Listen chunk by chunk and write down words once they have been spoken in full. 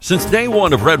Since day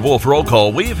one of Red Wolf Roll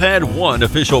Call, we've had one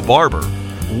official barber.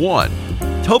 One.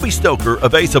 Toby Stoker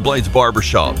of Ace of Blades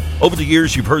Barbershop. Over the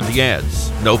years, you've heard the ads.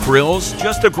 No frills,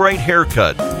 just a great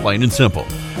haircut, plain and simple.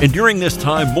 And during this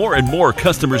time, more and more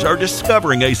customers are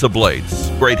discovering Ace of Blades.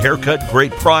 Great haircut,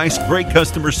 great price, great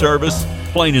customer service,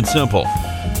 plain and simple.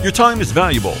 Your time is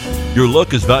valuable. Your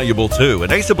look is valuable too,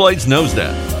 and Ace of Blades knows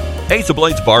that. Ace of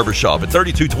Blades Barbershop at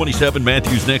 3227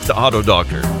 Matthews next to Auto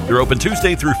Doctor. They're open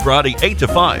Tuesday through Friday, 8 to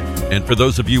 5. And for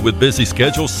those of you with busy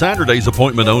schedules, Saturday's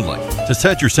appointment only. To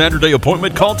set your Saturday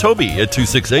appointment, call Toby at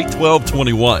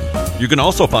 268-1221. You can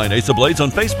also find Ace of Blades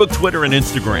on Facebook, Twitter, and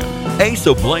Instagram. Ace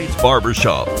of Blades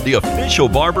Barbershop, the official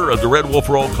barber of the Red Wolf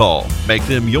Roll Call. Make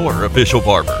them your official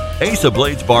barber. Ace of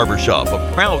Blades Barbershop, a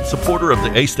proud supporter of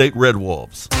the A-State Red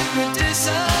Wolves.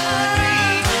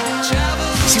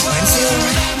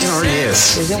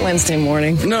 Is it Wednesday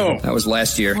morning? No, that was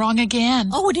last year. Wrong again.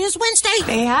 Oh, it is Wednesday.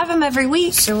 They have them every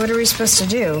week. So what are we supposed to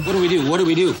do? What do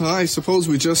we do? I suppose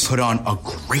we just put on a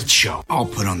great show. I'll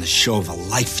put on the show of a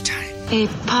lifetime. A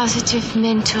positive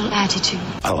mental attitude.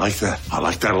 I like that. I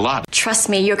like that a lot. Trust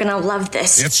me, you're gonna love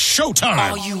this. It's showtime.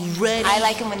 Are you ready? I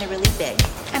like them when they're really big.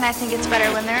 And I think it's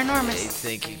better when they're enormous. They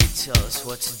think you can tell us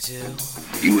what to do.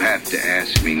 You have to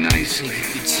ask me nicely. You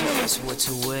think you can tell us what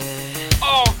to wear.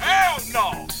 Oh, hell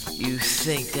no! You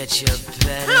think that you're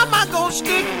better. How am I gonna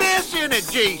stick this in a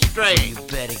G-string? You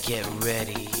better get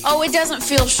ready. Oh, it doesn't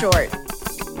feel short.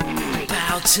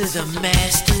 Bow to the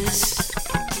masters.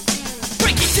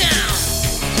 Break it down!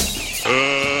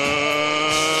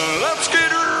 Let's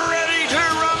get ready to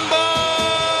rumble!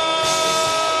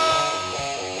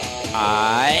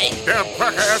 Damn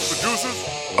cracker-ass producers.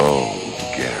 Oh,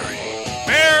 Gary.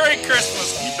 Merry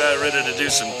Christmas! You about ready to do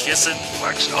some kissing?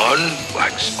 Wax on,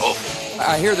 wax off.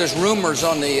 I hear there's rumors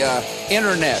on the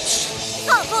internets.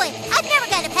 Oh boy, I've never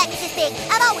gotten a package this big.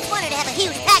 I've always wanted to have a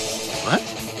huge package. What?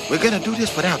 We're gonna do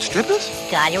this without strippers?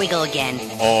 God, here we go again.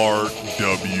 RWRC.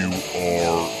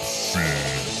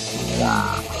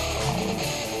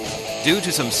 Due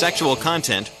to some sexual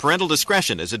content, parental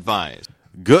discretion is advised.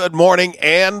 Good morning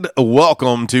and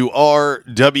welcome to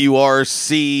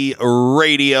RWRC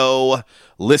Radio,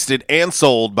 listed and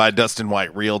sold by Dustin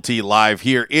White Realty, live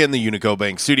here in the Unico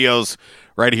Bank Studios,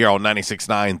 right here on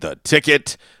 96.9 The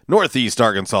Ticket, Northeast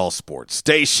Arkansas Sports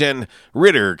Station,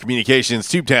 Ritter Communications,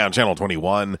 Tubetown Channel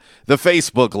 21, the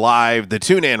Facebook Live, the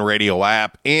TuneIn Radio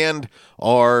app, and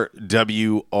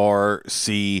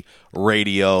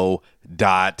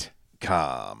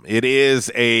RWRCradio.com. It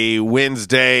is a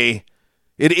Wednesday.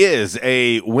 It is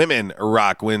a Women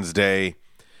Rock Wednesday.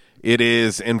 It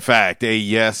is, in fact, a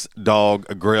Yes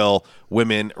Dog Grill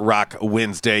Women Rock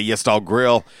Wednesday. Yes Dog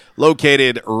Grill,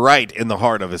 located right in the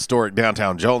heart of historic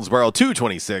downtown Jonesboro,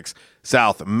 226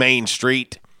 South Main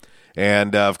Street.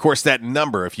 And, of course, that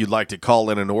number, if you'd like to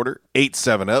call in an order,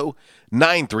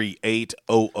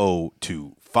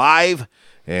 870-938-0025.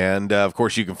 And, of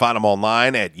course, you can find them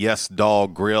online at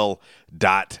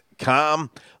yesdoggrill.com.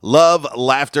 Love,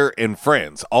 laughter, and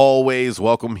friends always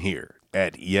welcome here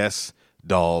at Yes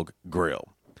Dog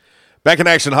Grill. Back in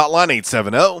action hotline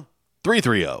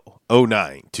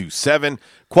 870-330-0927.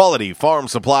 Quality Farm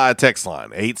Supply text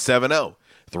line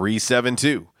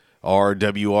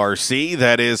 870-372-RWRC.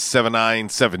 That is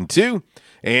 7972.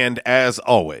 And as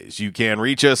always, you can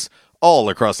reach us all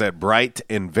across that bright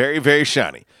and very, very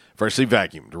shiny, freshly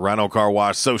vacuumed Rhino Car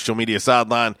Wash social media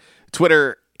sideline,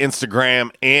 Twitter,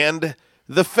 Instagram, and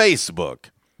the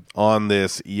Facebook on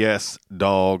this Yes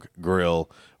Dog Grill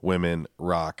Women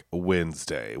Rock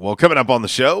Wednesday. Well, coming up on the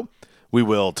show, we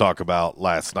will talk about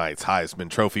last night's Heisman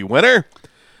Trophy winner,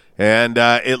 and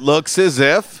it looks as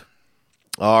if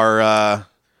our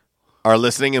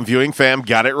listening and viewing fam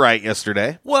got it right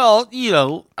yesterday. Well, you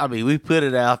know, I mean, we put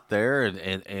it out there,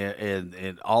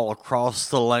 and all across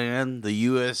the land, the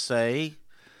USA,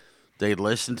 they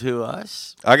listened to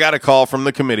us. I got a call from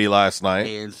the committee last night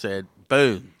and said,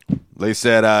 "Boom." They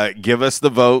said, "Give us the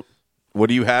vote. What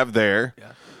do you have there?"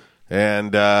 Yeah.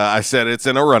 And I said, it's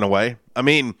in a runaway. I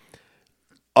mean,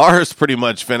 ours pretty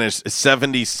much finished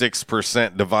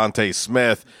 76% Devontae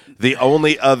Smith. The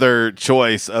only other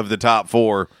choice of the top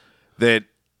four that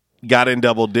got in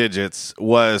double digits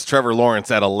was Trevor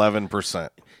Lawrence at 11%.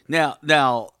 Now,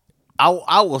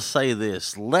 I will say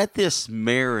this. Let this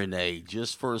marinate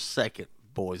just for a second,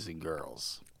 boys and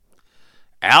girls.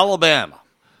 Alabama.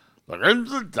 The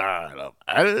Crimson Tide of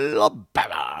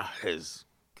Alabama, as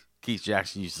Keith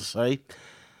Jackson used to say.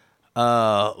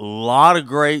 A lot of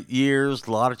great years,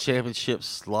 a lot of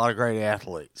championships, a lot of great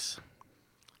athletes.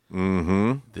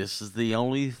 Mm-hmm. This is the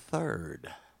only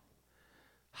third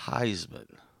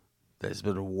Heisman that's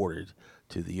been awarded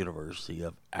to the University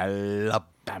of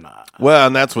Alabama. Well,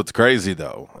 and that's what's crazy,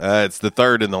 though. It's the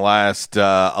third in the last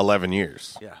 11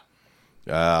 years.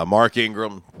 Yeah. Mark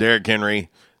Ingram, Derrick Henry,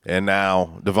 and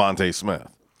now Devontae Smith.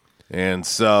 And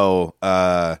so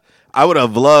I would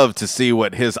have loved to see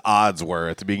what his odds were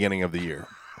at the beginning of the year.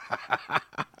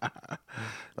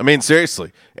 I mean,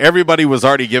 seriously, everybody was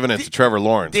already giving it to Trevor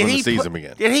Lawrence when the season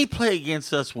began. Did he play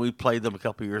against us when we played them a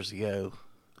couple years ago?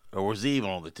 Or was he even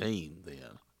on the team then?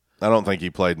 I don't think he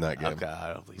played in that game. Okay,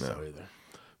 I don't think so either.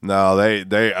 No,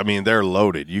 they're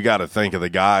loaded. You got to think of the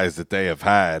guys that they have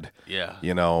had. Yeah.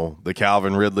 You know, the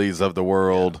Calvin Ridleys of the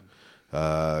world.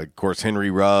 Of course,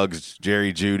 Henry Ruggs,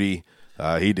 Jerry Jeudy.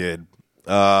 He did.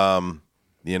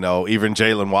 You know, even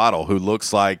Jalen Waddle, who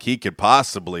looks like he could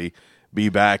possibly be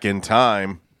back in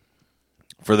time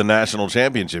for the national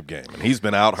championship game. And he's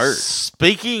been out hurt.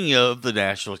 Speaking of the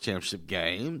national championship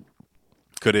game.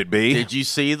 Could it be? Did you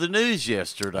see the news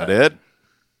yesterday?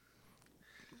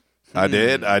 I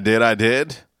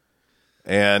did.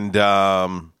 And,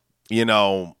 you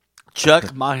know.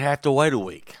 Chuck might have to wait a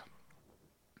week.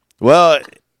 Well,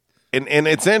 and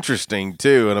it's interesting,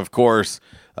 too. And, of course,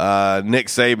 Nick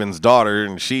Saban's daughter,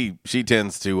 and she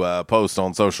tends to post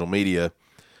on social media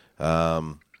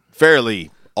fairly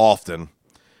often,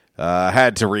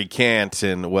 had to recant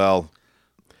and, well,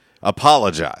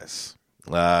 apologize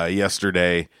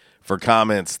yesterday for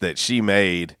comments that she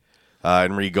made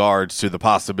in regards to the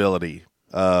possibility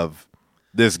of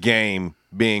this game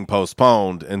being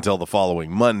postponed until the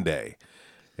following Monday.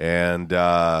 And,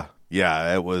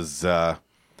 it was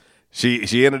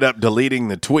she ended up deleting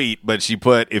the tweet, but she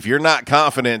put, if you're not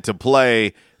confident to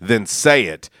play, then say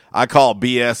it. I call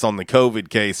BS on the COVID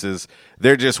cases.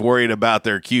 They're just worried about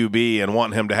their QB and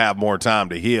want him to have more time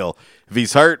to heal. If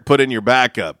he's hurt, put in your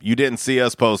backup. You didn't see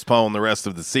us postpone the rest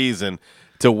of the season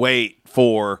to wait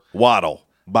for Waddle.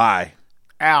 Bye.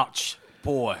 Ouch,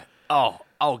 boy. Oh,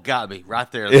 got me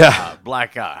right there. Yeah.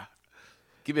 Black eye.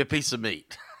 Give me a piece of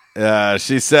meat.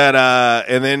 She said,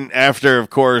 and then after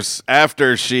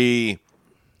she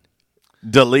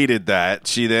deleted that,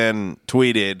 she then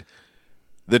tweeted,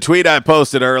 the tweet I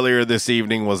posted earlier this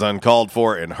evening was uncalled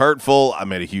for and hurtful. I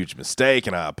made a huge mistake,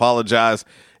 and I apologize.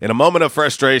 In a moment of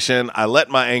frustration, I let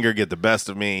my anger get the best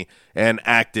of me and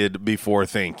acted before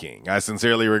thinking. I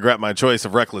sincerely regret my choice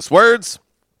of reckless words.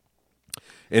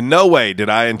 In no way did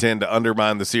I intend to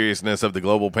undermine the seriousness of the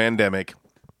global pandemic,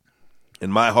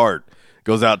 and my heart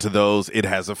goes out to those it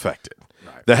has affected.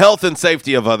 Right. The health and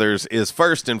safety of others is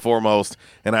first and foremost,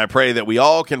 and I pray that we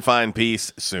all can find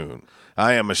peace soon.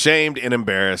 I am ashamed and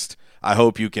embarrassed. I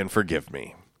hope you can forgive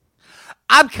me.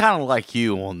 I'm kind of like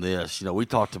you on this. You know, we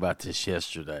talked about this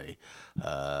yesterday.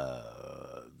 The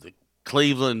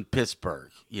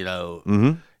Cleveland-Pittsburgh, you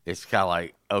know, it's kind of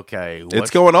like, okay. It's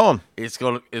going on. It's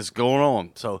going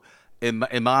on. So in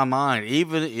my mind,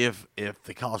 even if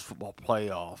the college football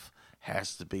playoff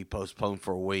has to be postponed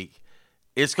for a week,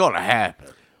 it's going to happen.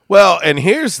 Well, and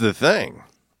here's the thing.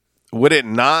 Would it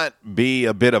not be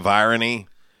a bit of irony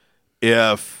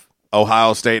if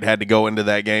Ohio State had to go into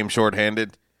that game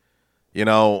shorthanded? You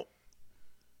know,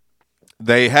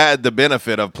 they had the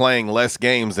benefit of playing less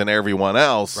games than everyone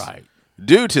else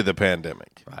due to the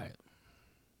pandemic. Right.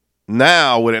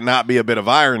 Now, would it not be a bit of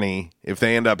irony if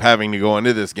they end up having to go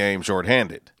into this game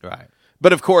shorthanded? Right.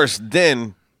 But, of course,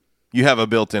 then you have a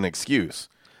built-in excuse.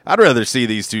 I'd rather see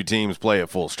these two teams play at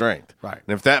full strength. Right.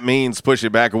 And if that means push it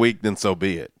back a week, then so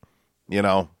be it. You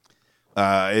know,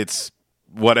 it's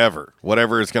whatever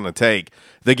it's going to take.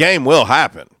 The game will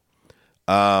happen.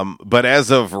 But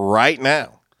as of right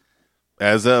now,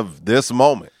 as of this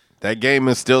moment, that game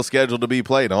is still scheduled to be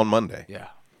played on Monday. Yeah.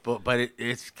 But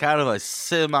it's kind of a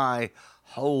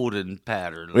semi-holding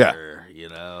pattern there, you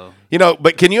know. You know,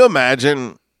 but can you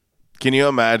imagine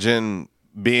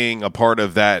being a part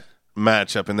of that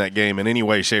matchup in that game in any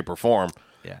way, shape, or form?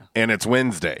 Yeah. And it's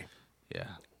Wednesday. Yeah.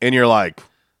 And you're like,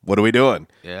 what are we doing?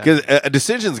 Yeah. Because a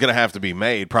decision's going to have to be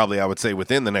made probably, I would say,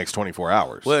 within the next 24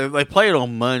 hours. Well, they play it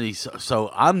on Monday, so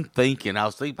I was thinking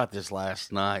about this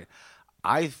last night.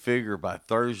 I figure by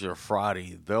Thursday or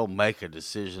Friday, they'll make a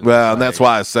decision. Well, and that's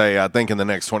why I say I think in the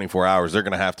next 24 hours, they're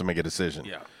going to have to make a decision.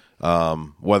 Yeah.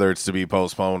 Whether it's to be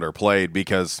postponed or played,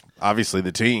 because obviously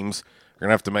the teams are going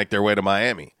to have to make their way to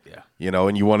Miami. Yeah. You know,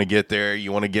 and you want to get there.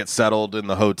 You want to get settled in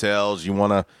the hotels. You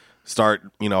want to start,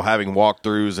 having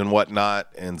walkthroughs and whatnot.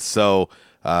 And so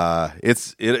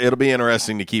it'll be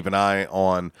interesting to keep an eye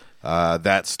on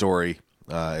that story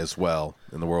as well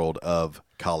in the world of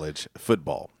college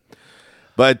football.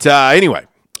 But anyway,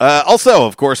 also,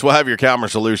 of course, we'll have your Calmer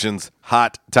Solutions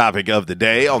hot topic of the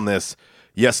day on this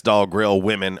Yes Dog Grill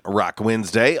Women Rock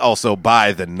Wednesday. Also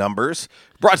by the numbers.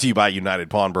 Brought to you by United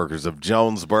Pawnbrokers of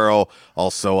Jonesboro.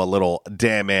 Also a little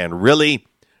Damn Man Really.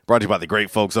 Brought to you by the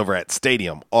great folks over at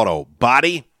Stadium Auto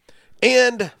Body.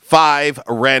 And 5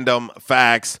 random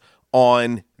facts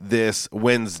on this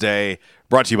Wednesday.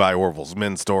 Brought to you by Orville's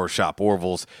Men's Store. Shop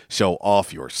Orville's. Show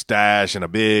off your stash. And a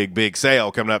big, big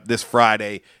sale coming up this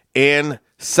Friday and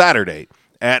Saturday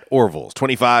at Orville's.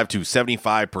 25 to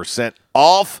 75%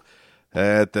 off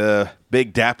at the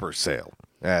Big Dapper sale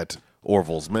at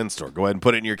Orville's Men's Store. Go ahead and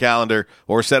put it in your calendar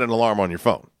or set an alarm on your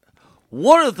phone.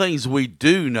 One of the things we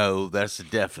do know that's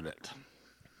definite.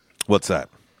 What's that?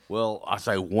 Well, I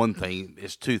say one thing.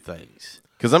 It's 2 things.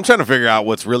 Because I'm trying to figure out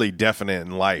what's really definite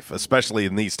in life, especially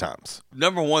in these times.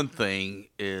 Number one thing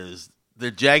is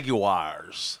the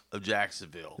Jaguars of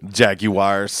Jacksonville.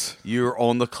 Jaguars. You're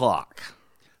on the clock.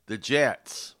 The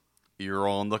Jets, you're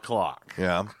on the clock.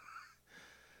 Yeah.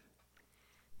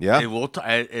 Yeah. And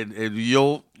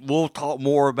we'll talk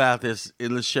more about this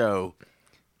in the show,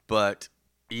 but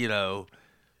you know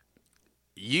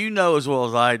as well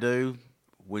as I do,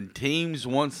 when teams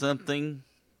want something,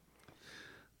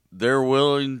 they're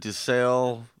willing to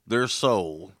sell their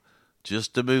soul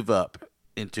just to move up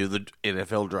into the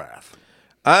NFL draft.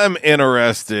 I'm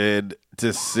interested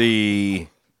to see,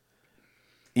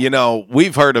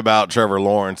 we've heard about Trevor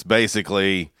Lawrence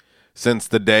basically since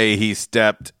the day he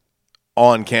stepped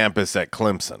on campus at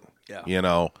Clemson.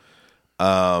 Yeah.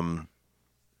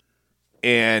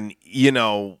 And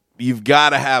you've got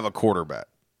to have a quarterback.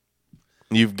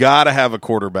 You've got to have a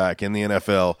quarterback in the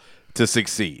NFL to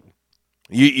succeed.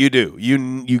 You do.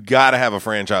 You got to have a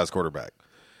franchise quarterback.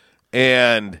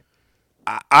 And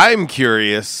I'm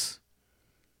curious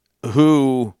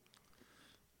let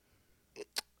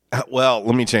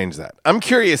me change that. I'm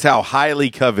curious how highly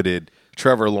coveted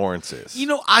Trevor Lawrence is.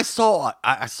 I saw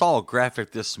a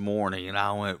graphic this morning and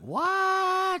I went,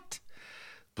 what?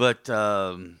 But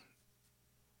I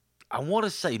want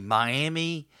to say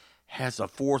Miami has a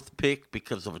 4th pick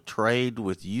because of a trade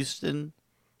with Houston.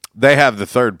 They have the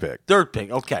 3rd pick. 3rd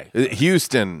pick, okay.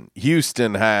 Houston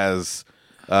has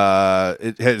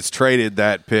traded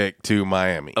that pick to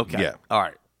Miami. Okay. Yeah. All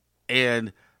right.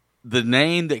 And the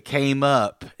name that came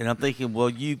up, and I'm thinking, well,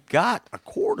 you've got a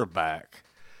quarterback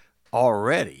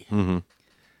already. Mm-hmm.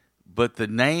 But the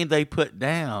name they put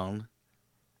down,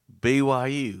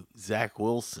 BYU, Zach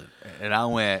Wilson. And I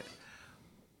went,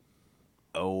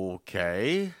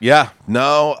 okay. Yeah.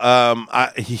 No,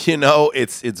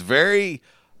 it's very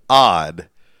odd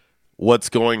what's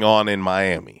going on in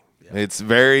Miami. Yeah. It's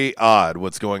very odd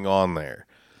what's going on there.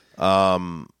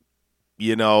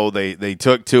 They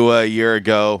took Tua a year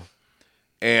ago,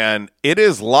 and it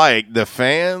is like the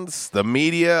fans, the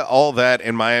media, all that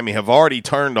in Miami have already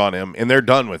turned on him, and they're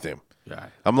done with him. Right.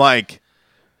 I'm like,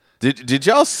 did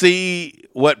y'all see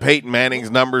what Peyton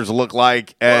Manning's numbers look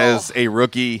like as a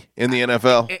rookie in the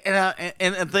NFL?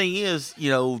 And the thing is,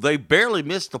 they barely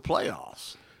missed the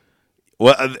playoffs.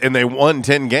 Well, and they won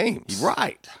 10 games.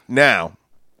 Right. Now,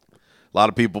 a lot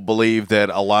of people believe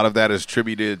that a lot of that is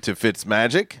attributed to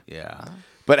Fitzmagic. Yeah.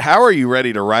 But how are you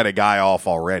ready to write a guy off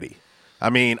already?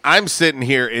 I mean, I'm sitting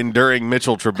here enduring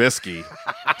Mitchell Trubisky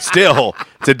still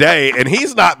today, and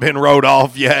he's not been wrote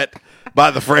off yet by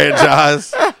the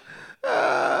franchise.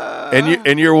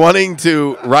 And you're wanting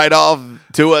to write off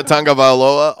Tua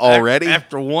Tagovailoa already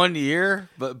after 1 year,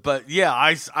 but yeah,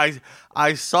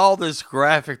 I saw this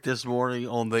graphic this morning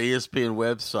on the ESPN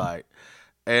website,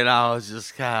 and I was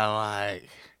just kind of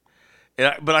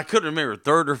like, but I couldn't remember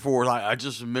 3rd or 4th. I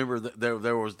just remember that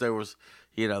there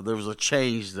was a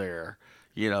change there,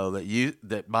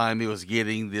 that Miami was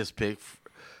getting this pick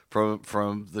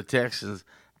from the Texans.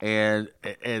 And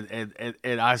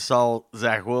I saw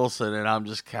Zach Wilson, and I'm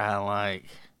just kind of like,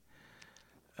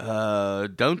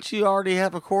 don't you already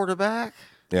have a quarterback?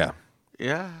 Yeah.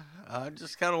 Yeah, I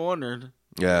just kind of wondered.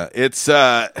 Yeah, it's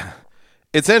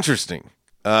interesting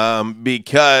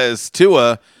because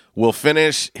Tua will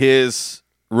finish his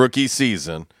rookie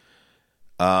season.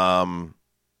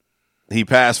 He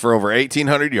passed for over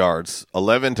 1,800 yards,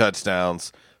 11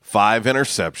 touchdowns, 5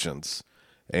 interceptions.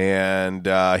 And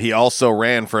he also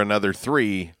ran for another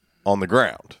 3 on the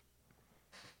ground.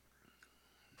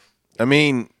 I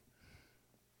mean,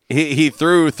 he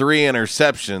threw 3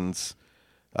 interceptions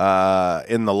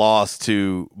in the loss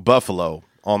to Buffalo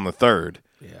on the 3rd.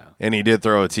 Yeah. And he did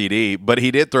throw a TD, but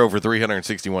he did throw for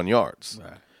 361 yards.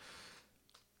 Right.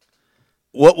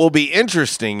 What will be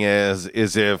interesting is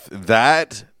if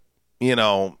that,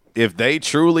 if they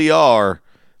truly are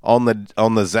on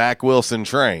the Zach Wilson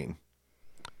train,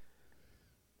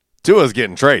 Tua's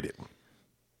getting traded.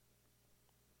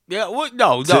 Yeah,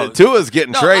 no. Tua's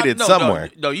getting traded somewhere.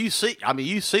 No, you see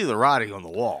the writing on the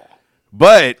wall.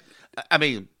 But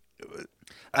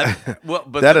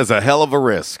that is a hell of a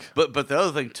risk. But the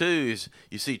other thing too is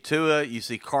you see Tua, you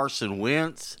see Carson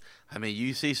Wentz. I mean,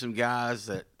 you see some guys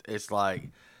that it's like,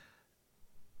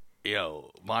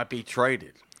 might be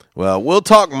traded. Well, we'll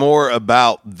talk more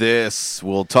about this.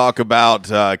 We'll talk about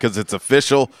because it's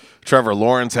official. Trevor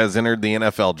Lawrence has entered the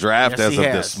NFL draft as of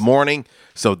this morning,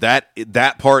 so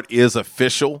that part is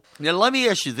official. Now, let me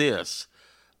ask you this: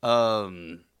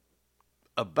 about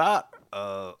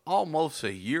almost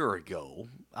a year ago,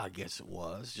 I guess it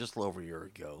was just a little over a year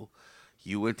ago,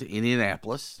 you went to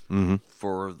Indianapolis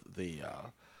for the.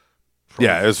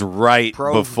 It was right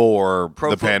before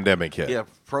the pandemic hit. Yeah,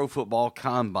 Pro Football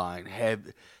Combine.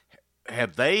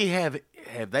 Have they had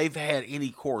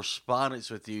any correspondence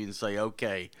with you and say,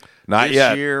 okay, not this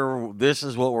yet. year, this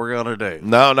is what we're going to do?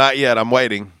 No, not yet. I'm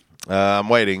waiting.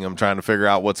 I'm trying to figure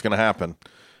out what's going to happen,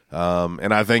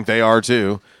 and I think they are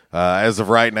too. As of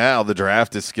right now, the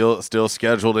draft is still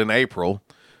scheduled in April.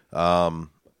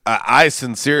 I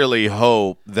sincerely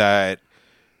hope that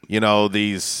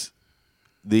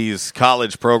these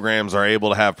college programs are able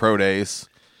to have pro days.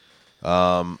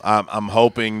 I'm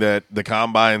hoping that the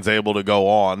combine's able to go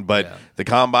on, but the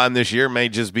combine this year may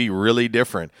just be really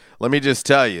different. Let me just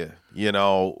tell you,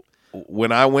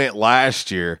 when I went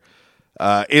last year,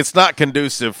 it's not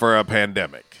conducive for a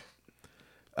pandemic.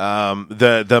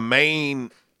 The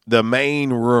main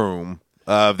room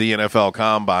of the NFL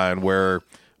Combine where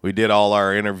we did all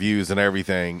our interviews and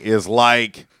everything is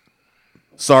like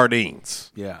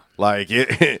sardines. Yeah. Like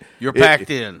you're packed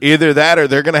in. Either that or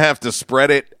they're going to have to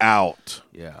spread it out.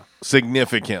 Yeah.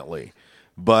 Significantly.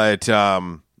 But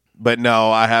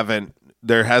no, I haven't.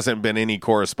 There hasn't been any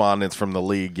correspondence from the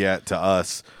league yet to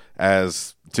us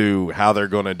as to how they're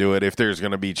going to do it. If there's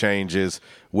going to be changes,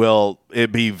 will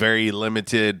it be very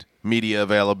limited media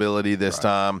availability this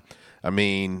time? I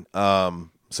mean,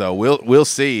 so we'll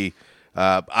see.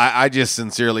 I just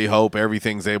sincerely hope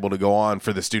everything's able to go on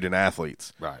for the student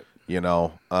athletes. Right.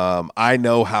 I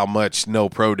know how much no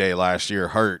pro day last year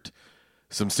hurt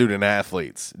some student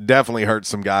athletes. Definitely hurt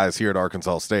some guys here at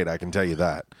Arkansas State, I can tell you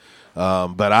that.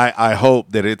 But I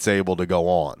hope that it's able to go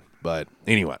on. But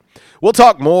anyway, we'll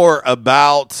talk more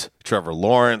about Trevor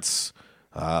Lawrence,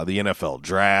 the NFL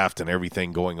draft, and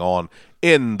everything going on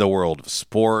in the world of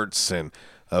sports. And,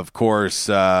 of course,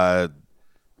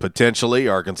 potentially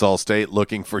Arkansas State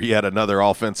looking for yet another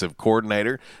offensive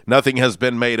coordinator. Nothing has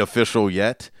been made official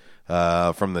yet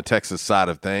from the Texas side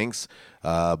of things,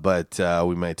 but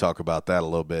we may talk about that a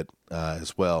little bit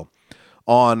as well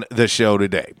on the show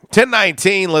today.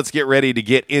 10:19, let's get ready to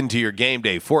get into your game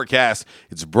day forecast.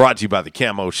 It's brought to you by the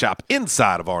Camo Shop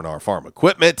inside of R&R Farm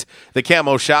Equipment. The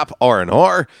Camo Shop,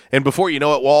 R&R. And before you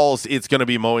know it, Walls, it's going to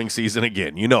be mowing season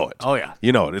again. You know it. Oh, yeah.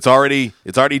 You know it. It's already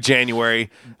January.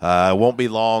 It won't be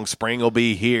long. Spring will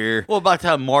be here. Well, by the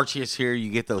time March is here, you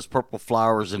get those purple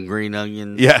flowers and green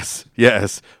onions. Yes.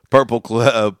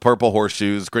 Purple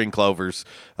horseshoes, green clovers.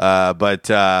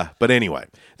 But anyway,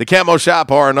 the Camo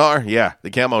Shop, R&R. Yeah, the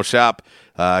Camo Shop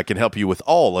can help you with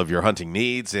all of your hunting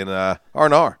needs in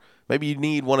R&R. Maybe you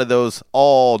need one of those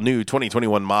all-new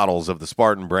 2021 models of the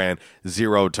Spartan brand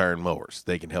zero-turn mowers.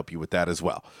 They can help you with that as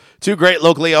well. 2 great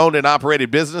locally owned and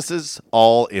operated businesses,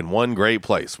 all in one great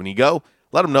place. When you go,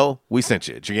 let them know we sent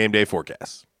you. It's your game day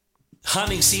forecast.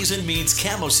 Hunting season means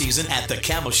camo season at the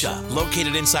Camo Shop,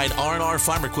 located inside R&R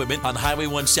Farm Equipment on Highway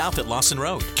 1 South at Lawson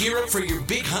Road. Gear up for your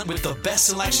big hunt with the best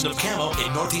selection of camo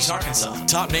in Northeast Arkansas.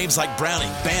 Top names like Browning,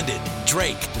 Bandit,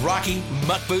 Drake, Rocky,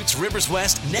 Muck Boots, Rivers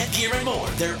West, Netgear, and more.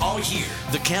 They're all here.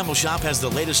 The Camo Shop has the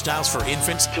latest styles for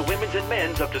infants to women's and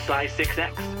men's up to size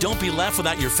 6X. Don't be left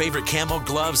without your favorite camo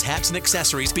gloves, hats, and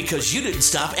accessories because you didn't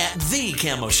stop at the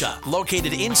Camo Shop,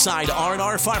 located inside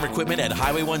R&R Farm Equipment at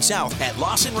Highway 1 South at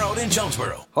Lawson Road in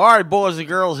Jonesboro. All right, boys and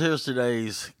girls, here's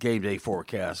today's game day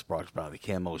forecast brought to you by the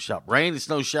Camo Shop. Rain and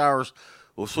snow showers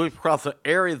will sweep across the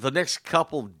area the next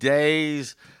couple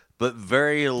days, but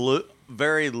very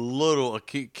little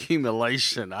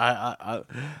accumulation. The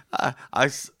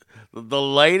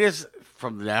latest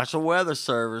from the National Weather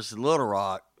Service in Little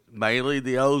Rock, mainly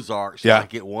the Ozarks, might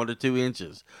get 1 to 2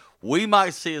 inches. We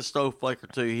might see a snowflake or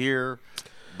two here,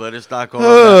 but it's not going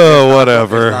to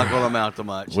whatever. It's not going to amount to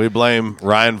much. We blame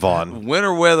Ryan Vaughn.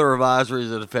 Winter weather advisories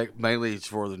that affect mainly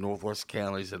for the northwest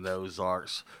counties and the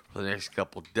Ozarks for the next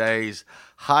couple of days.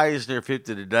 High is near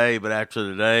 50 today, but after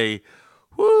today,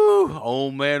 Woo!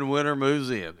 Old man winter moves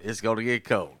in. It's going to get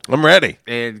cold. I'm ready.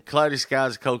 And cloudy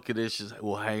skies, cold conditions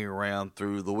will hang around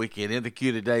through the weekend. In the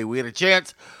queue today, we had a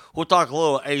chance. We'll talk a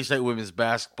little A-State women's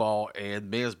basketball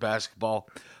and men's basketball.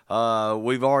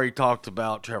 We've already talked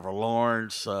about Trevor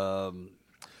Lawrence, the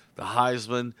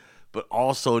Heisman, but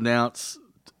also announced,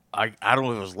 I don't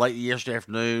know if it was late yesterday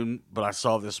afternoon, but I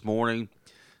saw this morning,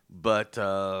 but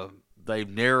they've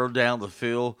narrowed down the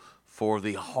field for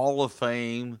the Hall of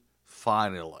Fame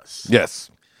finalists. Yes.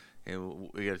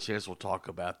 And we got a chance, we'll talk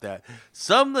about that.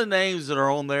 Some of the names that are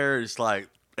on there, it's like,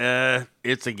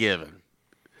 it's a given.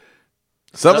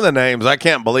 Some of the names, I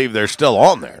can't believe they're still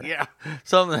on there. Yeah.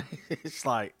 Some of the, it's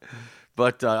like,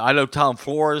 but I know Tom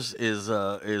Flores is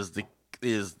the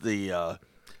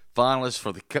finalist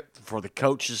for the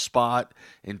coach's spot,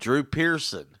 and Drew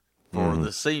Pearson for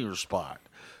the senior spot.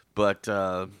 But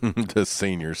the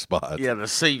senior spot. Yeah, the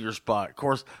senior spot. Of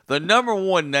course, the number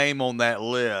one name on that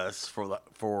list for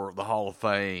the Hall of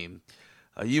Fame,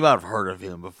 you might have heard of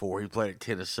him before. He played at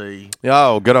Tennessee.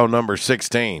 Oh, good old number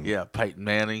 16. Yeah, Peyton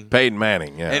Manning.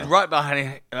 Yeah. And right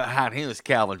behind him is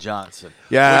Calvin Johnson.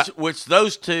 Yeah. Which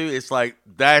those two, it's like,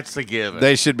 that's a given.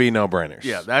 They should be no-brainers.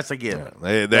 Yeah, that's a given.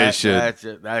 Yeah, they should.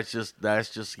 That's just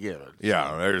a given.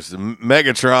 Yeah, there's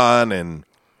Megatron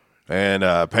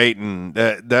and Peyton.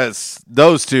 That's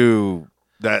those two.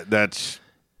 That's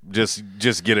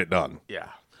just get it done. Yeah.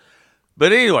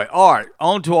 But anyway, all right,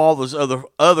 on to all this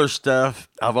other stuff.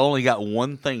 I've only got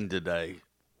one thing today,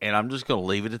 and I'm just going to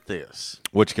leave it at this.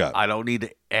 What you got? I don't need to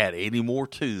add any more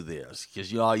to this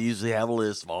because I usually have a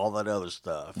list of all that other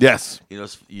stuff. Yes.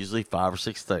 It's usually 5 or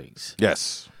 6 things.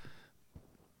 Yes.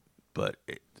 But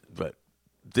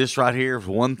this right here is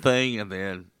one thing, and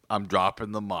then I'm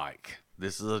dropping the mic.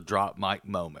 This is a drop mic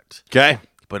moment. Okay.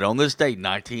 But on this date,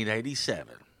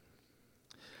 1987,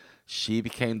 she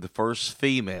became the first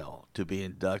female to be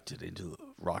inducted into the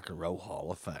Rock and Roll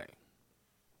Hall of Fame.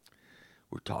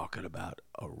 We're talking about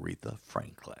Aretha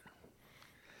Franklin.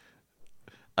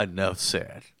 Enough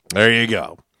said. There you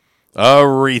go.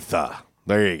 Aretha.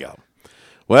 There you go.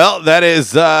 Well, that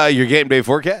is your game day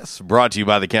forecast brought to you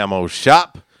by the Camo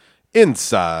Shop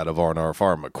inside of R&R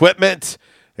Farm Equipment.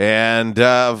 And,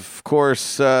 of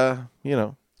course, we'll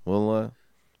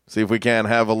see if we can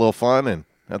have a little fun. And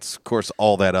that's, of course,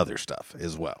 all that other stuff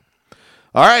as well.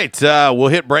 All right, we'll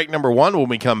hit break number 1. When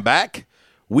we come back,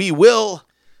 we will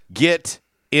get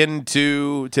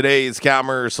into today's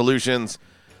Calmer Solutions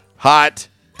hot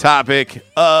topic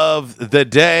of the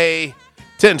day.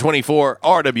 1024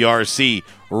 RWRC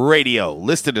Radio,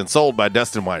 listed and sold by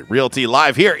Dustin White Realty,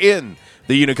 live here in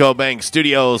the Unico Bank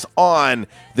Studios on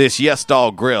this Yes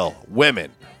Dog Grill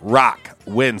Women Rock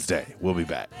Wednesday. We'll be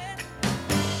back.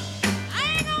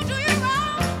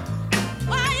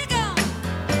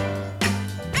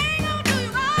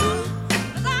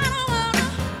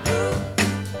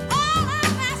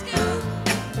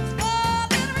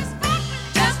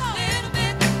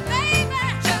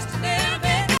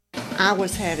 I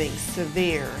was having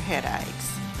severe headaches.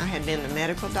 I had been to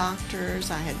medical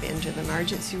doctors, I had been to the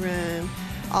emergency room.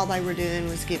 All they were doing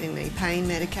was giving me pain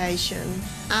medication.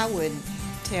 I would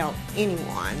tell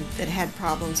anyone that had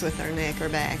problems with their neck or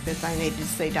back that they needed to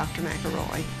see Dr.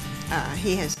 McElroy.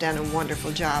 He has done a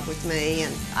wonderful job with me,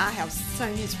 and I have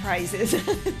sung his praises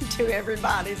to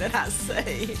everybody that I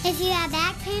see. If you have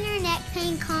back pain or neck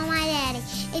pain, call my daddy.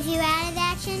 If you're out of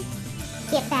action,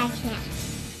 get back in.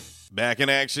 Back in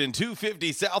action,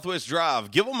 250 Southwest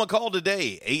Drive. Give them a call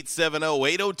today,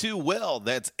 870-802-WELL.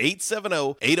 That's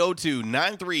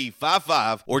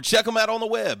 870-802-9355. Or check them out on the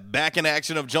web,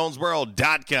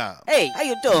 backinactionofjonesboro.com. Hey, how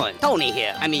you doing? Tony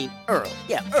here. Earl.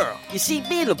 Yeah, Earl. You see,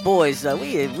 me and the boys,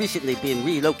 we have recently been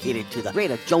relocated to the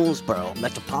greater Jonesboro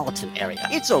metropolitan area.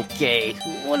 It's okay.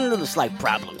 One little slight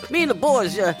problem. Me and the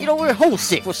boys, we're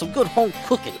homesick for some good home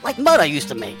cooking, like Mother used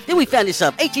to make. Then we found this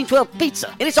 1812 pizza,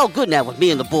 and it's all good now with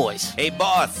me and the boys. Hey,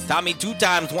 boss, Tommy 2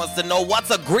 Times wants to know what's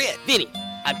a grit. Vinny,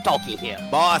 I'm talking here.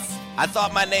 Boss, I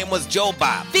thought my name was Joe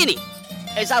Bob. Vinny,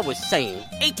 as I was saying,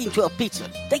 1812 Pizza,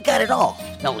 they got it all.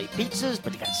 Not only pizzas,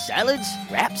 but they got salads,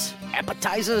 wraps,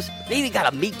 appetizers. They even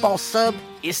got a meatball sub.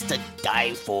 It's to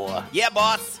die for. Yeah,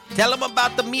 boss. Tell them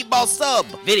about the meatball sub.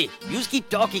 Vinny, you just keep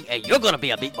talking and you're going to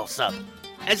be a meatball sub.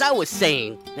 As I was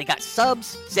saying, they got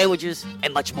subs, sandwiches,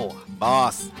 and much more.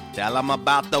 Boss, tell them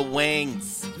about the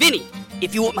wings. Vinny,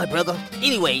 if you want my brother,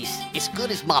 anyways, it's good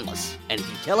as Mama's. And if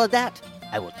you tell her that,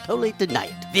 I will totally deny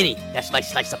it. Vinny, that's my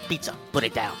slice of pizza. Put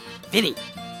it down. Vinny,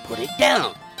 put it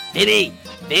down. Vinny!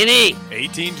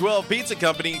 1812 Pizza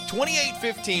Company,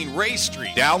 2815 Ray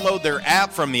Street. Download their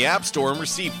app from the App Store and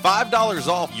receive $5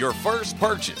 off your first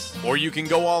purchase. Or you can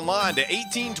go online to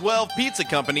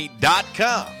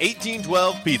 1812pizzacompany.com.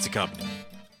 1812 Pizza Company.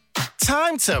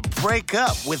 Time to break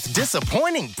up with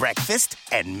disappointing breakfast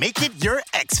and make it your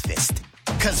X-Fist.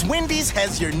 Because Wendy's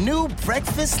has your new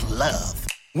breakfast love.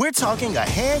 We're talking a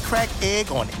hand-cracked egg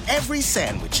on every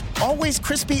sandwich, always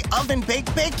crispy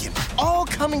oven-baked bacon, all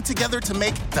coming together to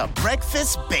make the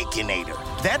Breakfast Baconator.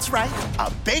 That's right, a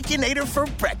Baconator for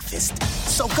breakfast.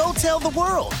 So go tell the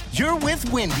world you're with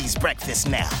Wendy's breakfast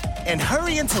now. And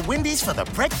hurry into Wendy's for the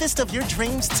breakfast of your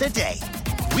dreams today.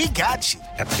 We got you.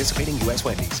 At participating U.S.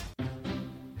 Wendy's.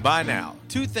 By now,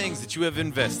 two things that you have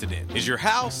invested in is your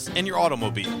house and your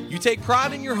automobile. You take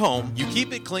pride in your home, you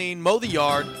keep it clean, mow the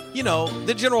yard, you know,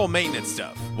 the general maintenance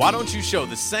stuff. Why don't you show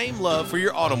the same love for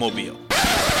your automobile?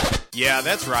 Yeah,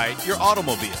 that's right, your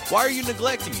automobile. Why are you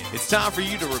neglecting it? It's time for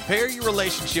you to repair your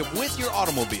relationship with your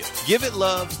automobile. Give it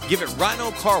love, give it Rhino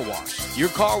Car Wash. Your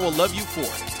car will love you for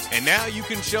it. And now you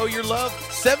can show your love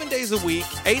 7 days a week,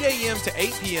 8 a.m. to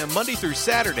 8 p.m. Monday through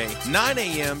Saturday, 9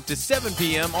 a.m. to 7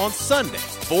 p.m. on Sunday.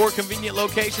 4 convenient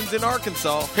locations in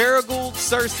Arkansas, Paragould,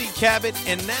 Searcy, Cabot,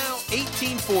 and now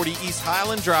 1840 East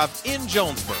Highland Drive in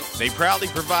Jonesboro. They proudly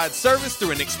provide service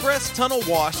through an express tunnel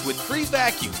wash with free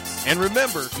vacuums. And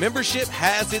remember, membership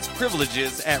has its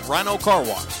privileges at Rhino Car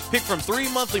Wash. Pick from 3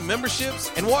 monthly memberships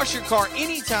and wash your car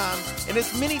anytime and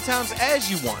as many times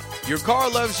as you want. Your car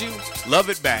loves you, love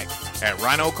it back at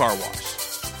Rhino Car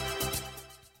Wash.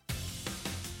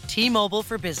 T-Mobile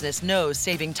for Business knows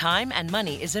saving time and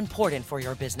money is important for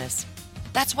your business.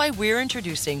 That's why we're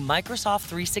introducing Microsoft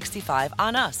 365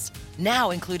 on us,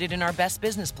 now included in our best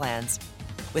business plans.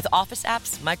 With Office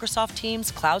apps, Microsoft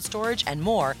Teams, cloud storage, and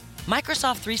more,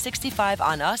 Microsoft 365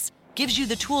 on us gives you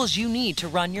the tools you need to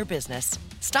run your business.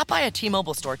 Stop by a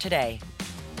T-Mobile store today.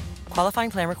 Qualifying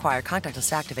plan required. Contactless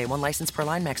to activate. 1 license per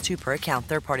line, max 2 per account.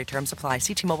 Third-party terms apply.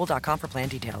 See T-Mobile.com for plan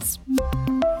details.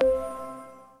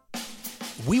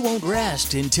 We won't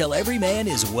rest until every man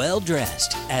is well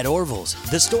dressed. At Orville's,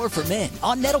 the store for men,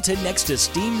 on Nettleton next to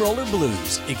Steamroller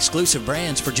Blues. Exclusive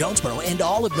brands for Jonesboro and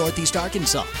all of Northeast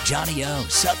Arkansas. Johnny O,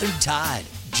 Southern Tide,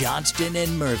 Johnston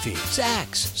and Murphy,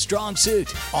 Saks, Strong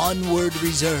Suit, Onward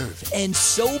Reserve, and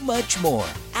so much more.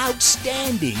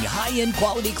 Outstanding high-end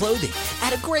quality clothing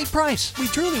at a great price. We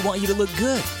truly want you to look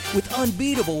good with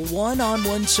unbeatable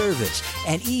one-on-one service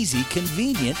and easy,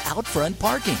 convenient out-front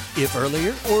parking. If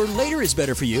earlier or later is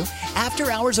better for you,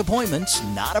 after-hours appointments,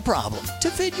 not a problem. To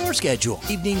fit your schedule.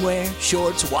 Evening wear,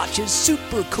 shorts, watches,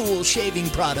 super cool shaving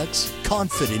products,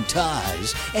 confident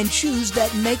ties, and shoes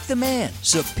that make the man.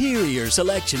 Superior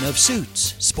selection of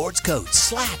suits, sports coats,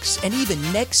 slacks, and even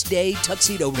next-day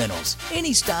tuxedo rentals.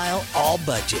 Any style, all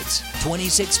budgets.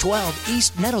 2612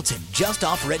 East Nettleton, just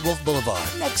off Red Wolf Boulevard,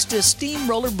 next to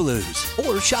Steamroller Blues.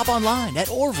 Or shop online at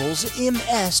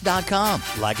orvillesms.com.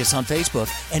 Like us on Facebook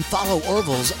and follow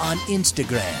Orville's on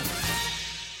Instagram.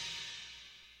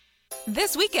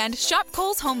 This weekend, shop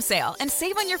Kohl's Home Sale and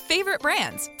save on your favorite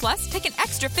brands. Plus, take an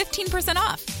extra 15%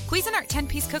 off. Cuisinart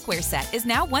 10-piece cookware set is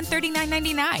now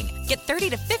 $139.99. Get 30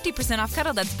 to 50% off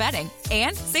Cuddle Duds bedding.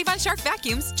 And save on Shark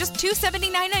vacuums, just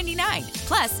 $279.99.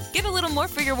 Plus, get a little more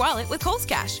for your wallet with Kohl's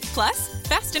Cash. Plus,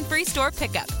 fast and free store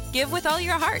pickup. Give with all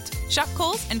your heart. Shop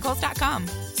Kohl's and Kohl's.com.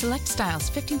 Select styles,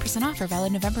 15% off are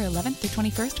valid November 11th through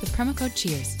 21st with promo code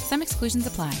CHEERS. Some exclusions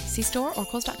apply. See store or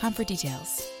Kohl's.com for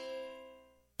details.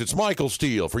 It's Michael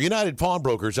Steele for United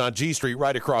Pawnbrokers on G Street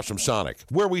right across from Sonic,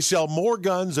 where we sell more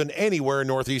guns than anywhere in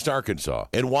Northeast Arkansas.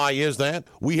 And why is that?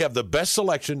 We have the best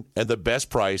selection and the best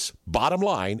price, bottom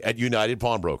line, at United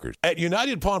Pawnbrokers. At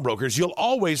United Pawnbrokers, you'll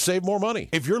always save more money.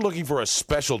 If you're looking for a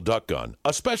special duck gun,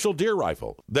 a special deer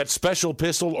rifle, that special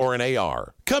pistol, or an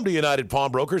AR, come to United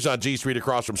Pawnbrokers on G Street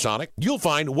across from Sonic. You'll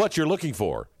find what you're looking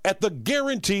for at the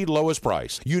guaranteed lowest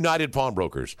price. United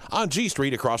Pawnbrokers on G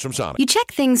Street across from Sonic. You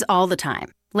check things all the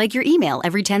time, like your email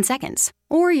every 10 seconds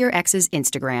or your ex's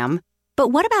Instagram. But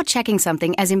what about checking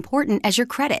something as important as your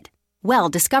credit? Well,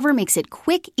 Discover makes it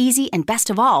quick, easy, and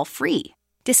best of all, free.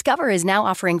 Discover is now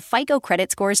offering FICO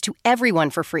credit scores to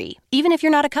everyone for free, even if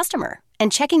you're not a customer.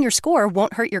 And checking your score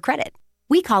won't hurt your credit.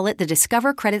 We call it the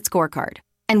Discover Credit Scorecard.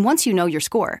 And once you know your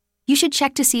score, you should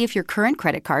check to see if your current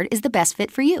credit card is the best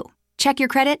fit for you. Check your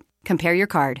credit, compare your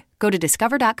card. Go to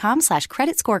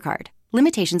discover.com/credit scorecard.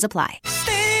 Limitations apply.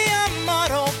 Stadium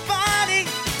Auto Body,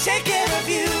 take care of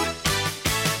you.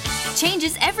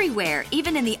 Changes everywhere,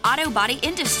 even in the auto body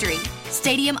industry.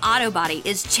 Stadium Auto Body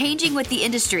is changing with the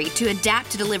industry to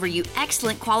adapt to deliver you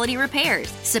excellent quality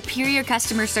repairs, superior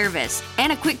customer service,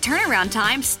 and a quick turnaround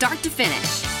time start to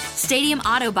finish. Stadium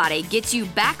Auto Body gets you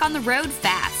back on the road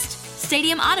fast.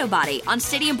 Stadium Auto Body on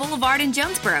Stadium Boulevard in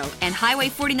Jonesboro and Highway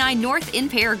 49 North in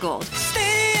Paragould.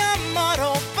 Stadium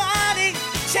Auto Body,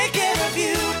 take care of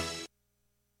you.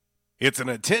 It's an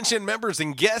attention members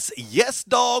and guests Yes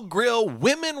Dog Grill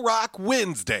Women Rock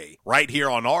Wednesday right here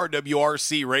on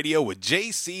RWRC Radio with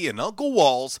JC and Uncle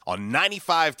Walls on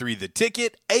 95.3 The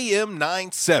Ticket, AM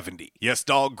 970. Yes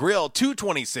Dog Grill,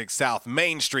 226 South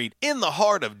Main Street in the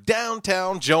heart of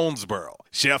downtown Jonesboro.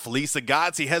 Chef Lisa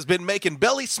Godsey has been making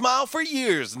belly smile for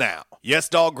years now. Yes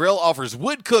Dog Grill offers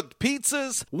wood-cooked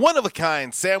pizzas,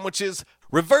 one-of-a-kind sandwiches,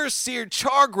 reverse-seared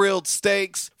char-grilled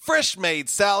steaks, fresh-made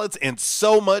salads, and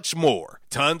so much more.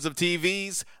 Tons of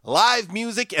TVs, live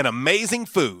music, and amazing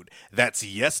food. That's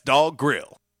Yes Dog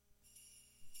Grill.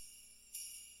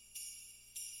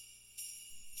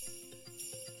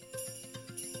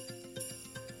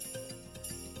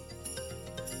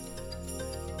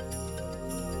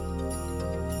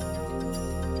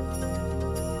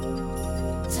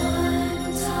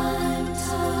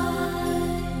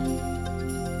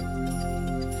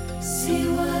 See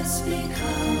what's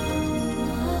become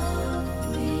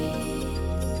of me.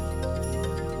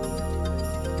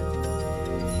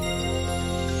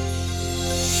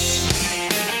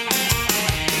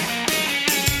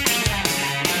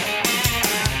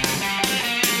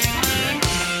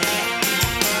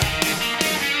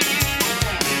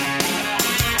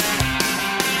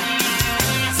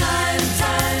 Time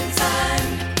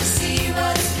to see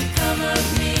what's become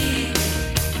of me.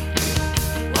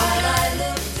 While I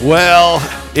look. Well,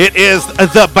 it is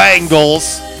the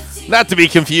Bengals, not to be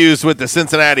confused with the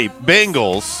Cincinnati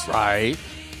Bengals. Right.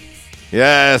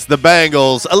 Yes, the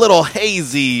Bengals, a little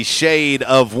hazy shade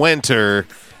of winter.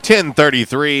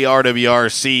 1033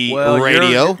 RWRC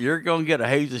Radio. You're going to get a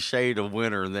hazy shade of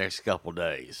winter in the next couple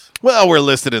days. Well, we're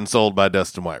listed and sold by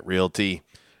Dustin White Realty.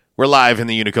 We're live in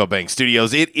the Unico Bank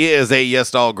Studios. It is a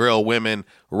Yes Dog Grill Women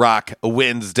Rock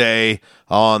Wednesday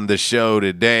on the show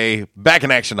today. Back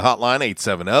in action hotline,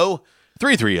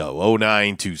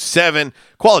 870-330-0927.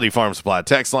 Quality Farm Supply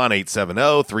text line,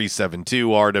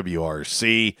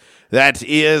 870-372-RWRC. That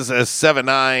is a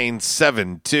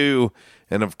 7972.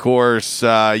 And, of course,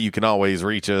 you can always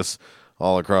reach us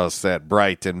all across that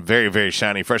bright and very, very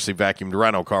shiny, freshly vacuumed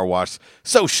Rhino Car Wash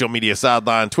social media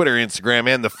sideline, Twitter, Instagram,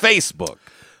 and the Facebook.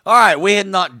 All right, we had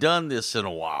not done this in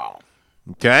a while.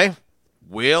 Okay.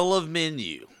 Wheel of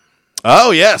Menu. Oh,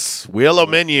 yes. Wheel of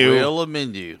Menu. Wheel of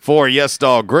Menu. For Yes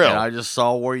Dog Grill. And I just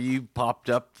saw where you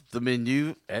popped up the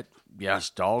menu at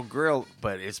Yes Dog Grill.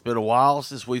 But it's been a while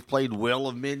since we've played Wheel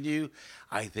of Menu.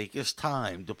 I think it's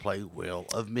time to play Wheel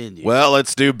of Menu. Well,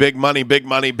 let's do big money, big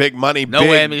money, big money. No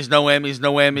whammies, no whammies,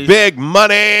 no whammies. Big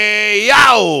money.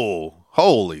 Yow!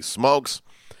 Holy smokes.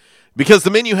 Because the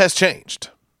menu has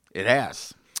changed. It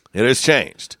has. It has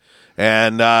changed.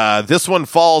 And this one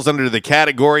falls under the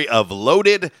category of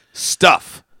loaded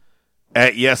stuff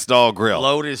at Yes Dog Grill.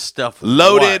 Loaded stuff.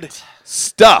 Loaded what?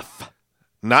 Stuff.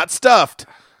 Not stuffed.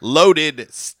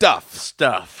 Loaded stuff.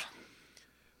 Stuff.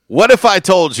 What if I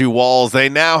told you, Walls, they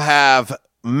now have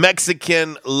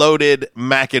Mexican loaded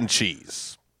mac and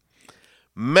cheese?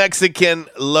 Mexican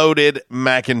loaded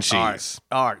mac and cheese.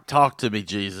 All right. Talk to me,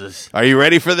 Jesus. Are you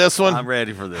ready for this one? I'm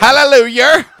ready for this.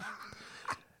 Hallelujah.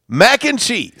 Mac and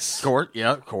cheese.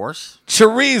 Of course.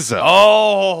 Chorizo.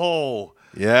 Oh.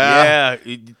 Yeah. Yeah.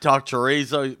 You talk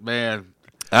chorizo, man.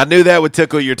 I knew that would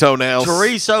tickle your toenails.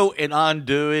 Chorizo and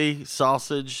andouille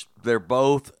sausage, they're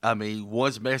both,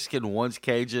 one's Mexican, one's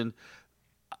Cajun.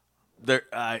 They're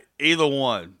either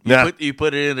one. You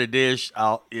put it in a dish,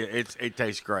 it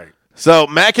tastes great. So,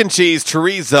 mac and cheese,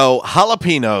 chorizo,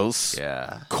 jalapenos,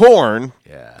 corn,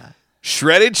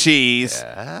 shredded cheese,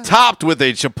 topped with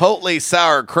a chipotle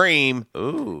sour cream.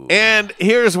 Ooh. And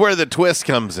here's where the twist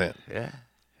comes in.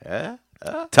 Yeah.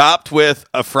 Topped with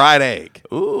a fried egg.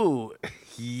 Ooh.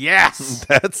 Yes.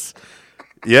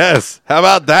 Yes. How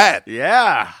about that?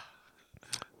 Yeah.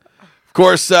 Of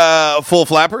course, full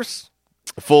flappers,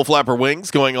 full flapper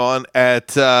wings going on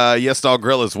at Yes Dog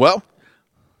Grill as well.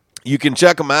 You can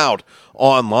check them out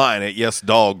online at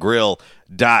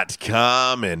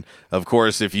yesdoggrill.com. And, of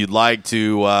course, if you'd like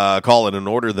to call in and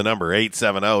order, the number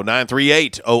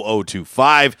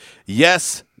 870-938-0025.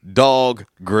 Yes Dog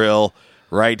Grill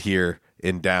right here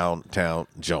in downtown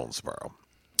Jonesboro.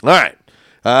 All right.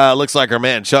 Looks like our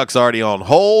man Chuck's already on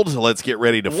hold. Let's get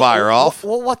ready to fire off.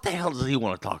 Well, what the hell does he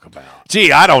want to talk about?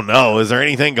 Gee, I don't know. Is there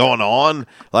anything going on?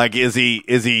 Like, is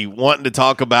he wanting to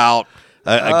talk about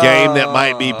a game that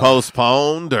might be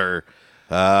postponed, or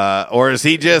is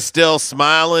he just still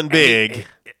smiling big?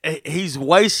 He's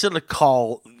wasting a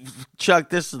call.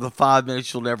 Chuck, this is the 5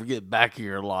 minutes you'll never get back in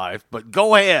your life. But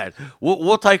go ahead.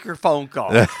 We'll take your phone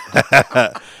call.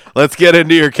 Let's get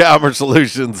into your Calmer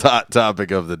Solutions hot topic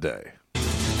of the day.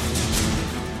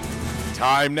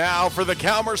 Time now for the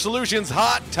Calmer Solutions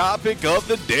hot topic of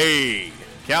the day.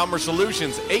 Calmer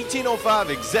Solutions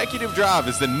 1805 Executive Drive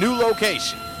is the new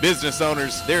location. Business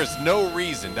owners, there's no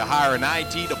reason to hire an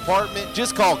IT department.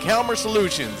 Just call Calmer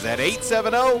Solutions at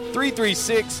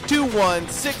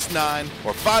 870-336-2169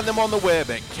 or find them on the web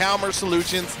at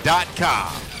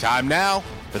calmersolutions.com. Time now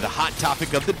for the hot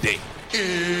topic of the day.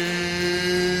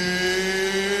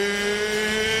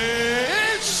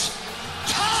 It's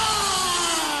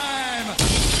time!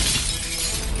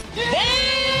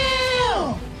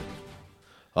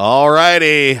 All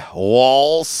righty,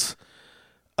 Walls.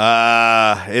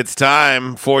 It's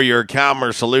time for your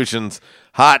Calmer Solutions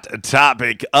hot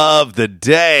topic of the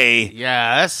day.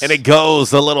 Yes. And it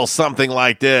goes a little something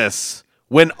like this.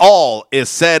 When all is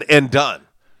said and done,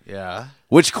 Yeah.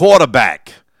 which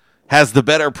quarterback has the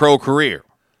better pro career?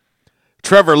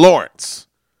 Trevor Lawrence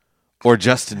or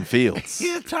Justin Fields?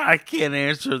 I can't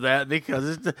answer that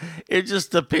because it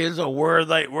just depends on where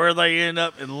they end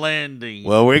up and landing.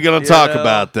 Well, we're going to talk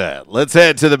about that. Let's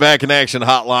head to the Back in Action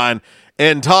hotline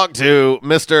and talk to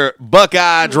Mr.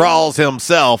 Buckeye Draws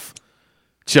himself,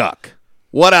 Chuck.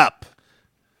 What up?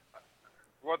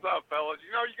 What's up, fellas?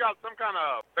 You know, you got some kind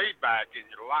of feedback in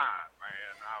your line, man.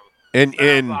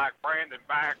 In like Brandon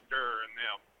Baxter and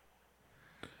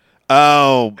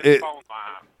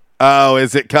them.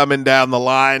 Is it coming down the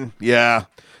line? Yeah.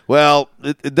 Well,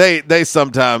 they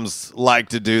sometimes like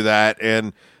to do that,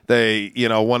 and they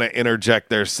want to interject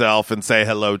their self and say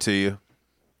hello to you.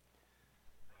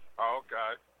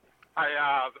 Okay. Hey,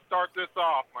 to start this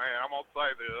off, man, I'm going to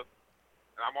say this,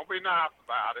 and I'm going to be nice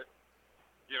about it.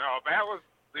 You know, if that was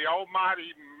the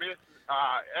almighty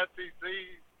SEC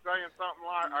saying something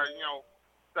like, or,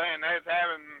 saying they're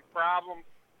having problems,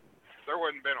 there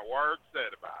wouldn't have been a word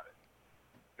said about it.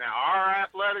 Now, our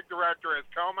athletic director has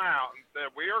come out and said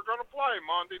we are going to play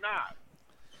Monday night.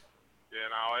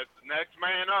 It's the next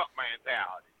man up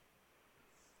mentality.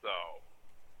 So,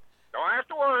 don't have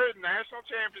to worry. The national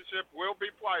championship will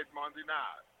be played Monday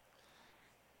night.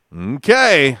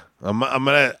 Okay, I'm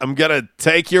gonna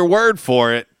take your word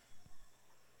for it.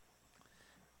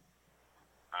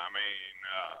 I mean,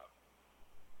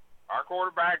 our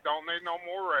quarterback don't need no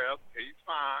more rest. He's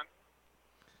fine.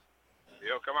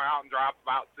 He'll come out and drop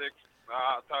about 6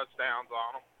 touchdowns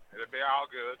on them. It'll be all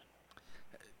good.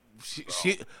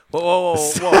 Whoa!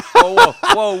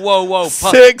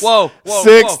 Six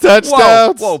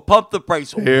touchdowns. Whoa! Pump the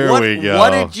brakes. Here we go.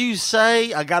 What did you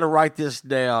say? I got to write this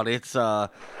down. It's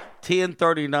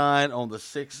 10:39 on the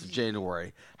 6th of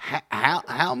January.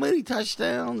 How many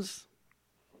touchdowns?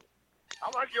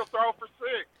 I think he'll throw for 6.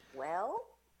 Well,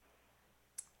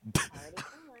 I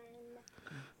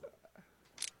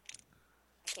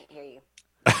can't hear you.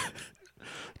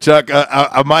 Chuck,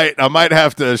 I might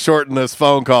have to shorten this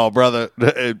phone call, brother.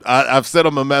 I've sent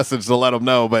him a message to let him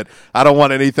know, but I don't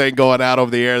want anything going out over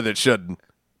the air that shouldn't.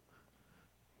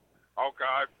 Okay.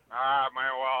 All right,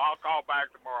 man. Well, I'll call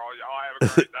back tomorrow. Y'all have a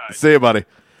great day. See you, buddy.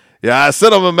 Yeah, I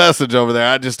sent him a message over there.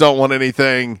 I just don't want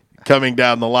anything coming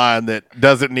down the line that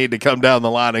doesn't need to come down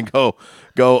the line and go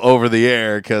over the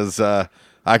air because I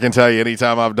can tell you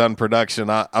anytime I've done production,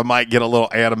 I might get a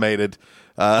little animated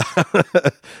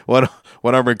when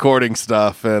I'm recording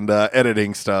stuff and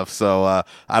editing stuff. So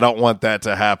I don't want that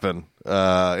to happen.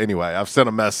 Anyway, I've sent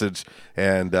a message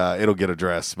and it'll get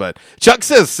addressed. But Chuck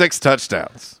says 6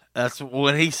 touchdowns. That's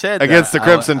when he said against that. the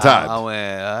Crimson Tide. I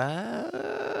went,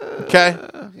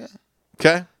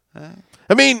 okay.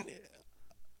 I mean,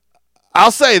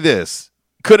 I'll say this: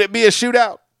 could it be a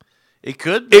shootout? It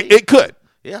could be. It could.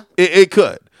 Yeah, it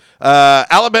could.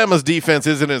 Alabama's defense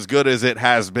isn't as good as it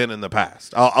has been in the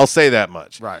past. I'll say that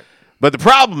much. Right. But the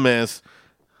problem is,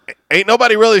 ain't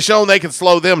nobody really shown they can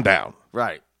slow them down.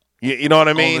 Right. You know what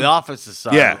I mean? On the offensive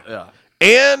side. Yeah.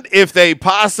 And if they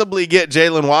possibly get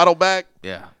Jalen Waddle back,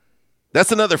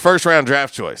 that's another first-round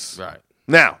draft choice. Right.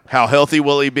 Now, how healthy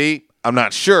will he be? I'm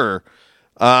not sure.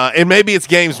 And maybe it's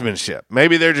gamesmanship.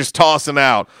 Maybe they're just tossing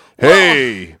out,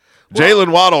 hey,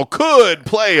 Jalen Waddle could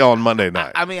play on Monday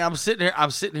night. I mean, I'm sitting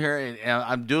here, and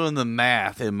I'm doing the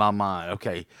math in my mind.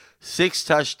 Okay, 6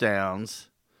 touchdowns,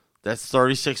 that's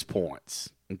 36 points.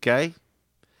 Okay,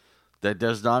 that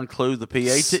does not include the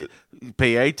PAT.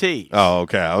 Oh,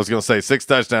 okay. I was going to say 6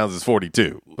 touchdowns is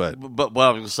 42, but I was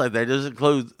going to say that doesn't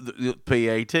include the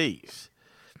PATs.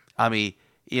 I mean,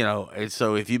 and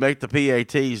so if you make the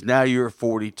PATs, now you're at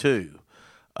 42.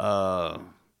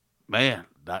 Man,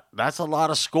 that's a lot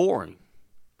of scoring,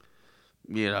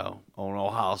 on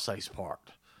Ohio State's part.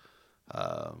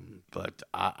 But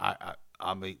I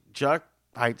mean, Chuck,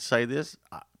 I hate to say this,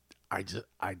 I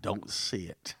don't see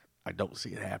it. I don't see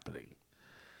it happening.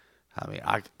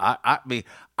 I mean,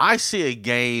 I see a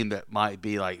game that might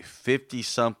be like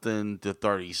 50-something to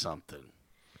 30-something.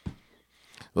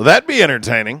 Well, that'd be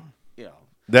entertaining. Yeah.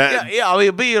 I mean,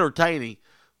 it'd be entertaining,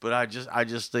 but I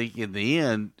just think in the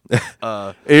end,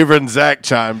 even Zach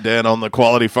chimed in on the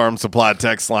Quality Farm Supply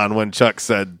text line when Chuck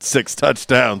said 6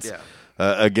 touchdowns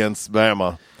against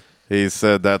Bama. He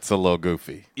said that's a little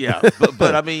goofy. Yeah,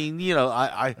 but I mean,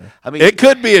 I mean, it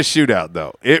could be a shootout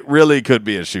though. It really could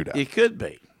be a shootout. It could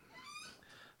be.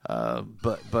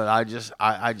 But I just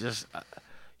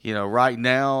right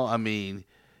now, I mean,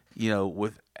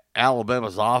 with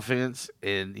Alabama's offense,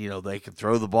 and they can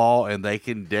throw the ball and they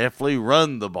can definitely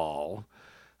run the ball.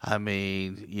 I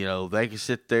mean, they can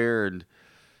sit there and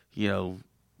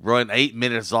run 8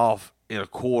 minutes off in a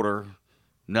quarter,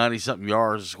 90-something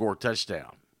yards, and score a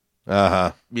touchdown.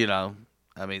 I mean,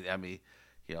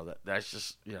 that's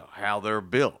just how they're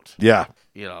built. Yeah.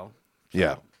 So.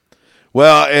 Yeah.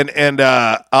 Well, and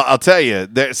I'll tell you,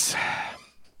 there's,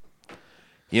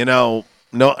 no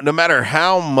matter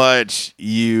how much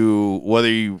whether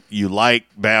you like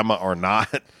Bama or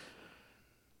not,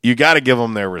 you got to give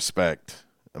them their respect.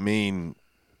 I mean,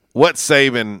 what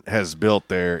Saban has built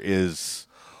there is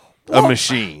a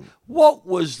machine. What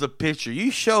was the picture? You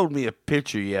showed me a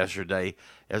picture yesterday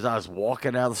as I was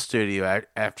walking out of the studio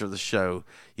after the show.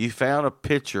 You found a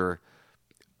picture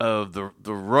of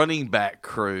the running back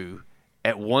crew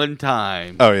at one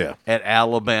time. Oh, yeah. At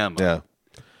Alabama. Yeah.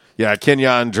 Yeah,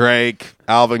 Kenyon Drake,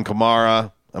 Alvin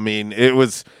Kamara. I mean,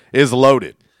 is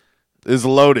loaded. Is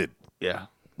loaded. Yeah.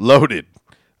 Loaded.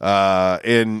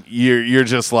 And you're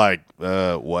just like,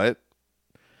 what?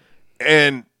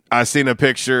 And I seen a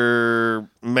picture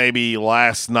maybe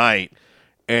last night,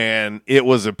 and it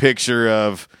was a picture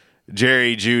of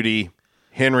Jerry Jeudy,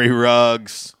 Henry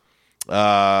Ruggs,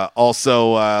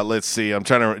 also, let's see,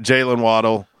 Jalen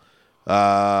Waddle,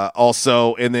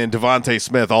 also, and then Devontae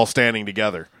Smith all standing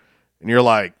together. And you're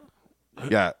like,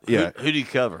 yeah. Who do you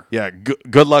cover? Yeah,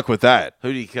 good luck with that.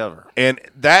 Who do you cover? And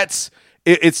it's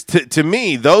to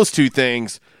me, those two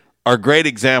things are great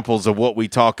examples of what we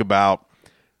talk about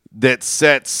that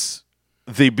sets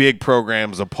the big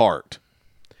programs apart.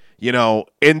 And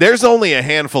there's only a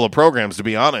handful of programs, to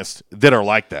be honest, that are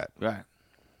like that. Right.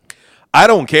 I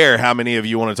don't care how many of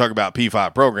you want to talk about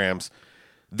P5 programs.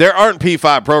 There aren't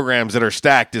P5 programs that are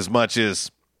stacked as much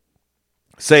as,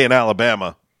 say, in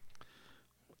Alabama,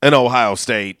 an Ohio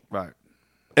State, right,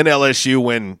 an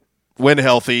LSU when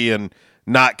healthy and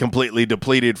not completely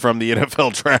depleted from the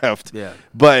NFL draft. Yeah.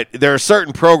 But there are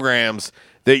certain programs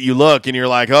that you look and you're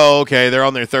like, oh, okay, they're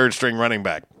on their third string running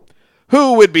back.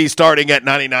 Who would be starting at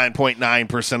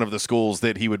 99.9% of the schools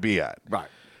that he would be at? Right.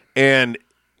 And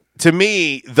to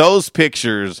me, those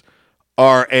pictures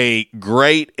are a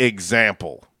great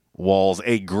example, Walls,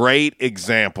 a great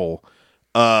example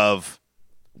of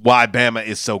why Bama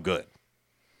is so good.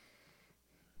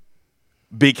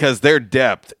 Because their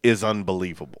depth is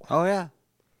unbelievable. Oh, yeah.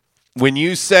 When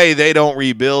you say they don't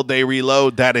rebuild, they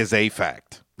reload, that is a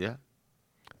fact. Yeah.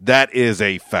 That is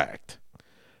a fact.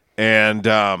 And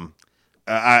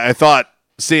I thought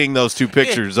seeing those two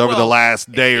pictures over the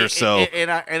last day or so.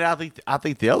 And I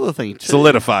think the other thing, too.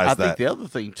 Solidifies that. I think the other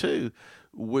thing, too,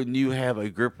 when you have a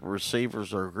group of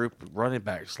receivers or a group of running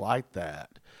backs like that,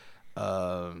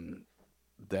 how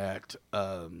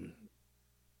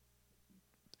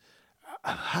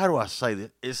do I say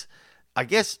this? I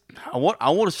guess I want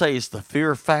to say it's the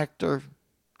fear factor,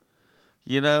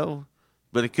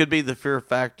 but it could be the fear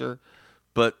factor.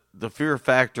 But the fear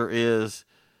factor is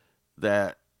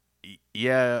that,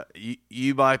 yeah,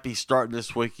 you might be starting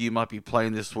this week, you might be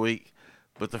playing this week,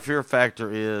 but the fear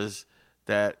factor is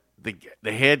that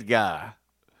the head guy,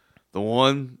 the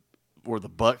one where the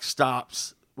buck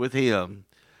stops with him,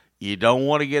 you don't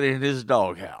want to get in his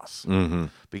doghouse. Mm-hmm.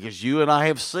 Because you and I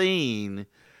have seen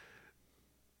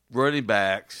running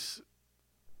backs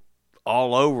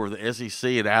all over the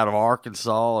SEC and out of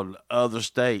Arkansas and other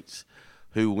states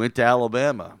who went to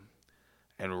Alabama,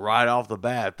 and right off the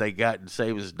bat they got in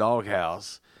Saban's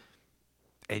doghouse,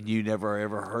 and you never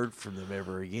ever heard from them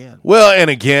ever again. Well, and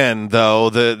again, though,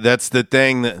 that's the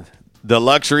thing, that the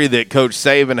luxury that Coach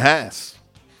Saban has.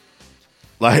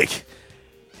 Like,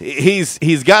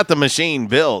 he's got the machine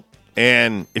built,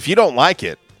 and if you don't like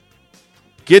it,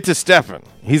 get to stepping.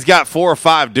 He's got 4 or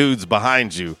 5 dudes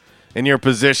behind you in your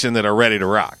position that are ready to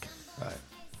rock. Right.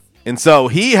 And so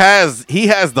he has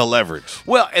the leverage.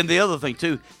 Well, and the other thing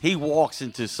too, he walks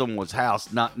into someone's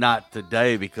house, not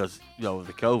today because of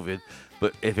the COVID,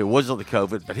 but if it wasn't the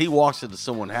COVID, but he walks into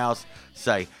someone's house,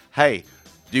 say, "Hey,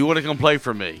 do you want to come play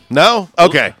for me?" No?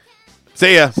 Okay.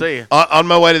 See ya. See ya. On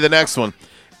my way to the next one.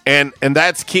 And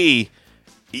that's key.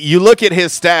 You look at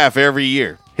his staff every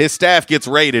year. His staff gets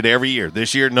rated every year.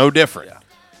 This year, no different. Yeah.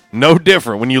 No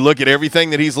different when you look at everything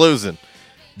that he's losing.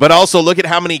 But also look at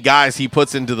how many guys he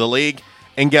puts into the league.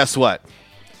 And guess what?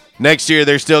 Next year,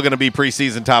 they're still going to be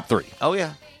preseason top 3. Oh,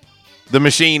 yeah. The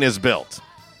machine is built.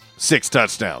 6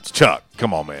 touchdowns. Chuck,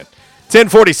 come on, man.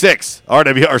 1046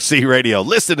 RWRC Radio,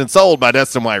 listed and sold by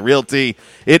Dustin White Realty.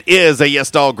 It is a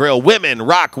Yes Dog Grill Women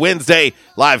Rock Wednesday,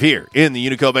 live here in the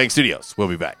Unico Bank Studios. We'll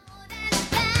be back.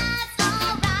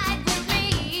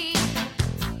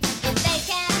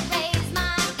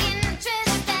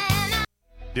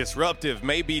 Disruptive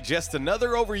may be just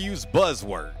another overused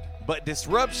buzzword, but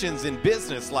disruptions in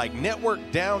business like network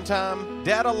downtime,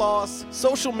 data loss,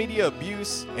 social media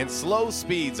abuse, and slow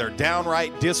speeds are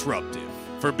downright disruptive.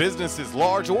 For businesses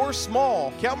large or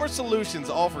small, Calmer Solutions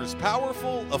offers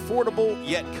powerful, affordable,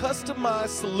 yet customized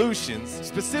solutions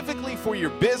specifically for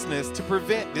your business to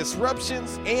prevent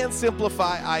disruptions and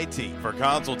simplify IT. For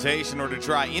consultation or to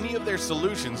try any of their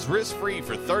solutions risk-free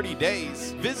for 30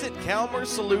 days, visit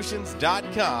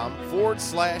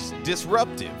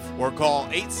calmersolutions.com/disruptive or call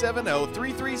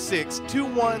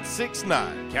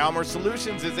 870-336-2169. Calmer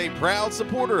Solutions is a proud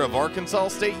supporter of Arkansas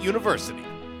State University.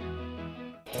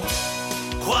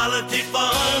 Quality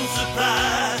Farm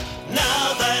Supply,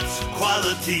 now that's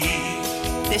quality.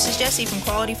 This is Jessie from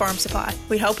Quality Farm Supply.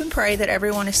 We hope and pray that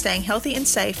everyone is staying healthy and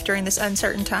safe during this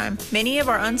uncertain time. Many of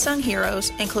our unsung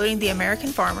heroes, including the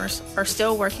American farmers, are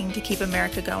still working to keep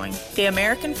America going. The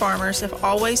American farmers have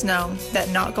always known that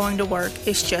not going to work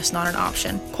is just not an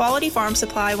option. Quality Farm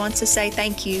Supply wants to say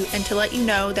thank you and to let you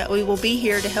know that we will be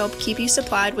here to help keep you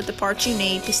supplied with the parts you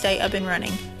need to stay up and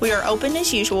running. We are open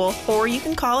as usual, or you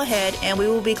can call ahead and we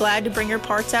will be glad to bring your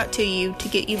parts out to you to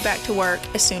get you back to work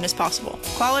as soon as possible.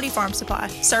 Quality Farm Supply,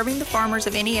 serving the farmers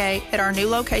of NEA at our new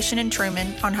location in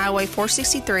Truman on Highway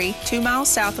 463, 2 miles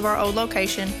south of our old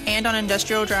location, and on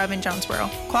Industrial Drive in Jonesboro.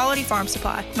 Quality Farm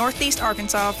Supply, Northeast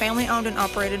Arkansas, family owned and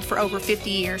operated for over 50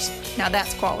 years. Now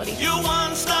that's quality. Your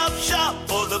one-stop shop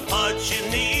for the parts you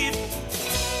need.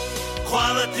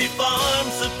 Quality Farm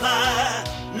Supply,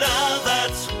 now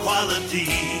that's quality.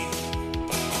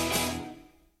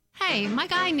 Hey, my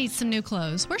guy needs some new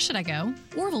clothes. Where should I go?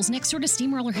 Orville's next door to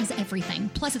Steamroller has everything.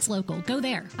 Plus, it's local. Go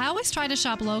there. I always try to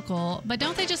shop local, but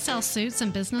don't they just sell suits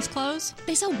and business clothes?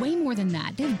 They sell way more than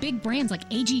that. They have big brands like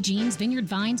AG Jeans, Vineyard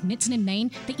Vines, Mitson and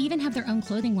Maine. They even have their own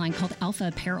clothing line called Alpha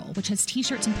Apparel, which has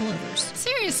t-shirts and pullovers.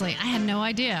 Seriously, I had no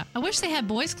idea. I wish they had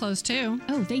boys' clothes too.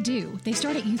 Oh, they do. They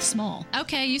start at youth small.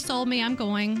 Okay, you sold me. I'm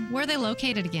going. Where are they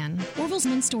located again? Orville's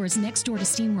men's store is next door to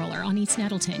Steamroller on East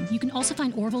Nettleton. You can also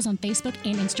find Orville's on Facebook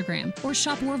and Instagram, or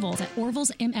shop Orville's at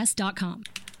orvillesms.com.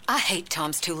 I hate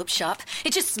Tom's Tulip Shop.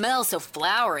 It just smells so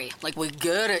flowery. Like we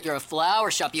get it, you're a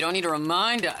flower shop. You don't need to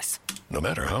remind us. No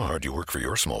matter how hard you work for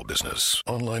your small business,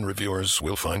 online reviewers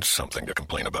will find something to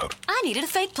complain about. I needed a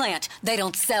fake plant. They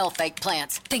don't sell fake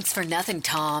plants. Thanks for nothing,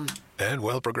 Tom. And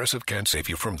while Progressive can't save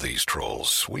you from these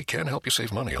trolls, we can help you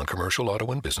save money on commercial,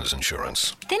 auto, and business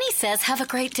insurance. Then he says, have a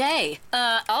great day.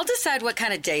 I'll decide what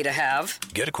kind of day to have.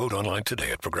 Get a quote online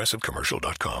today at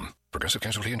progressivecommercial.com. Progressive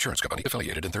Casualty Insurance Company,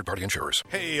 affiliated and third-party insurers.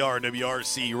 Hey,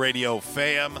 RWRC Radio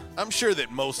fam. I'm sure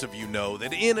that most of you know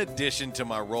that in addition to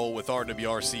my role with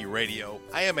RWRC Radio,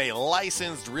 I am a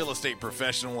licensed real estate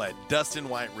professional at Dustin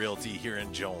White Realty here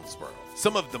in Jonesboro.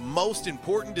 Some of the most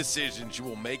important decisions you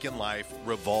will make in life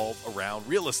revolve around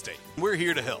real estate. We're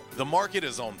here to help. The market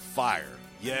is on fire.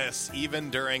 Yes, even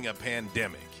during a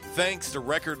pandemic, thanks to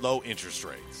record low interest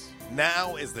rates.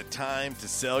 Now is the time to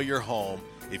sell your home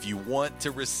if you want to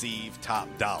receive top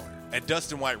dollar. At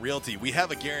Dustin White Realty, we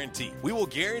have a guarantee. We will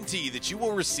guarantee that you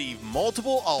will receive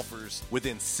multiple offers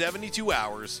within 72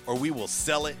 hours, or we will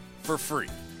sell it for free.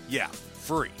 Yeah,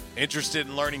 free. Interested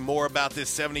in learning more about this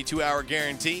 72-hour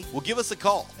guarantee? Well, give us a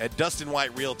call at Dustin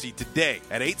White Realty today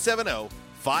at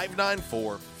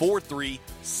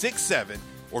 870-594-4367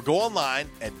 or go online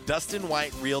at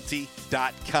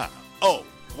DustinWhiteRealty.com. Oh,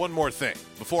 one more thing.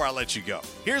 before I let you go.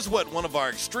 Here's what one of our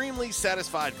extremely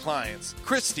satisfied clients,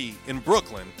 Christy in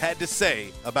Brooklyn, had to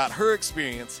say about her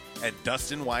experience at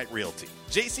Dustin White Realty.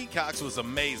 J.C. Cox was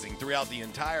amazing throughout the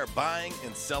entire buying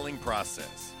and selling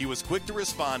process. He was quick to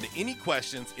respond to any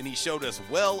questions, and he showed us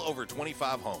well over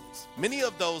 25 homes. Many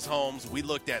of those homes we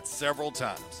looked at several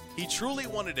times. He truly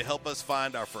wanted to help us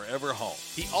find our forever home.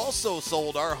 He also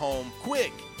sold our home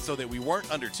quick so that we weren't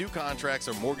under 2 contracts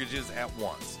or mortgages at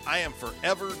once. I am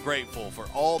forever grateful for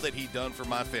all that he done for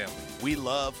my family. We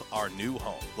love our new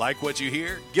home. Like what you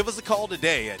hear? Give us a call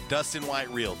today at Dustin White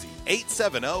Realty,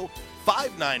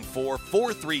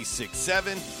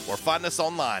 870-594-4367, or find us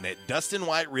online at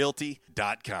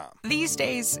DustinWhiteRealty.com. These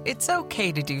days, it's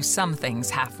okay to do some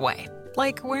things halfway,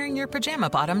 like wearing your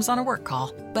pajama bottoms on a work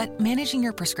call. But managing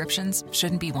your prescriptions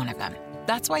shouldn't be one of them.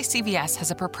 That's why CVS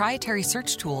has a proprietary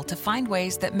search tool to find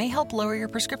ways that may help lower your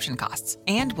prescription costs,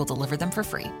 and will deliver them for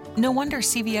free. No wonder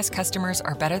CVS customers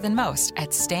are better than most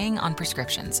at staying on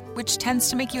prescriptions, which tends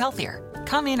to make you healthier.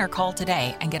 Come in or call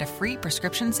today and get a free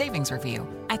prescription savings review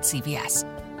at CVS.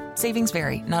 Savings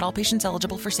vary. Not all patients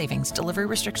eligible for savings. Delivery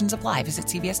restrictions apply. Visit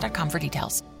cvs.com for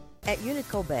details. At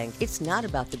Unico Bank, it's not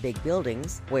about the big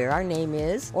buildings, where our name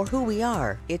is, or who we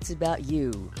are. It's about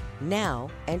you, now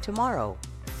and tomorrow.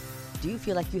 Do you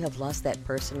feel like you have lost that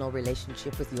personal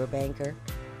relationship with your banker?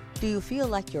 Do you feel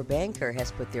like your banker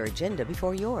has put their agenda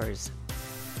before yours?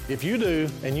 If you do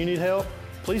and you need help,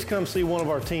 please come see one of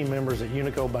our team members at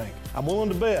Unico Bank. I'm willing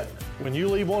to bet when you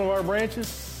leave one of our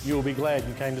branches, you will be glad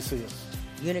you came to see us.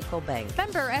 Unico Bank.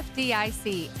 Member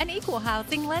FDIC, an equal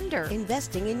housing lender.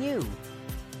 Investing in you.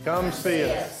 Come see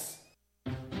us.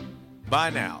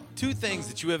 By now, 2 things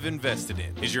that you have invested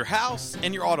in is your house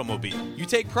and your automobile. You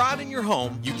take pride in your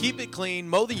home, you keep it clean,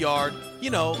 mow the yard,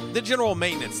 the general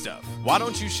maintenance stuff. Why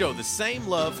don't you show the same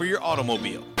love for your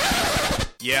automobile?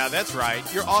 Yeah, that's right,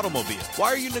 your automobile. Why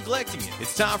are you neglecting it?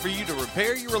 It's time for you to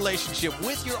repair your relationship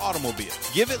with your automobile.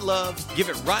 Give it love, give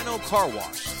it Rhino Car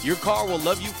Wash. Your car will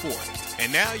love you for it.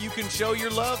 And now you can show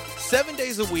your love 7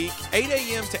 days a week, 8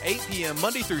 a.m. to 8 p.m.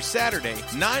 Monday through Saturday,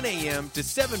 9 a.m. to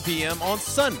 7 p.m. on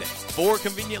Sunday. 4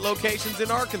 convenient locations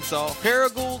in Arkansas: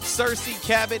 Paragould, Searcy,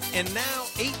 Cabot, and now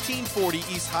 1840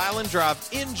 East Highland Drive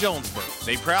in Jonesboro.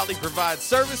 They proudly provide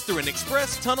service through an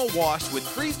express tunnel wash with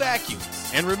free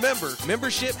vacuums. And remember,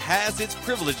 membership has its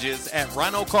privileges at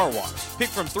Rhino Car Wash. Pick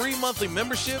from 3 monthly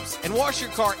memberships and wash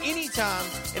your car anytime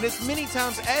and as many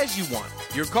times as you want.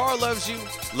 Your car loves you,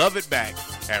 love it back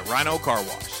at Rhino Car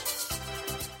Wash.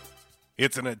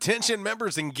 It's an attention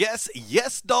members and guests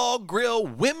Yes Dog Grill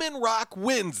Women Rock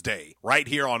Wednesday right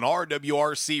here on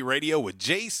RWRC Radio with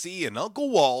JC and Uncle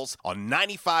Walls on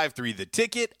 95.3 The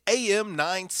Ticket, AM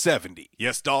 970.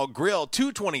 Yes Dog Grill,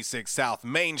 226 South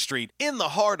Main Street in the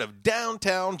heart of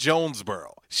downtown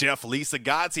Jonesboro. Chef Lisa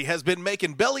Godsey has been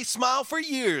making Belly smile for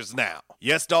years now.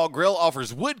 Yes Dog Grill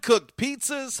offers wood-cooked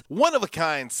pizzas,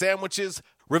 one-of-a-kind sandwiches,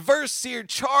 reverse-seared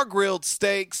char-grilled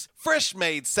steaks,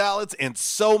 fresh-made salads, and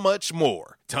so much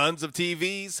more. Tons of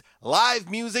TVs,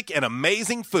 live music, and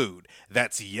amazing food.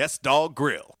 That's Yes Dog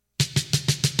Grill. I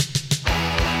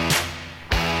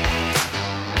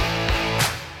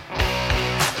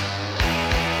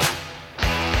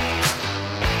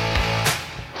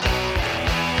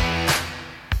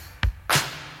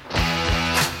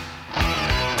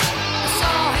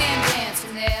saw him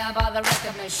dancing there by the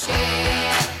record machine.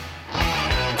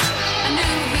 I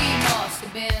knew he must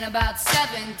have been about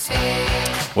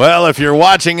 17. Well, if you're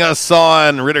watching us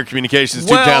on Ritter Communications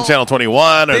Tubetown Channel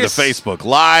 21 or the Facebook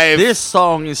Live. This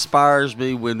song inspires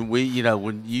me when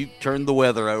when you turn the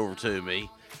weather over to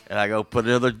me and I go put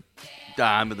another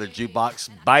dime in the jukebox,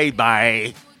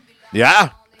 bye-bye.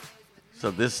 Yeah.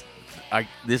 So this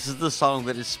is the song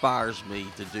that inspires me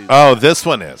to do that. Oh, this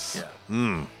one is.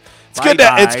 Yeah. It's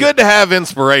good to have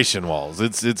inspiration, Walls.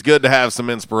 It's good to have some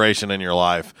inspiration in your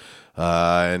life.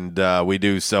 And we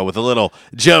do so with a little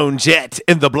Joan Jett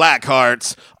and the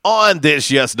Blackhearts on this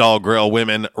Yes Dog Grill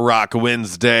Women Rock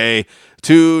Wednesday,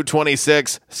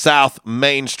 226 South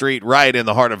Main Street, right in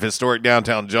the heart of historic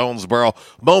downtown Jonesboro,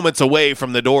 moments away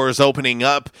from the doors opening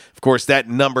up. Of course, that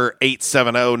number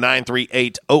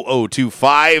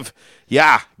 870-938-0025.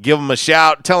 Yeah, give them a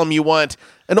shout. Tell them you want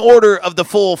an order of the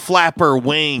full flapper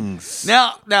wings.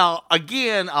 Now,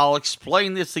 again, I'll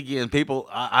explain this again. People,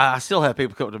 I still have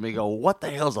people come to me and go, what the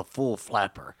hell's a full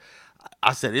flapper?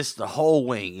 I said, it's the whole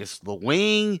wing. It's the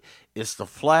wing, it's the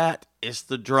flat, it's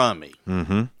the drummy.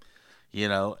 Mm-hmm.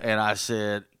 And I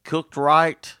said, cooked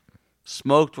right,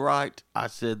 smoked right. I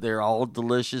said, they're all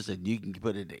delicious, and you can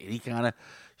put it in any kind of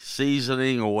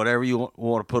seasoning or whatever you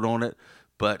want to put on it.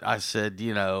 But I said,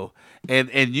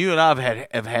 and you and I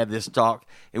have had this talk,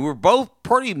 and we're both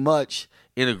pretty much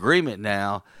in agreement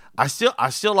now. I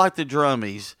still like the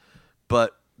drummies,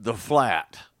 but the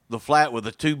flat with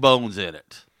the 2 bones in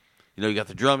it. You got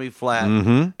the drummy flat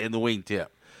and the wingtip.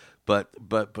 But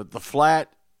the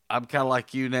flat, I'm kind of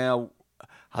like you now.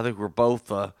 I think we're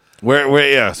both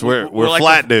we're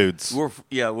flat dudes.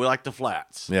 We like the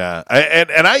flats. Yeah,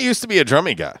 and I used to be a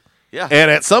drummy guy. Yeah,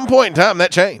 and at some point in time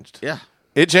that changed. Yeah,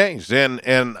 it changed,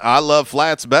 and I love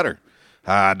flats better.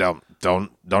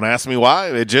 Don't ask me why.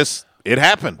 It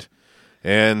happened.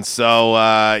 And so,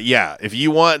 if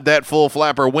you want that full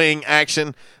flapper wing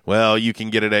action, well, you can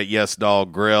get it at Yes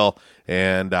Dog Grill.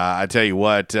 And I tell you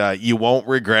what, you won't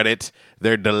regret it.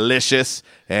 They're delicious,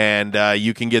 and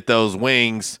you can get those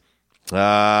wings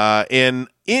in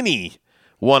any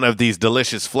one of these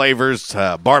delicious flavors: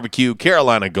 barbecue,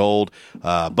 Carolina Gold,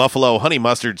 buffalo, honey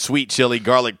mustard, sweet chili,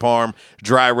 garlic parm,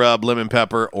 dry rub, lemon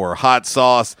pepper, or hot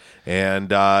sauce.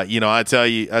 And I tell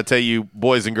you,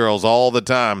 boys and girls, all the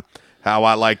time how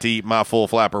I like to eat my full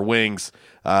flapper wings.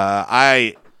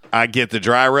 I get the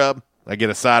dry rub. I get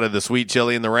a side of the sweet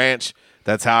chili and the ranch.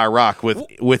 That's how I rock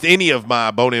with any of my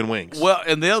bone-in wings. Well,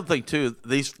 and the other thing too,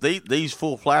 these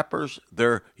full flappers,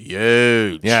 they're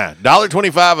huge. Yeah,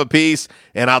 $1.25 a piece,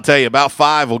 and I'll tell you, about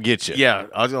 5 will get you. Yeah,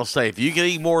 I was gonna say, if you can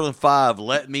eat more than 5,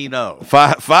 let me know.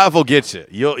 5 will get you.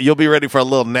 You'll be ready for a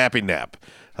little nappy nap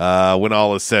when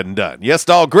all is said and done. Yes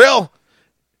Dog Grill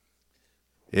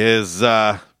is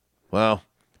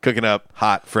cooking up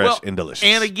hot, fresh, and delicious.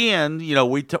 And again,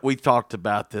 we talked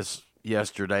about this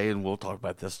yesterday, and we'll talk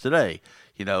about this today.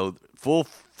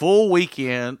 Full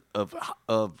weekend of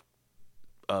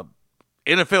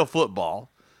NFL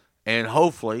football, and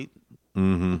hopefully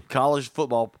college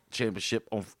football championship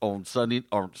on Sunday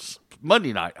or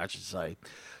Monday night, I should say.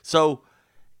 So,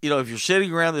 if you're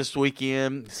sitting around this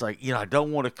weekend, it's like, I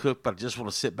don't want to cook, but I just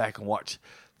want to sit back and watch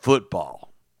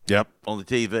football. Yep, on the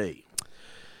TV.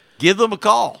 Give them a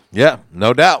call. Yeah,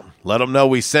 no doubt. Let them know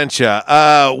we sent you.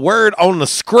 Word on the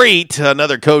street,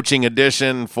 another coaching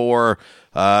edition for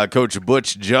Coach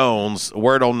Butch Jones.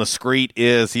 Word on the street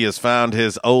is he has found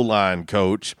his O-line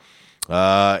coach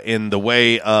in the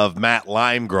way of Matt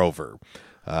Limegrover.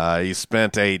 He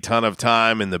spent a ton of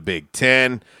time in the Big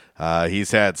Ten. He's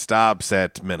had stops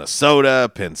at Minnesota,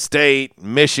 Penn State,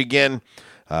 Michigan.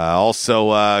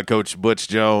 Also, Coach Butch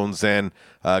Jones and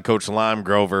Coach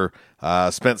Limegrover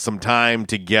spent some time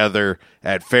together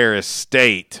at Ferris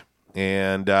State.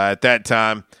 And at that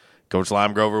time, Coach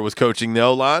Limegrover was coaching the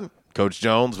O-line. Coach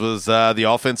Jones was the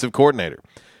offensive coordinator.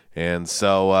 And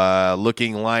so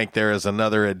looking like there is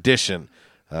another addition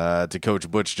to Coach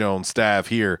Butch Jones' staff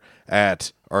here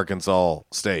at Arkansas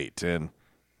State. And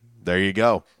there you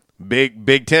go.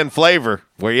 Big Ten flavor.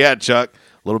 Where you at, Chuck?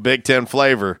 A little Big Ten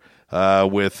flavor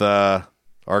with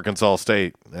Arkansas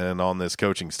State and on this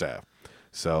coaching staff.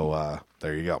 So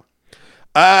there you go.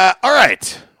 All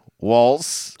right,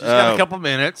 Walls. Just got a couple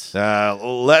minutes.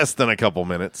 Less than a couple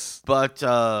minutes. But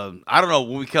I don't know.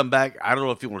 When we come back, I don't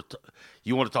know if you want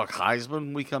to talk Heisman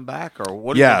when we come back, or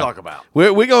what do you want to talk about?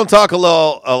 We're going to talk a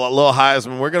little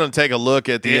Heisman. We're going to take a look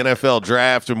at the NFL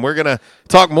draft, and we're going to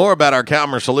talk more about our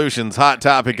Calmer Solutions hot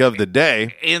topic of the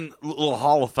day. In a little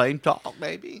Hall of Fame talk,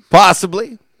 maybe?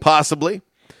 Possibly. But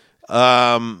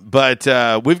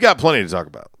we've got plenty to talk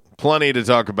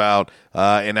about.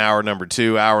 In hour number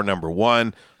 2, hour number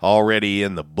 1, already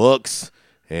in the books.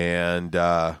 And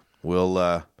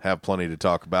we'll have plenty to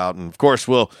talk about. And, of course,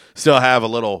 we'll still have a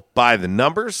little By the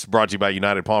Numbers, brought to you by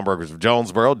United Pawnbrokers of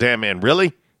Jonesboro. Damn Man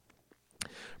Really,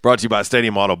 brought to you by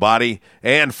Stadium Auto Body.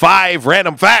 And 5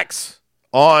 random facts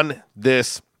on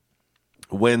this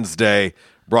Wednesday,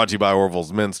 brought to you by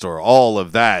Orville's Men's Store. All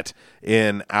of that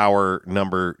in hour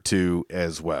number 2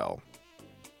 as well.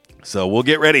 So we'll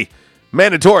get ready.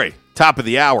 Mandatory, top of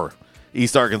the hour,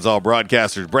 East Arkansas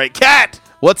Broadcasters Break. Kat,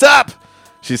 what's up?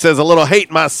 She says a little hate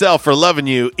myself for loving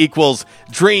you equals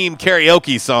dream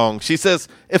karaoke song. She says,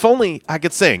 if only I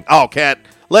could sing. Oh, Kat,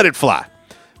 let it fly.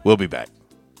 We'll be back.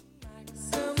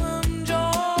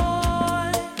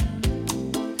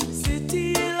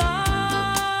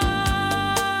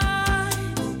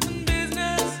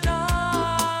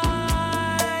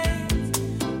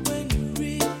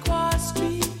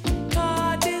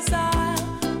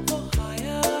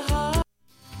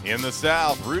 In the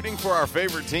South, rooting for our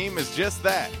favorite team is just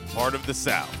that, part of the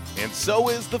South. And so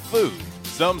is the food.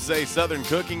 Some say Southern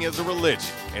cooking is a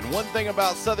religion. And one thing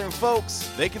about Southern folks,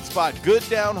 they can spot good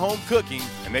down-home cooking,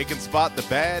 and they can spot the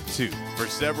bad, too. For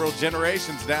several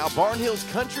generations now, Barnhill's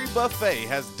Country Buffet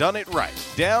has done it right.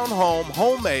 Down-home,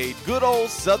 homemade, good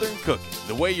old Southern cooking.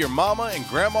 The way your mama and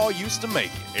grandma used to make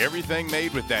it. Everything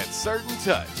made with that certain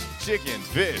touch. Chicken,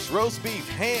 fish, roast beef,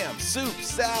 ham, soup,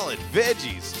 salad,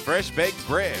 veggies, fresh baked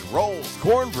bread, rolls,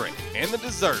 cornbread, and the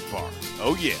dessert bar.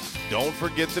 Oh yeah, don't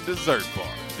forget the dessert bar.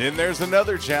 Then there's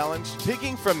another challenge,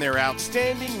 picking from their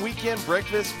outstanding weekend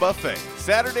breakfast buffet.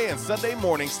 Saturday and Sunday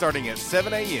morning starting at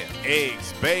 7 a.m.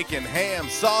 Eggs, bacon, ham,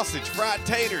 sausage, fried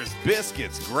taters,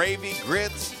 biscuits, gravy,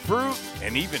 grits, fruit,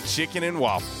 and even chicken and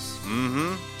waffles.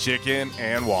 Chicken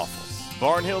and waffles.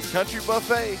 Barnhill's Country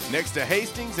Buffet next to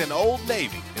Hastings and Old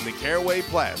Navy in the Caraway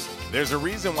Plaza. There's a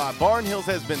reason why Barnhill's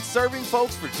has been serving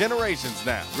folks for generations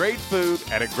now. Great food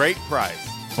at a great price.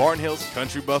 Barnhill's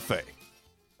Country Buffet.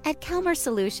 At Calmer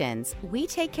Solutions, we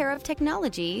take care of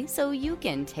technology so you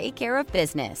can take care of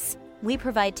business. We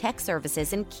provide tech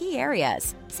services in key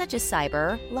areas such as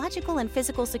cyber, logical and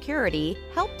physical security,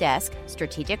 help desk,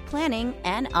 strategic planning,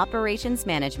 and operations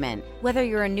management. Whether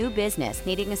you're a new business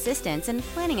needing assistance in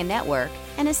planning a network,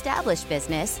 an established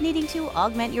business needing to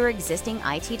augment your existing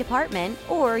IT department,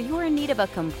 or you're in need of a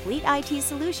complete IT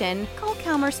solution, call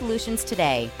Calmer Solutions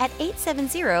today at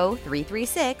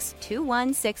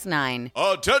 870-336-2169.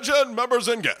 Attention, members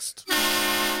and guests.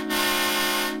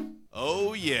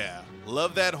 Oh yeah,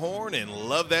 love that horn and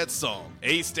love that song.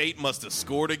 A-State must have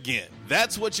scored again.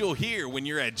 That's what you'll hear when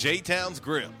you're at J-Town's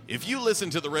Grill. If you listen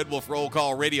to the Red Wolf Roll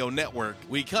Call Radio Network,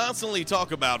 we constantly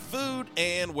talk about food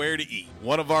and where to eat.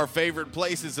 One of our favorite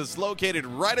places is located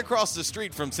right across the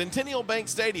street from Centennial Bank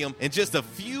Stadium and just a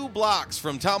few blocks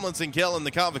from Tomlinson Kell and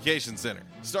the Convocation Center.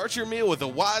 Start your meal with a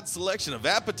wide selection of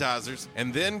appetizers,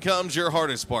 and then comes your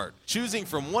hardest part, choosing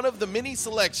from one of the many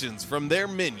selections from their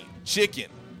menu. Chicken,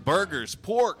 burgers,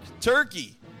 pork,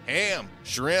 turkey, ham,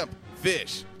 shrimp,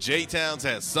 fish. J-Town's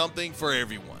has something for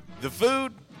everyone. The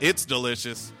food, it's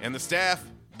delicious, and the staff,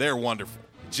 they're wonderful.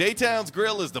 J-Town's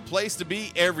Grill is the place to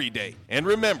be every day. And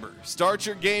remember, start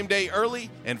your game day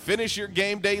early and finish your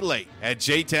game day late at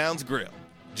J-Town's Grill.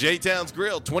 J-Town's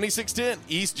Grill, 2610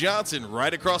 East Johnson,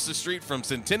 right across the street from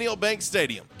Centennial Bank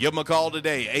Stadium. Give them a call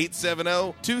today,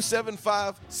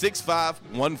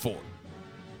 870-275-6514.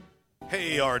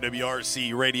 Hey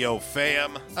RWRC Radio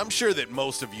fam, I'm sure that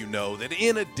most of you know that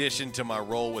in addition to my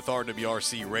role with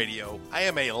RWRC Radio, I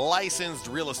am a licensed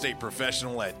real estate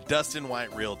professional at Dustin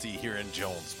White Realty here in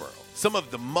Jonesboro. Some of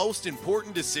the most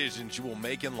important decisions you will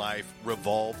make in life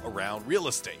revolve around real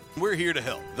estate. We're here to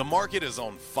help. The market is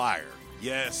on fire.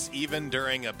 Yes, even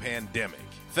during a pandemic,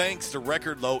 thanks to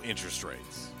record low interest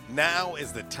rates. Now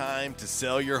is the time to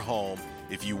sell your home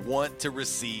if you want to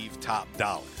receive top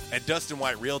dollar. At Dustin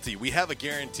White Realty, we have a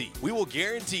guarantee. We will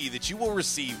guarantee that you will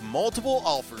receive multiple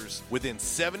offers within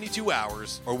 72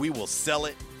 hours, or we will sell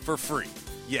it for free.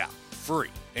 Yeah, free.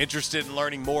 Interested in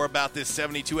learning more about this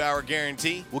 72-hour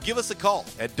guarantee? Well, give us a call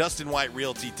at Dustin White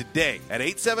Realty today at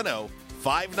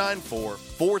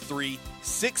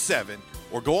 870-594-4367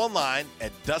 or go online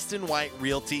at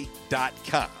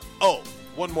DustinWhiteRealty.com. Oh,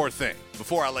 one more thing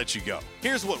before I let you go.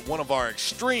 Here's what one of our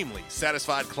extremely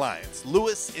satisfied clients,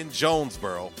 Lewis in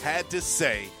Jonesboro, had to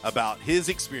say about his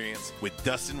experience with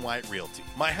Dustin White Realty.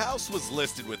 My house was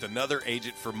listed with another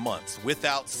agent for months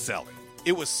without selling.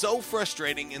 It was so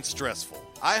frustrating and stressful.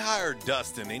 I hired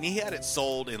Dustin and he had it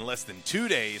sold in less than 2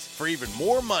 days for even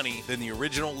more money than the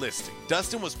original listing.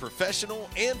 Dustin was professional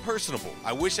and personable.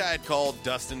 I wish I had called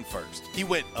Dustin first. He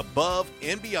went above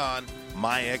and beyond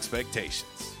my expectations.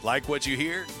 Like what you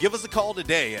hear? Give us a call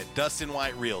today at Dustin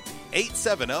White Realty,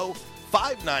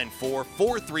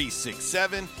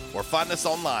 870-594-4367, or find us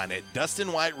online at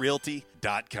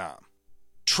DustinWhiteRealty.com.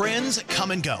 Trends come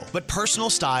and go, but personal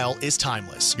style is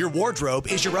timeless. Your wardrobe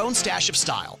is your own stash of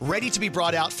style, ready to be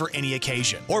brought out for any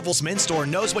occasion. Orville's Men's Store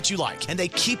knows what you like, and they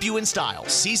keep you in style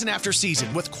season after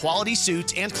season with quality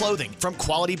suits and clothing from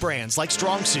quality brands like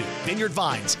Strong Suit, Vineyard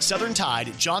Vines, Southern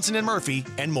Tide, Johnson & Murphy,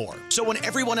 and more. So when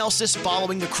everyone else is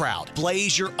following the crowd,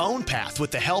 blaze your own path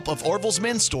with the help of Orville's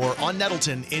Men's Store on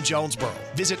Nettleton in Jonesboro.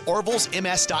 Visit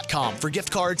orvillesms.com for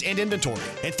gift cards and inventory,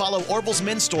 and follow Orville's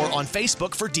Men's Store on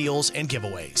Facebook for deals and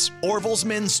giveaways. Orville's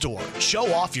Men's Store.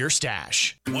 Show off your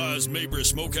stash. Why is Mabry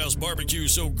Smokehouse Barbecue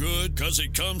so good? Because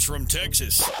it comes from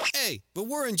Texas. Hey, but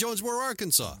we're in Jonesboro,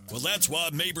 Arkansas. Well, that's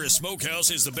why Mabry Smokehouse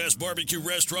is the best barbecue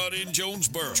restaurant in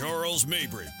Jonesboro. Charles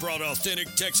Mabry brought authentic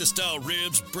Texas-style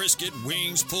ribs, brisket,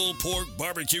 wings, pulled pork,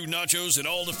 barbecue nachos, and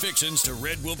all the fixins to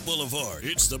Red Wolf Boulevard.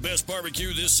 It's the best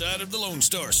barbecue this side of the Lone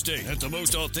Star State at the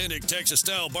most authentic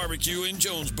Texas-style barbecue in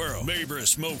Jonesboro. Mayberry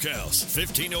Smokehouse,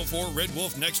 1504 Red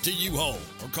Wolf next to U-Haul,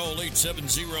 or call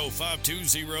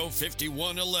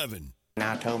 870-520-5111. And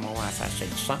I told my wife, I said,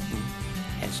 something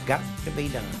has got to be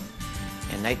done.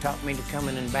 And they taught me to come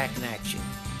in and back in action.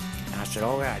 And I said,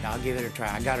 all right, I'll give it a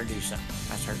try. I got to do something.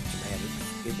 I was hurting so bad,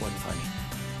 it wasn't funny.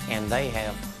 And they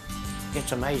have,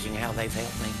 it's amazing how they've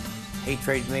helped me. He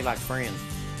treated me like a friend.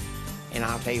 And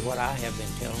I'll tell you what, I have been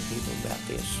telling people about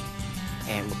this.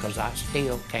 And because I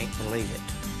still can't believe it.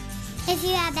 If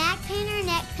you have back pain or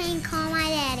neck pain, call my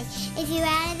daddy. If you're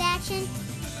out of action,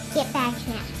 get back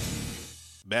in.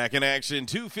 Back in action,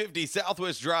 250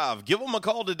 Southwest Drive. Give them a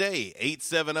call today,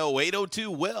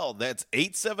 870-802-WELL. That's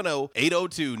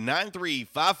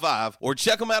 870-802-9355. Or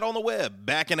check them out on the web,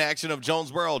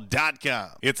 backinactionofjonesboro.com.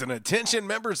 It's an attention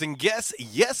members and guests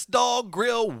Yes Dog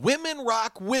Grill Women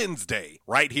Rock Wednesday,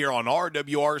 right here on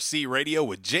RWRC Radio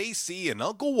with JC and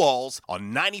Uncle Walls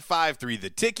on 95.3 The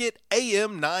Ticket,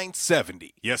 AM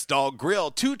 970. Yes Dog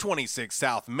Grill, 226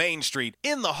 South Main Street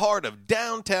in the heart of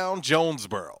downtown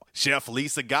Jonesboro. Chef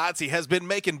Lisa Godsey has been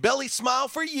making Belly smile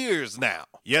for years now.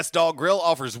 Yes Dog Grill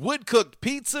offers wood-cooked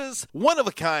pizzas,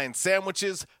 one-of-a-kind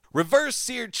sandwiches,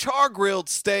 reverse-seared char-grilled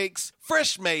steaks,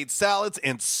 fresh-made salads,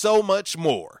 and so much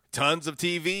more. Tons of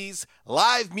TVs,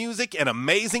 live music, and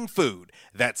amazing food.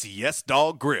 That's Yes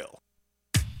Dog Grill.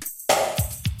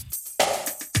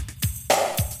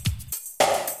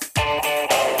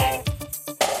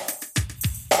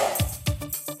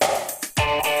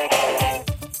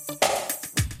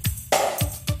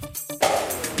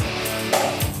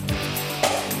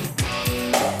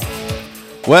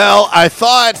 Well, I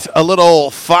thought a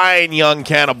little Fine Young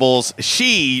Cannibals,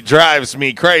 She Drives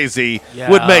Me Crazy,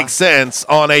 would make sense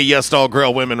on a Yes Dog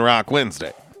Grill Women Rock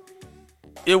Wednesday.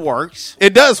 It works.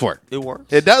 It does work. It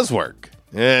works. It does work.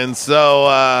 And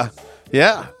so,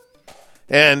 yeah.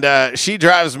 And She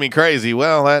Drives Me Crazy,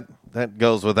 well, that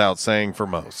goes without saying for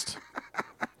most.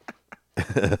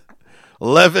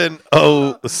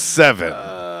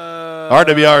 11:07.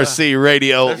 RWRC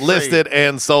Radio, listed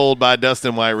and sold by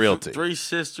Dustin White Realty. 3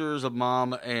 sisters, a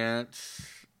mom, aunt,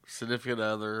 significant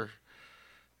other.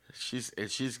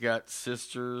 She's got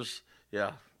sisters.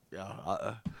 Yeah.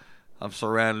 I'm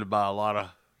surrounded by a lot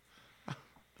of.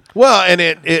 Well, and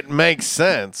it makes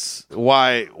sense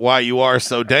why you are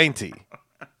so dainty.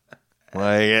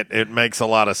 Like it makes a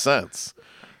lot of sense.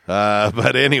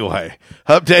 But anyway,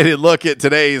 updated look at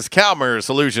today's Calmer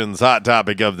Solutions hot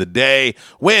topic of the day.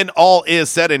 When all is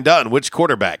said and done, which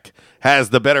quarterback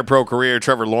has the better pro career,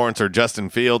 Trevor Lawrence or Justin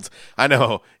Fields? I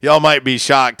know y'all might be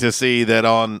shocked to see that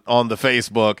on the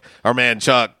Facebook, our man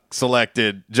Chuck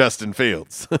selected Justin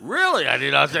Fields. Really? I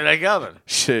did not see that coming.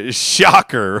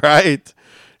 Shocker, right?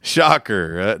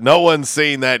 Shocker. No one's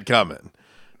seen that coming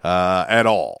at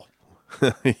all.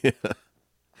 Yeah.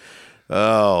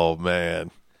 Oh,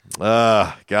 man.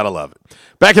 Gotta love it.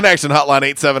 Back in action hotline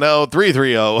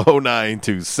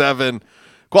 870-330-0927.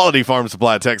 Quality Farm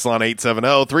Supply text line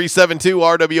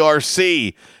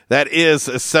 870-372-RWRC. That is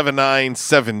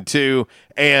 7972.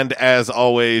 And as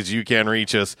always, you can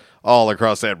reach us all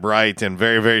across that bright and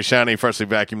very, very shiny, freshly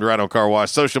vacuumed Rhino Car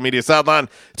Wash social media sideline,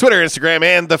 Twitter, Instagram,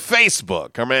 and the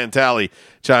Facebook. Our man Tally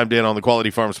chimed in on the Quality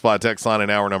Farm Supply text line in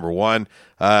hour number 1.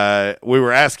 We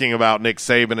were asking about Nick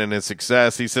Saban and his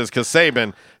success. He says, because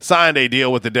Saban signed a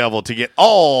deal with the devil to get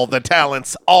all the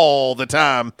talents all the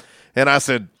time. And I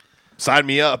said, sign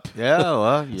me up. Yeah,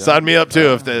 well. Yeah. Sign me up,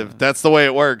 too, if that's the way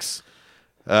it works.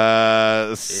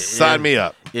 Sign me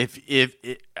up.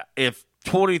 If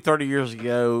 20, 30 years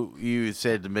ago you had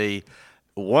said to me,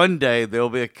 one day there'll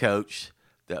be a coach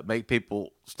that make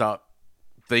people stop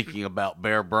thinking about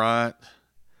Bear Bryant,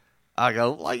 I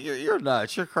go, like, you're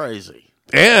nuts. You're crazy.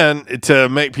 And to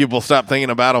make people stop thinking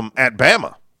about him at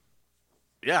Bama.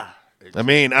 Yeah. I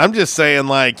mean, I'm just saying,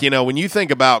 like, when you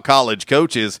think about college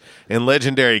coaches and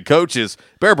legendary coaches,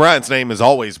 Bear Bryant's name is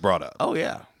always brought up. Oh,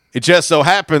 yeah. It just so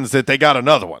happens that they got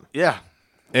another one. Yeah.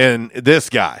 And this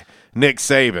guy, Nick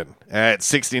Saban, at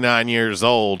 69 years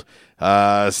old,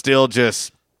 still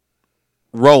just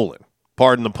rolling,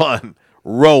 pardon the pun,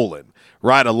 rolling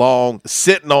right along,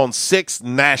 sitting on 6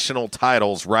 national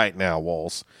titles right now,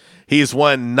 Walls. He's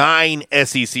won 9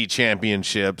 SEC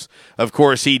championships. Of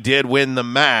course, he did win the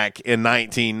MAC in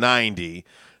 1990.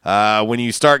 When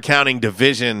you start counting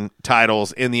division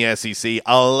titles in the SEC,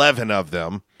 11 of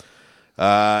them.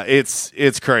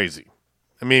 It's crazy.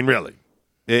 I mean, really,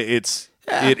 it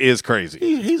is crazy.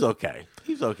 He's okay.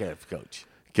 He's okay as coach.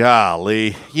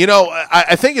 Golly. You know,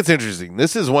 I think it's interesting.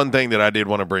 This is one thing that I did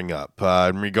want to bring up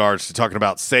in regards to talking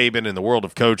about Saban and the world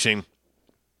of coaching.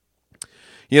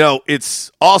 You know,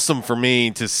 it's awesome for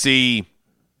me to see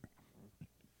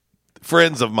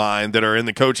friends of mine that are in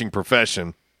the coaching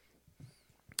profession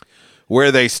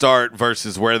where they start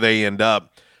versus where they end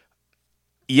up.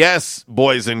 Yes,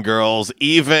 boys and girls,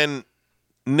 even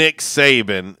Nick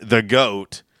Saban, the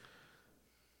GOAT,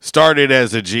 started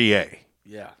as a GA.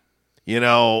 Yeah. You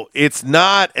know, it's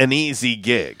not an easy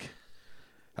gig.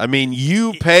 I mean,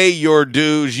 you pay your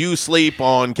dues, you sleep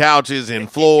on couches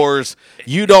and floors,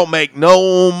 you don't make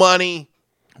no money.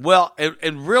 Well,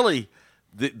 and really,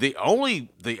 the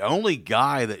only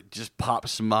guy that just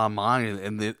pops in my mind,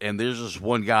 and there's just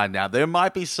one guy. Now, there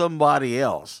might be somebody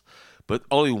else, but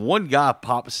only one guy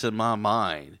pops in my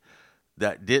mind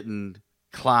that didn't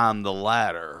climb the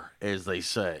ladder, as they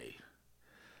say,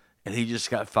 and he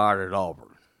just got fired at Auburn.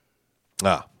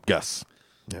 Ah, Gus.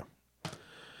 Yeah.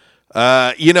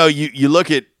 You know, you look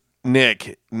at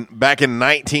Nick, back in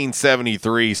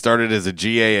 1973, started as a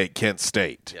GA at Kent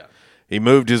State. Yeah. He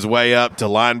moved his way up to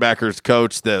linebackers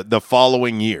coach the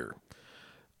following year.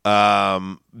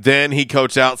 Then he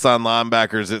coached outside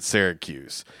linebackers at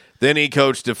Syracuse. Then he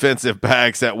coached defensive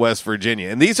backs at West Virginia.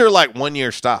 And these are like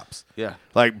one-year stops. Yeah.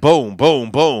 Like boom, boom,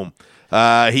 boom.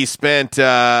 He spent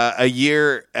a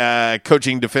year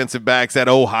coaching defensive backs at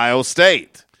Ohio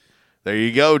State. There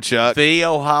you go, Chuck. The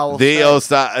Ohio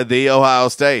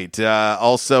State.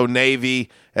 Also Navy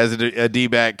as a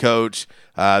D-back coach.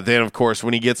 Then, of course,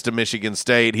 when he gets to Michigan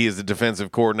State, he is the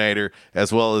defensive coordinator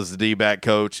as well as the D-back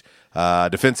coach.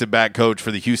 Defensive back coach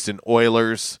for the Houston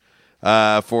Oilers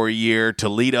for a year.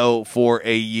 Toledo for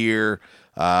a year.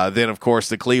 Then, of course,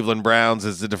 the Cleveland Browns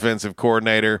as the defensive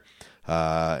coordinator.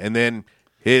 And then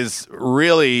his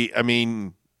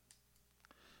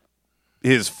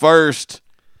first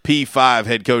P5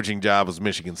 head coaching job was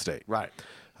Michigan State. Right.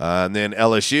 And then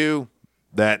LSU,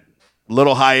 that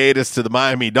little hiatus to the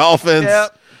Miami Dolphins.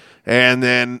 Yep. And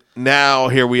then now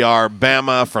here we are,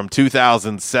 Bama from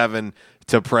 2007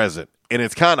 to present. And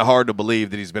it's kind of hard to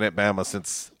believe that he's been at Bama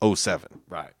since 2007.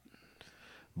 Right.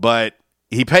 But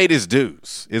he paid his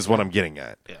dues is what I'm getting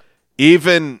at. Yeah.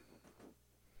 Even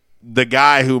the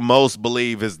guy who most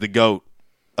believe is the GOAT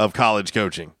of college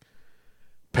coaching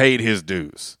paid his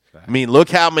dues. Right. I mean,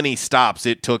 look how many stops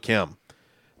it took him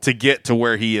to get to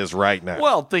where he is right now.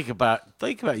 Well, think about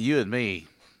you and me.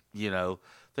 You know,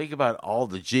 think about all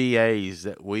the GAs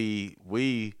that we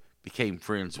became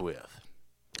friends with.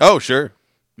 Oh, sure.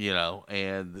 You know,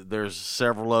 and there's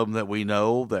several of them that we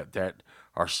know that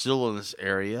are still in this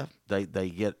area. They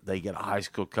get a high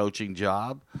school coaching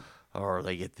job, or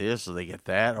they get this, or they get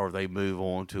that, or they move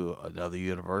on to another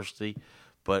university.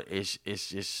 But it's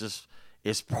just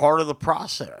part of the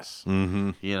process.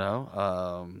 Mm-hmm. You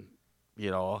know,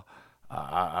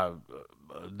 I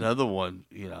another one.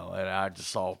 You know, and I just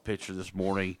saw a picture this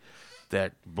morning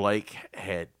that Blake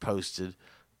had posted,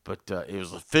 but it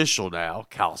was official now.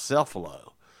 Cal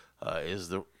Cephalo is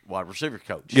the wide receiver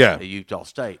coach at Utah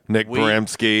State. Nick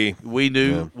Baramski. We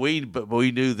knew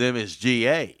we knew them as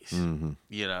GAs. Mm-hmm.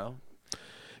 You know.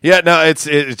 Yeah, no, it's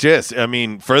just, I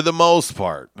mean, for the most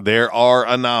part, there are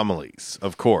anomalies,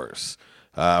 of course.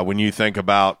 When you think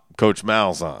about Coach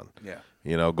Malzahn,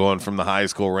 you know, going from the high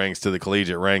school ranks to the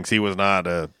collegiate ranks, he was not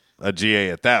a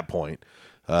GA at that point.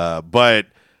 But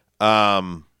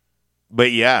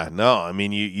yeah, no, I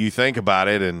mean, you think about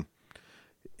it, and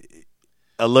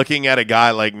looking at a guy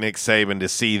like Nick Saban to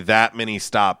see that many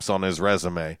stops on his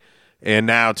resume, and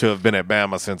now to have been at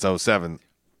Bama since 2007,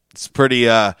 it's pretty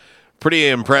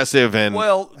impressive. And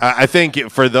I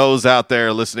think for those out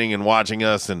there listening and watching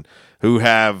us and who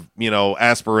have, you know,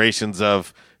 aspirations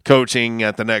of coaching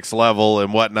at the next level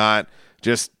and whatnot,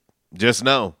 just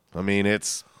know. I mean,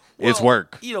 it's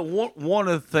work. You know, one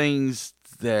of the things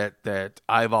that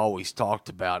I've always talked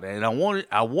about, and I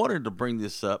wanted to bring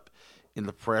this up in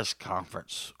the press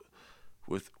conference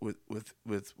with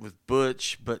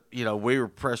Butch, but you know, we were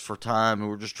pressed for time and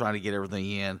we're just trying to get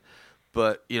everything in.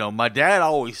 But you know, my dad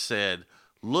always said,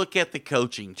 "Look at the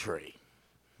coaching tree.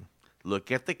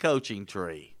 Look at the coaching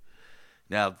tree."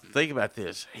 Now, think about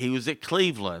this. He was at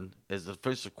Cleveland as the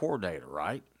defensive coordinator,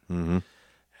 right? Mm-hmm.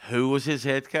 Who was his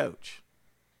head coach?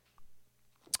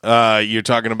 You're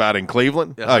talking about in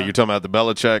Cleveland? Uh-huh. Oh, you're talking about the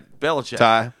Belichick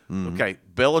tie? Mm-hmm. Okay,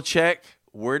 Belichick.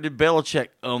 Where did Belichick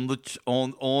on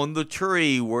the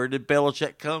tree? Where did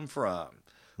Belichick come from?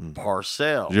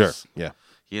 Parcells. Sure. Yeah.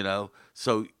 You know,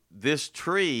 so this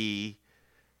tree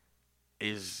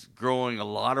is growing a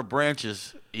lot of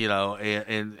branches, you know,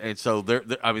 and so there.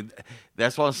 I mean,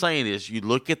 that's what I'm saying is you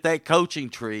look at that coaching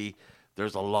tree.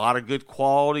 there's a lot of good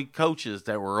quality coaches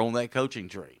that were on that coaching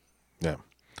tree. Yeah.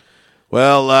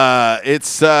 Well,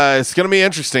 it's going to be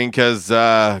interesting because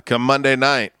come Monday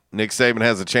night, Nick Saban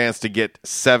has a chance to get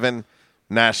 7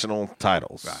 national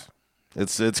titles. Right.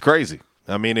 It's crazy.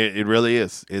 I mean, it really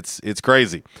is. It's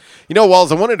crazy. You know,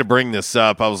 Walls, I wanted to bring this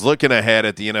up. I was looking ahead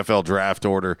at the NFL draft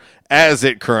order as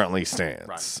it currently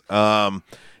stands. Right.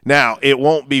 Now, it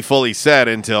won't be fully set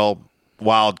until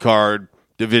wild card,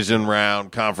 division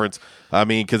round, conference. I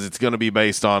mean, because it's going to be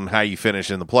based on how you finish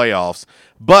in the playoffs.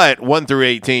 But 1 through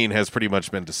 18 has pretty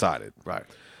much been decided. Right.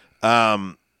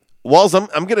 Walls, I'm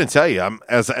going to tell you,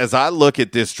 as I look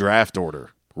at this draft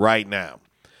order right now,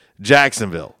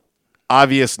 Jacksonville,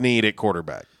 obvious need at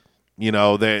quarterback. You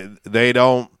know, they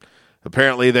don't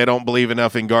believe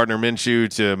enough in Gardner Minshew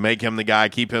to make him the guy,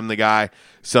 keep him the guy.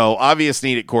 So obvious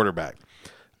need at quarterback.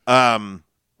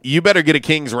 You better get a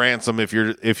king's ransom if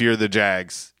you're the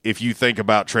Jags, if you think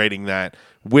about trading that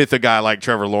with a guy like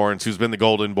Trevor Lawrence, who's been the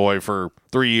golden boy for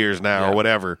 3 years now or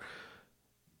whatever.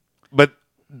 But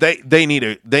they need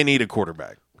a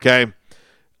quarterback. Okay.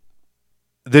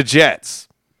 The Jets,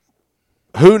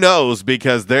 who knows,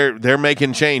 because they're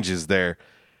making changes there.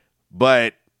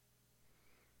 But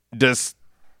does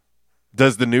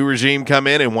the new regime come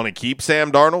in and want to keep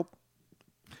Sam Darnold?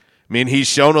 I mean, he's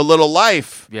shown a little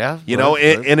life. Yeah. You know,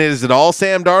 and is it all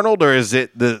Sam Darnold, or is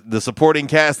it the supporting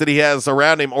cast that he has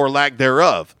around him, or lack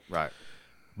thereof? Right.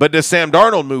 But does Sam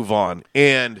Darnold move on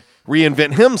and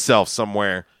reinvent himself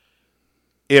somewhere?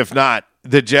 If not,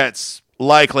 the Jets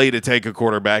likely to take a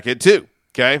quarterback at 2.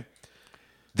 Okay.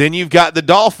 Then you've got the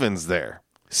Dolphins there,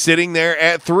 sitting there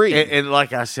at 3. And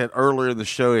like I said earlier in the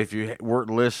show, if you weren't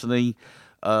listening,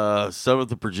 some of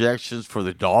the projections for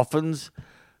the Dolphins,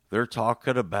 they're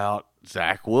talking about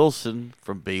Zach Wilson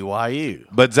from BYU.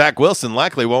 But Zach Wilson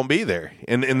likely won't be there,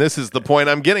 and this is the point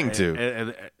I'm getting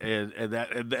to.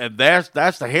 And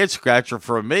that's the head scratcher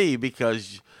for me,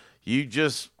 because you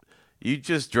just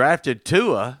drafted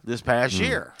Tua this past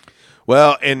year.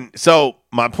 Well, and so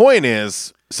my point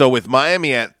is, so with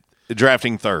Miami at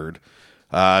drafting 3rd,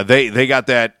 they got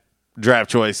that draft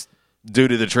choice due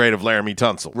to the trade of Laramie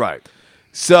Tunsil. Right.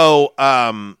 So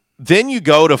then you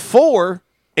go to 4,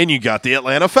 and you got the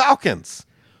Atlanta Falcons,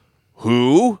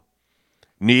 who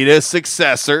need a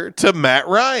successor to Matt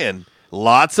Ryan.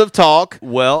 Lots of talk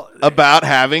about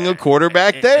having a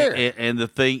quarterback there. And the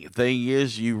thing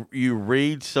is, you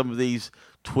read some of these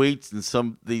tweets and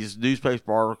some of these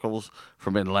newspaper articles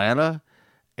from Atlanta,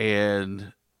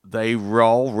 and they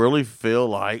all really feel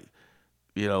like,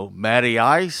 you know, Matty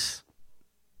Ice,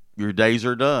 your days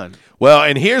are done. Well,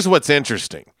 and here's what's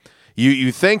interesting.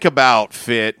 You think about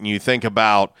fit, and you think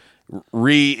about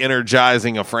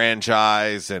re-energizing a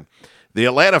franchise, and the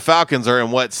Atlanta Falcons are in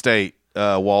what state,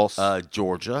 Walsh?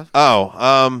 Georgia.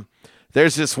 Oh,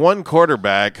 there's this one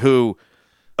quarterback who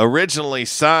originally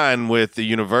signed with the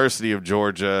University of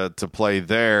Georgia to play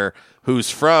there,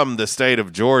 who's from the state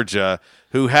of Georgia,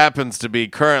 who happens to be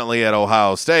currently at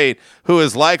Ohio State, who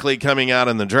is likely coming out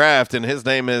in the draft, and his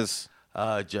name is?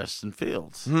 Justin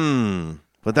Fields.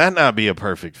 Would that not be a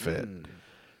perfect fit?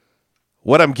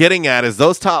 What I'm getting at is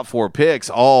those top 4 picks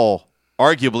all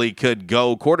arguably could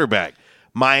go quarterback.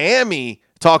 Miami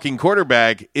talking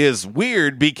quarterback is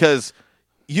weird because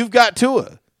you've got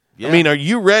Tua. Yeah. I mean, are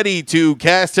you ready to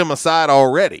cast him aside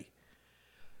already?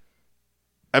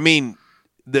 I mean,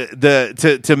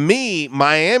 to me,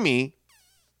 Miami,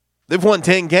 they've won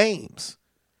 10 games.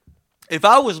 If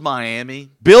I was Miami,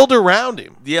 build around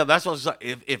him. Yeah, that's what I was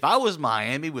saying. If I was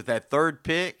Miami with that 3rd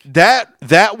pick,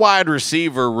 that wide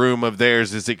receiver room of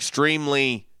theirs is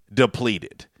extremely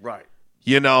depleted. Right.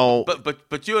 You know,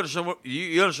 but you understand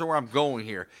you understand where I'm going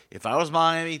here. If I was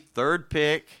Miami, 3rd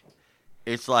pick,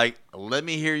 it's like, let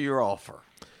me hear your offer.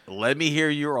 Let me hear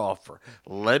your offer.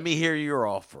 Let me hear your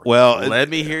offer. Well, let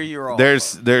me hear your offer.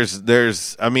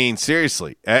 There's. I mean,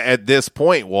 seriously, at this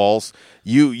point, Walls,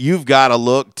 you've got to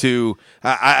look to.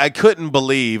 I couldn't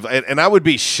believe, and I would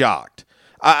be shocked.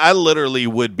 I literally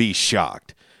would be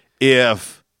shocked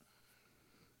if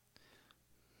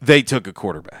they took a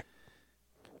quarterback.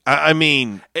 I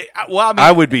mean,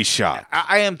 I would be shocked.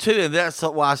 I am too, and that's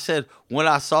why I said when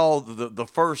I saw the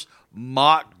first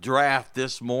mock draft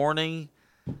this morning,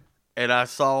 and I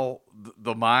saw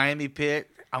the Miami pick,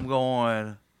 I'm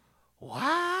going,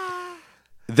 what?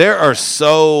 There are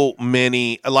so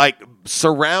many, like,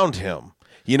 surround him.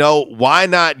 You know, why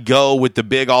not go with the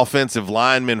big offensive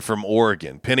lineman from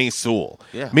Oregon, Penny Sewell?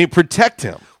 Yeah. I mean, protect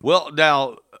him. Well,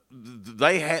 now,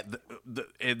 they had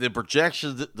the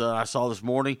projections that I saw this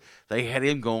morning, they had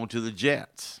him going to the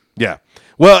Jets. Yeah.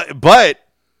 Well, but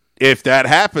if that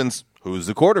happens, who's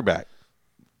the quarterback?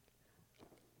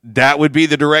 that would be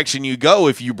the direction you go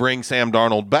if you bring Sam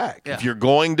Darnold back. Yeah. If you're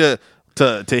going to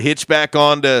hitch back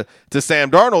on to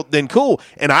Sam Darnold, then cool.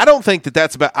 And I don't think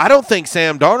I don't think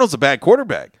Sam Darnold's a bad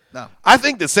quarterback. No. I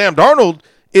think that Sam Darnold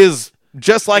is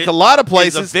just like a lot of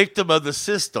places. He's a victim of the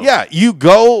system. Yeah,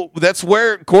 that's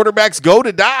where quarterbacks go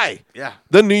to die. Yeah.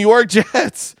 The New York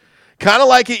Jets. Kind of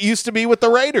like it used to be with the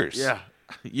Raiders. Yeah.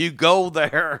 You go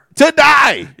there to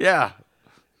die. Yeah.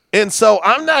 And so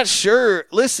I'm not sure.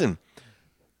 Listen,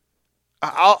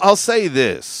 I'll say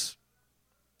this.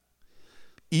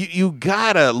 You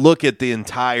got to look at the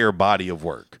entire body of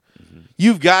work. Mm-hmm.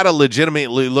 You've got to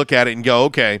legitimately look at it and go,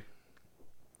 okay,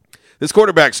 this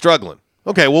quarterback's struggling.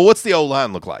 Okay, well, what's the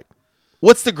O-line look like?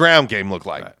 What's the ground game look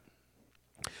like? Right.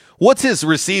 What's his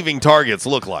receiving targets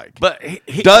look like? But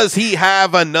does he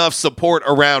have enough support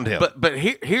around him? But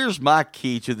here's my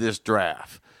key to this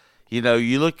draft. You know,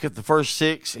 you look at the first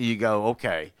 6 and you go,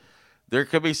 okay, there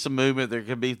could be some movement. There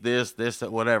could be this,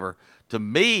 that, whatever. To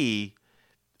me,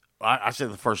 I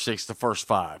said the first 6, the first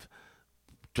 5.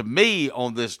 To me,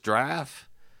 on this draft,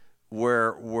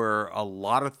 where a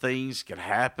lot of things can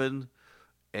happen,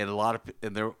 and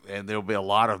there'll be a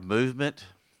lot of movement,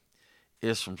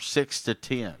 is from 6 to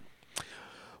 10.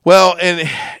 Well, and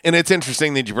it's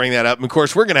interesting that you bring that up. And of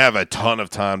course, we're going to have a ton of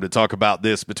time to talk about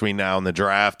this between now and the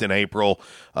draft in April.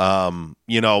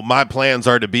 My plans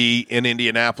are to be in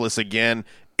Indianapolis again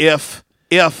if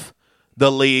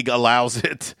the league allows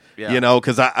it. Yeah.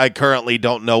 Because I currently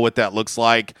don't know what that looks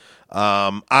like.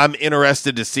 I'm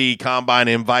interested to see combine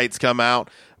invites come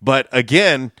out, but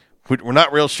again, we're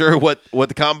not real sure what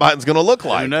the combine's going to look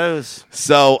like. Who knows?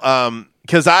 So,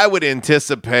 because I would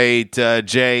anticipate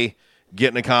Jay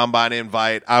getting a combine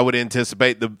invite. I would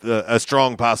anticipate a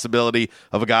strong possibility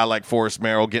of a guy like Forrest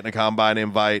Merrill getting a combine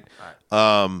invite.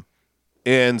 Right.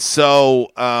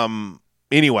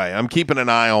 Anyway, I'm keeping an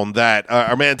eye on that.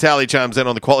 Our man Tally chimes in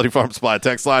on the Quality Farm Supply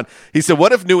text line. He said,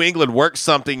 what if New England worked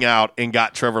something out and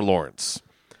got Trevor Lawrence?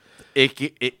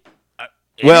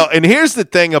 Well, and here's the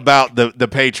thing about the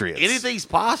Patriots. Anything's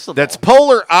possible. That's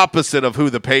polar opposite of who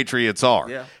the Patriots are.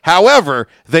 Yeah. However,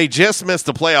 they just missed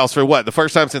the playoffs for what? The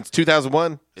first time since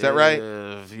 2001? Is that right?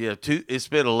 Yeah, it's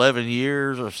been 11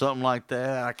 years or something like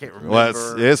that. I can't remember.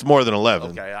 Well, it's more than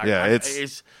 11. Okay,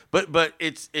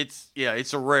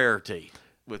 it's a rarity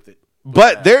with it.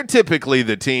 But they're typically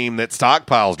the team that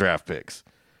stockpiles draft picks.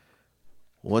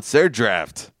 What's their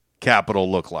draft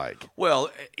capital look like?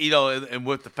 Well, and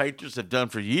what the Patriots have done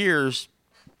for years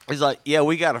is like, yeah,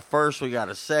 we got a first, we got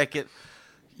a second,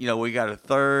 we got a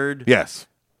third. Yes.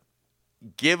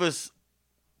 Give us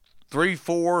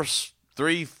 3/4,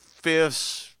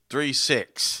 3/5,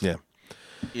 3/6.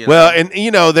 Yeah. Well, and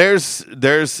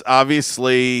there's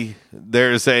obviously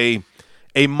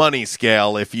a money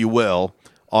scale, if you will,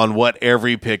 on what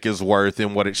every pick is worth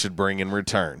and what it should bring in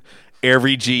return.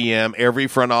 Every GM, every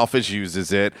front office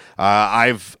uses it.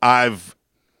 I've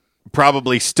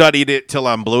probably studied it till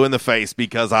I'm blue in the face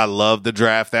because I love the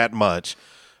draft that much.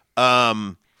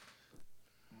 But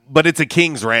it's a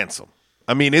king's ransom.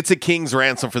 I mean, it's a king's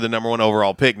ransom for the number 1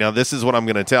 overall pick. Now, this is what I'm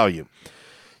going to tell you.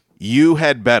 You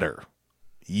had better,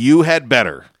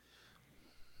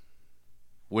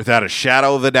 without a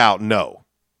shadow of a doubt, know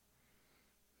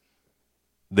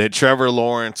that Trevor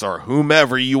Lawrence or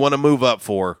whomever you want to move up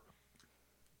for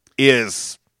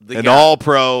is an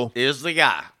all-pro. Is the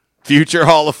guy. Future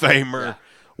Hall of Famer,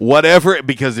 whatever.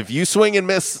 Because if you swing and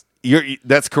miss,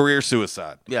 that's career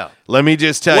suicide. Yeah. Let me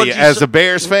just tell you, as a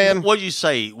Bears fan. What do you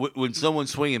say when someone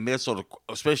swing and miss,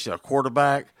 especially a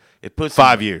quarterback? It puts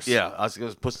 5 years. Yeah, I was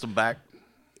going to put them back.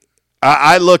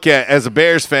 I look at, as a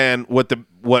Bears fan,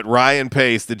 what Ryan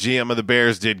Pace, the GM of the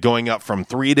Bears, did going up from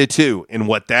 3 to 2, and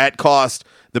what that cost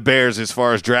the Bears as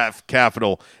far as draft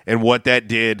capital, and what that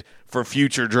did for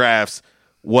future drafts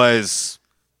was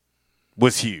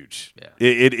huge. Yeah.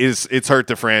 It's hurt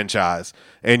the franchise,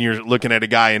 and you're looking at a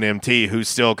guy in MT who's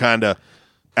still kind of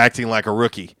acting like a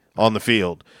rookie on the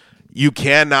field. You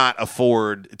cannot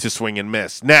afford to swing and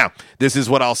miss. Now, this is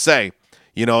what I'll say.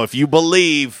 If you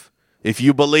believe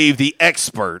the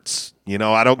experts,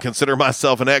 I don't consider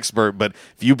myself an expert, but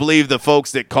if you believe the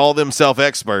folks that call themselves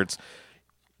experts,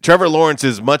 Trevor Lawrence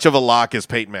is much of a lock as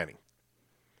Peyton Manning.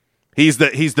 He's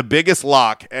the biggest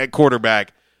lock at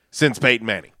quarterback since Peyton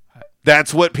Manning.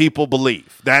 That's what people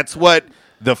believe. That's what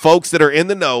the folks that are in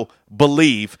the know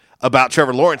believe about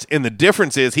Trevor Lawrence. And the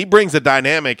difference is he brings a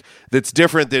dynamic that's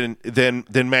different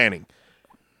than Manning.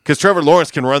 Because Trevor Lawrence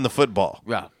can run the football.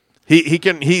 Yeah. He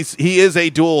is a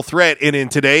dual threat, and in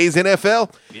today's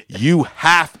NFL, you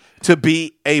have to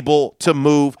be able to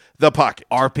move the pocket.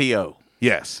 RPO.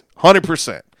 Yes,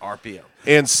 100%. RPO.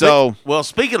 And so,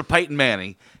 speaking of Peyton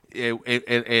Manning,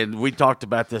 and we talked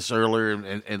about this earlier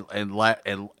in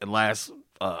last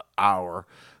hour.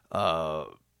 The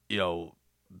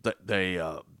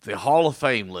Hall of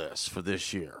Fame list for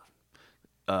this year.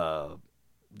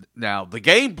 Now the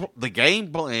game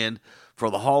plan for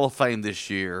the Hall of Fame this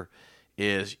year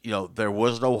is, there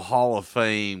was no Hall of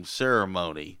Fame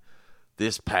ceremony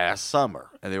this past summer,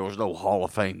 and there was no Hall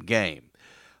of Fame game.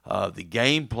 The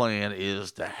game plan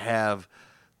is to have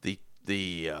the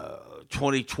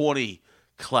 2020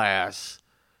 class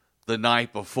the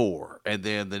night before, and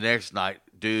then the next night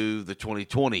do the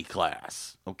 2020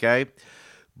 class. Okay,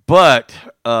 but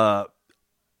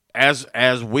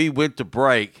as we went to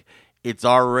break, it's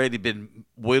already been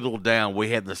whittled down.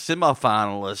 We had the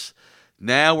semifinalists.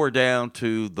 Now we're down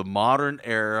to the modern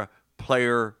era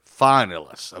player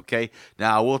finalists. Okay,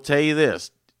 now I will tell you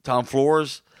this: Tom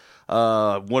Flores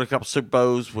won a couple Super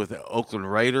Bowls with the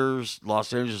Oakland Raiders,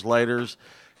 Los Angeles Raiders.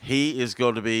 He is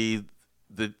going to be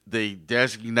the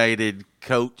designated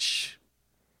coach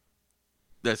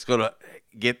that's going to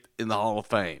get in the Hall of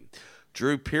Fame.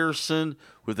 Drew Pearson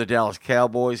with the Dallas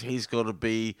Cowboys, he's going to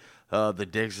be the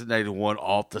designated one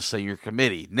off the senior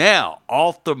committee. Now,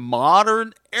 off the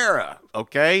modern era,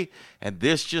 okay? And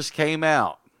this just came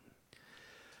out.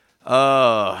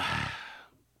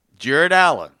 Jared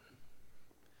Allen,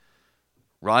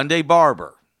 Rondé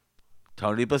Barber,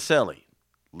 Tony Baselli,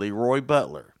 Leroy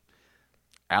Butler,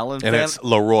 it's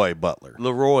Leroy Butler.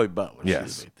 Leroy Butler,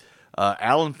 yes.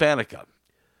 Alan Faneca,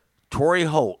 Torrey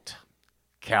Holt,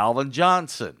 Calvin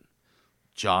Johnson,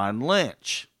 John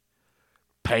Lynch,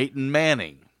 Peyton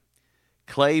Manning,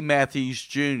 Clay Matthews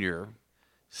Jr.,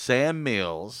 Sam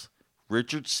Mills,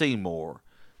 Richard Seymour,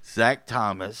 Zach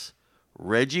Thomas,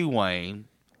 Reggie Wayne,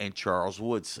 and Charles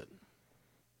Woodson.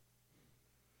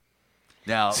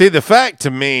 Now, see, the fact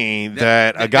to me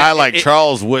that a guy like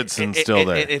Charles Woodson's still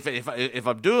there. If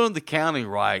I'm doing the counting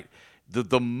right,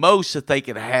 the most that they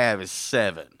could have is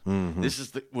 7. Mm-hmm. This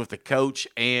is with the coach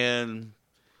and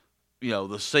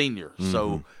the senior. Mm-hmm.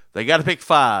 So they got to pick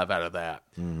 5 out of that.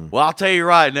 Mm-hmm. Well, I'll tell you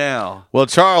right now. Well,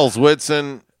 Charles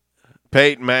Woodson,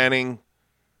 Peyton Manning,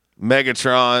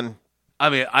 Megatron. I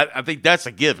mean, I think that's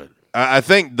a given. I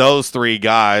think those 3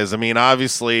 guys, I mean,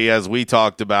 obviously, as we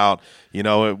talked about,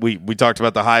 we talked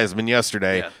about the Heisman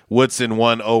yesterday. Yeah. Woodson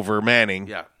won over Manning.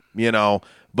 Yeah.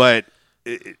 But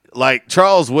like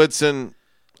Charles Woodson,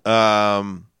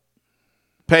 Peyton,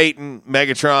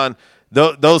 Megatron,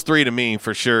 those 3 to me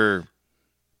for sure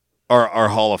are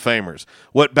Hall of Famers.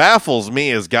 What baffles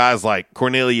me is guys like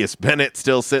Cornelius Bennett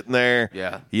still sitting there.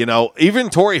 Yeah. Even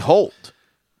Torrey Holt.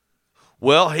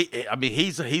 Well,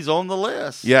 he's on the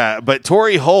list. Yeah, but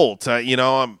Torrey Holt, kind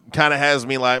of has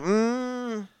me like,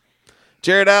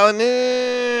 Jared Allen,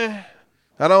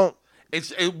 I don't.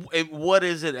 What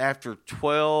is it after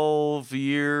 12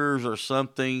 years or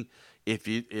something? If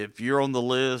you're on the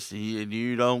list and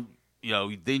you don't,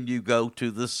 then you go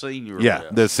to the senior. Yeah,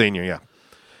 list. The senior. Yeah.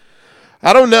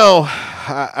 I don't know.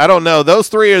 I don't know. Those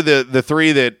 3 are the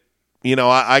 3 that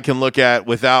I can look at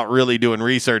without really doing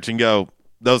research and go,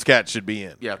 those cats should be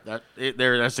in. Yeah,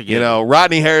 that's a given.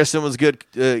 Rodney Harrison was good.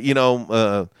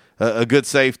 A good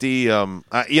safety.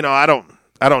 I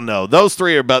don't know. Those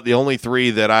 3 are about the only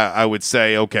 3 that I would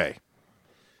say, okay,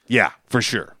 yeah, for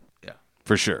sure. Yeah,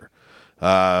 for sure.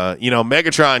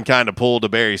 Megatron kind of pulled a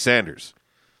Barry Sanders.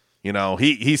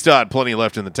 He still had plenty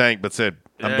left in the tank, but said,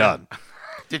 I'm done.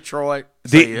 Detroit.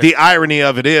 The irony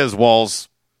of it is, Walls,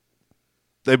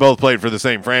 they both played for the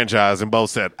same franchise and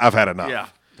both said, I've had enough. Yeah.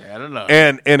 I don't know.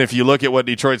 And if you look at what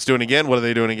Detroit's doing again, what are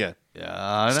they doing again?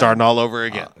 Yeah, starting all over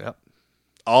again. Yep.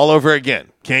 All over again.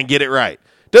 Can't get it right.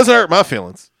 Doesn't hurt my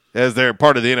feelings as they're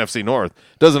part of the NFC North.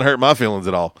 Doesn't hurt my feelings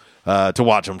at all to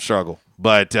watch them struggle.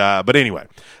 But anyway,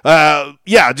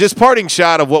 just parting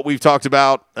shot of what we've talked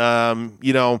about.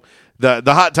 The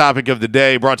hot topic of the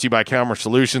day brought to you by Calmer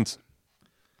Solutions.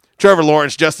 Trevor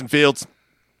Lawrence, Justin Fields.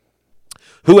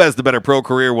 Who has the better pro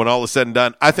career when all is said and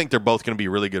done? I think they're both going to be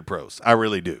really good pros. I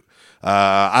really do.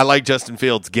 I like Justin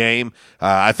Fields' game.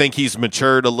 I think he's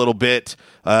matured a little bit,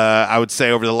 I would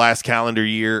say, over the last calendar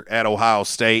year at Ohio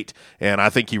State, and I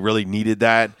think he really needed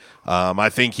that. I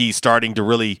think he's starting to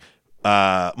really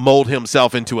mold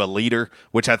himself into a leader,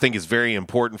 which I think is very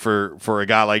important for a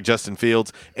guy like Justin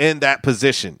Fields. In that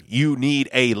position, you need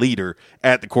a leader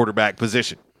at the quarterback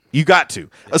position. You got to,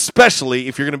 especially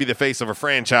if you're going to be the face of a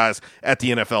franchise at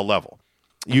the NFL level.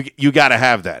 You got to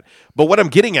have that. But what I'm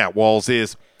getting at, Walls,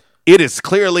 is it is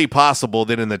clearly possible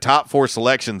that in the top 4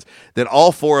 selections that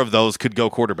all 4 of those could go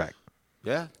quarterback.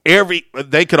 Yeah.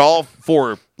 They could all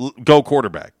 4 go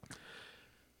quarterback.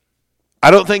 I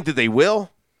don't think that they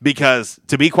will because,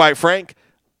 to be quite frank,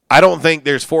 I don't think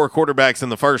there's 4 quarterbacks in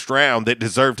the first round that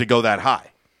deserve to go that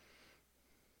high.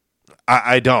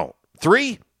 I don't.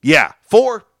 3? Yeah.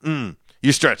 4?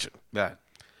 You're stretching. Yeah.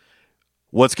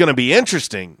 What's going to be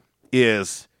interesting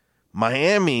is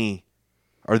Miami,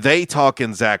 are they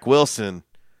talking Zach Wilson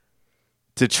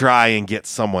to try and get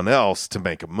someone else to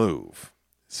make a move?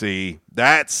 See,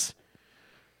 that's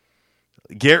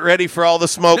get ready for all the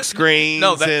smoke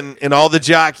screens and all the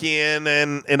jockeying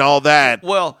and all that.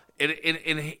 Well,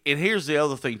 and here's the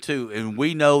other thing, too, and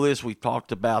we know this. We've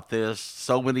talked about this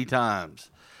so many times.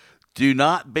 Do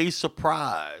not be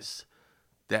surprised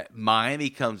that Miami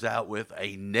comes out with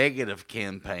a negative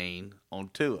campaign on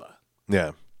Tua.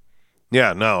 Yeah.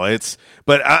 Yeah, no, it's –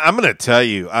 but I'm going to tell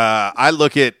you, I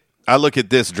look at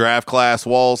this draft class,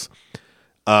 Walls.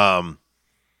 I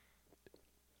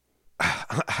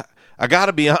got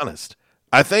to be honest.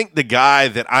 I think the guy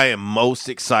that I am most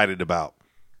excited about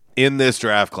in this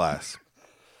draft class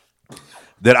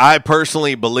that I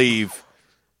personally believe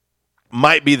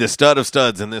might be the stud of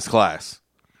studs in this class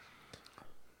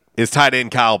is tight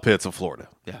end Kyle Pitts of Florida.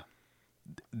 Yeah.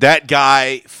 That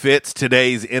guy fits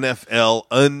today's NFL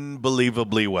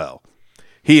unbelievably well.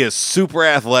 He is super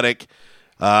athletic.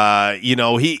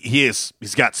 He's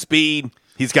got speed.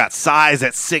 He's got size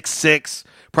at 6'6",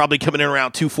 probably coming in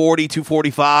around 240,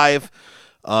 245.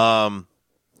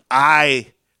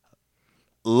 I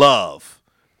love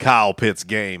Kyle Pitts'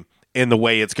 game and the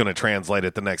way it's going to translate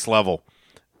at the next level.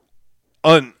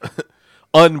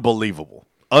 Unbelievable.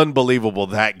 Unbelievable,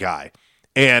 that guy.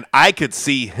 And I could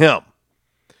see him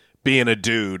being a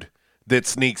dude that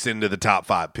sneaks into the top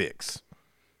 5 picks.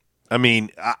 I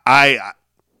mean, I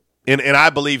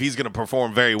believe he's going to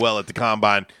perform very well at the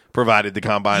Combine, provided the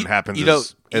Combine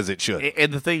happens as it should.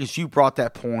 And the thing is, you brought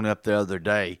that point up the other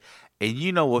day, and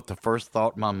you know what the first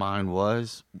thought in my mind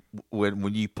was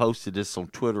when you posted this on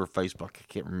Twitter or Facebook, I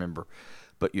can't remember,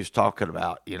 but you was talking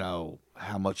about,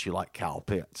 how much you like Kyle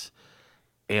Pitts.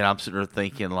 And I'm sitting there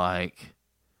thinking, like,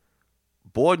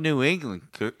 boy, New England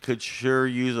could sure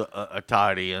use a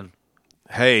tight end.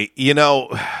 Hey,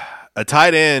 a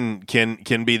tight end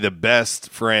can be the best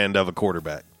friend of a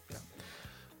quarterback.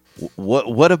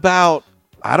 What about,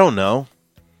 I don't know,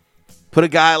 put a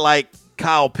guy like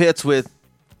Kyle Pitts with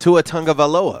Tua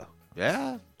Tagovailoa?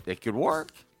 Yeah, it could work.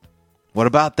 What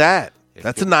about that?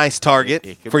 That's a nice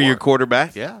target for your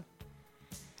quarterback. Yeah.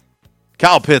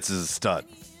 Kyle Pitts is a stud.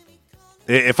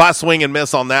 If I swing and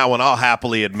miss on that one, I'll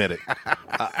happily admit it.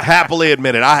 I have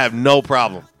no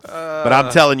problem. But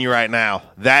I'm telling you right now,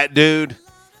 that dude,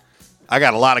 I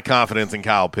got a lot of confidence in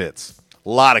Kyle Pitts. A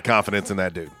lot of confidence in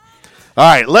that dude. All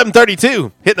right,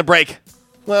 11:32, hitting the break.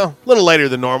 Well, a little later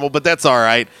than normal, but that's all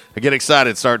right. I get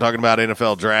excited, start talking about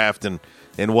NFL draft and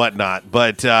whatnot.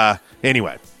 But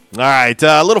anyway, all right,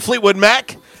 little Fleetwood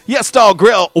Mac. Yes, Stall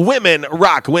Grill, Women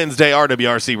Rock Wednesday,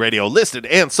 RWRC Radio, listed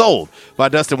and sold by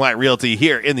Dustin White Realty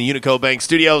here in the Unico Bank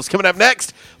Studios. Coming up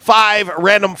next, 5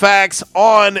 random facts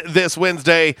on this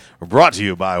Wednesday, brought to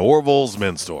you by Orville's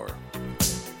Men's Store.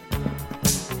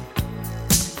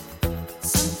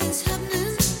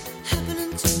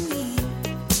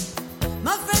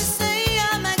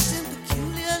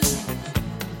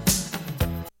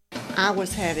 I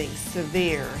was having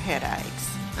severe headaches.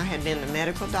 I had been to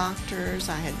medical doctors,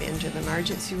 I had been to the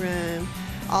emergency room.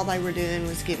 All they were doing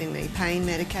was giving me pain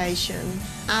medication.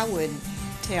 I would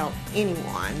tell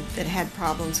anyone that had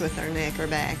problems with their neck or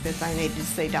back that they needed to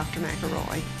see Dr.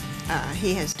 McElroy.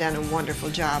 He has done a wonderful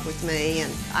job with me,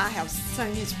 and I have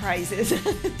sung his praises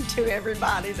to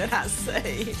everybody that I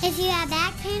see. If you have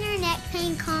back pain or neck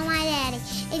pain, call my daddy.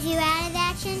 If you're out of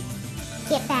action,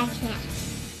 get back now.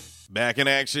 Back in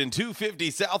action,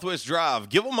 250 Southwest Drive.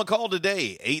 Give them a call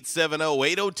today,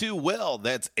 870-802-WELL.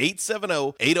 That's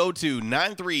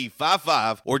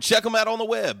 870-802-9355. Or check them out on the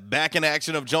web,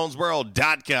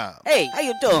 backinactionofjonesboro.com. Hey, how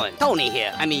you doing? Tony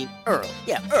here. Earl.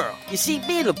 Yeah, Earl. You see,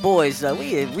 me and the boys,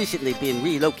 we have recently been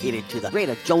relocated to the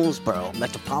greater Jonesboro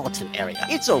metropolitan area.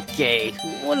 It's okay.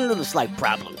 One little slight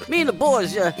problem. Me and the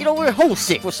boys, we're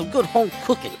homesick for some good home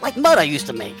cooking, like Mother used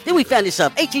to make. Then we found this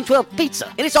 1812 pizza,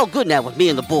 and it's all good now with me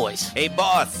and the boys. Hey,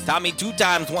 boss, Tommy 2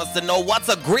 Times wants to know what's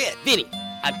a grit. Vinny,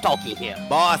 I'm talking here.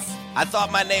 Boss, I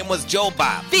thought my name was Joe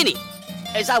Bob. Vinny,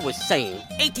 as I was saying,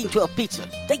 1812 Pizza,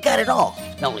 they got it all.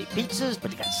 Not only pizzas,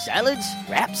 but they got salads,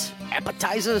 wraps,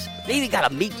 appetizers. They even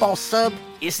got a meatball sub.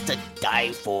 It's to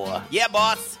die for. Yeah,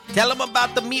 boss. Tell them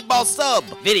about the meatball sub.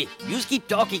 Vinny, you just keep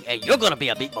talking and you're gonna be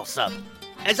a meatball sub.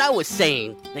 As I was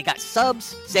saying, they got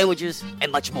subs, sandwiches,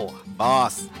 and much more.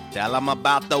 Boss, tell them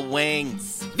about the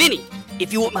wings. Vinny,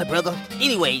 if you want my brother,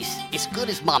 anyways, it's good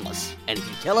as mama's. And if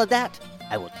you tell her that,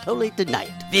 I will totally deny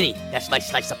it. Vinny, that's my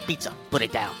slice of pizza. Put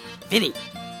it down. Vinny,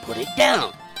 put it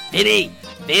down. Vinny!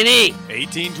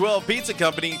 1812 Pizza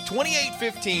Company,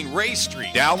 2815 Ray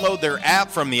Street. Download their app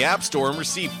from the App Store and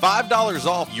receive $5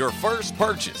 off your first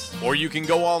purchase. Or you can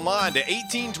go online to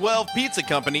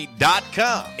 1812pizzacompany.com.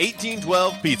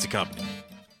 1812 Pizza Company.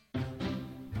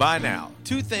 By now,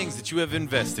 two things that you have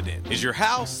invested in is your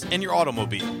house and your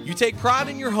automobile. You take pride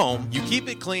in your home, you keep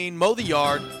it clean, mow the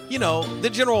yard, you know, the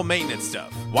general maintenance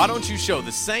stuff. Why don't you show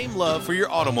the same love for your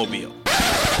automobile?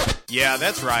 Yeah,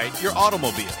 that's right, your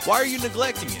automobile. Why are you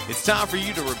neglecting it? It's time for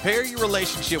you to repair your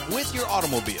relationship with your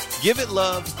automobile. Give it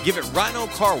love, give it Rhino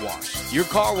Car Wash. Your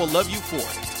car will love you for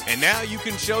it. And now you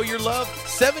can show your love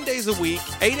 7 days a week,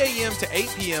 8 a.m. to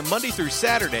 8 p.m. Monday through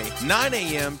Saturday, 9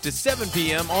 a.m. to 7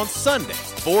 p.m. on Sunday.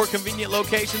 4 convenient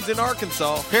locations in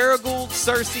Arkansas: Paragould,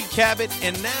 Searcy, Cabot,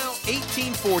 and now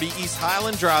 1840 East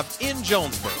Highland Drive in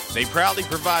Jonesboro. They proudly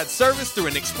provide service through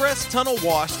an express tunnel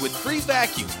wash with free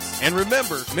vacuums. And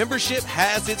remember, membership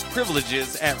has its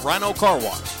privileges at Rhino Car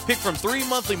Wash. Pick from 3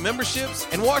 monthly memberships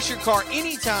and wash your car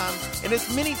anytime and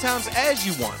as many times as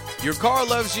you want. Your car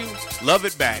loves you, love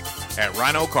it back at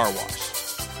Rhino Car Wash.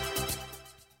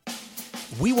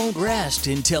 We won't rest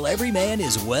until every man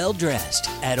is well dressed.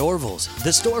 At Orville's,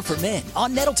 the store for men,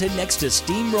 on Nettleton next to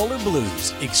Steamroller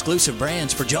Blues. Exclusive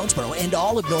brands for Jonesboro and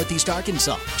all of Northeast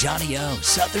Arkansas. Johnny O,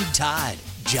 Southern Tide,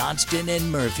 Johnston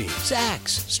and Murphy, Saks,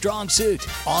 Strong Suit,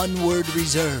 Onward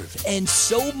Reserve, and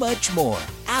so much more.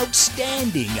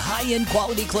 Outstanding high-end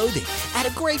quality clothing at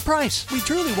a great price. We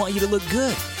truly want you to look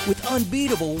good with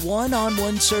unbeatable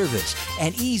one-on-one service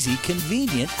and easy,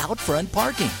 convenient out-front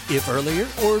parking. If earlier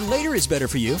or later is better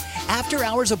for you,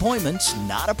 after-hours appointments,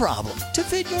 not a problem. To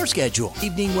fit your schedule.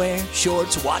 Evening wear,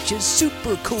 shorts, watches,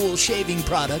 super cool shaving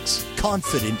products,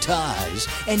 confident ties,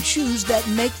 and shoes that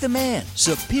make the man.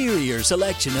 Superior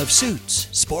selection of suits,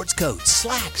 sports coats,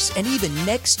 slacks, and even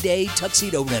next-day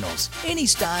tuxedo rentals. Any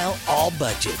style, all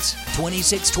budgets.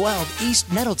 2612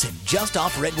 East Nettleton, just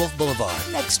off Red Wolf Boulevard,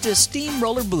 next to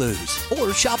Steamroller Blues.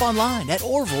 Or shop online at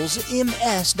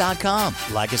orvillesms.com.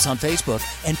 Like us on Facebook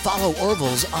and follow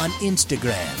Orville's on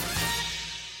Instagram.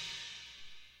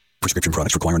 Prescription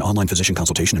products require an online physician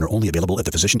consultation and are only available if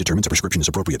the physician determines a prescription is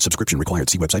appropriate. Subscription required.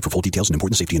 See website for full details and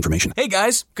important safety information. Hey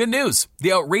guys, good news.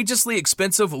 The outrageously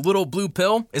expensive little blue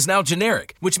pill is now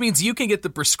generic, which means you can get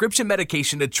the prescription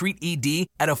medication to treat ED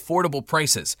at affordable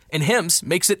prices. And Hims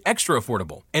makes it extra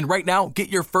affordable. And right now, get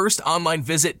your first online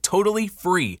visit totally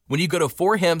free when you go to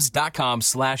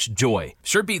forhims.com/joy.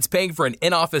 Sure beats paying for an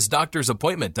in-office doctor's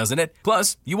appointment, doesn't it?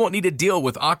 Plus, you won't need to deal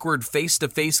with awkward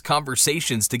face-to-face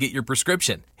conversations to get your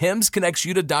prescription. Hims connects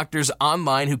you to doctors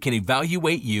online who can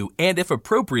evaluate you and, if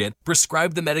appropriate,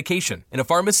 prescribe the medication. And a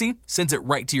pharmacy sends it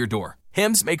right to your door.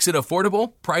 Hims makes it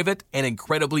affordable, private, and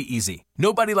incredibly easy.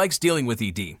 Nobody likes dealing with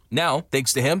ED. Now,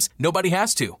 thanks to Hims, nobody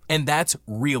has to. And that's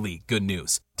really good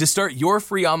news. To start your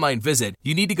free online visit,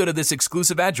 you need to go to this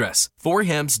exclusive address,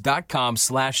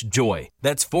 forhims.com/joy.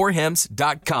 That's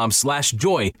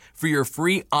forhims.com/joy for your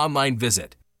free online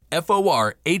visit.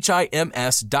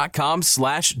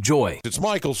 forhims.com/joy. It's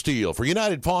Michael Steele for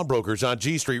United Pawnbrokers on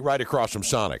G Street right across from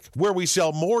Sonic, where we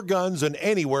sell more guns than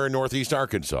anywhere in Northeast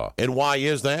Arkansas. And why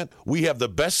is that? We have the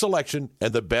best selection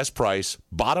and the best price,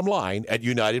 bottom line, at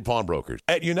United Pawnbrokers.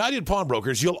 At United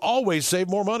Pawnbrokers, you'll always save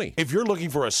more money. If you're looking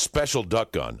for a special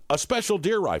duck gun, a special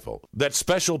deer rifle, that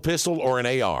special pistol, or an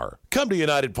AR, come to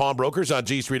United Pawnbrokers on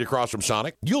G Street across from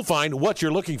Sonic. You'll find what you're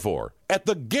looking for at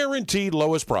the guaranteed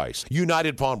lowest price.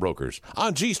 United Pawnbrokers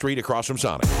on G Street across from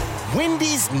Sonic.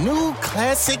 Wendy's new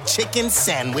classic chicken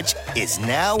sandwich is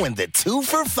now in the 2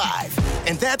 for $5,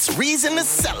 and that's reason to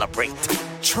celebrate.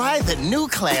 Try the new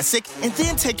classic and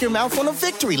then take your mouth on a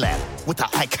victory lap with the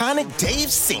iconic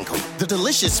Dave's Single, the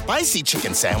delicious spicy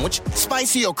chicken sandwich,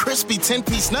 spicy or crispy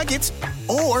 10-piece nuggets,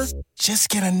 or just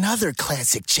get another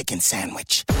classic chicken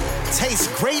sandwich. Taste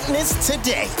greatness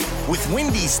today with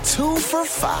Wendy's 2 for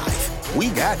 $5. We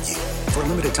got you. For a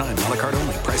limited time, a la carte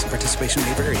only. Price and participation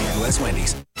may vary. U.S.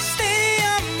 Wendy's.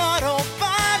 Stadium Auto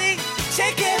Body,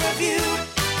 take care of you.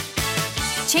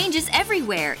 Changes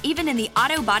everywhere, even in the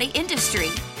auto body industry.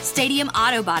 Stadium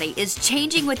Auto Body is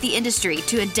changing with the industry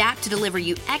to adapt to deliver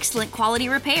you excellent quality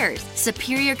repairs,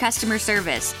 superior customer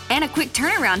service, and a quick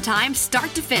turnaround time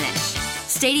start to finish.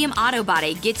 Stadium Auto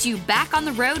Body gets you back on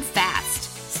the road fast.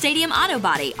 Stadium Auto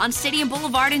Body on Stadium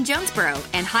Boulevard in Jonesboro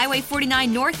and Highway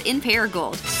 49 North in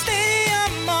Paragould.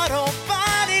 Stadium Auto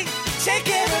Body, take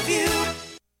care of you.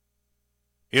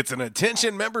 It's an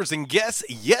attention members and guests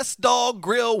Yes Dog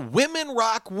Grill Women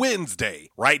Rock Wednesday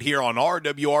right here on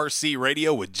RWRC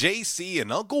Radio with JC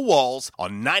and Uncle Walls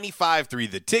on 95.3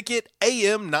 The Ticket,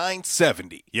 AM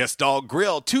 970. Yes Dog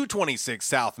Grill, 226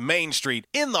 South Main Street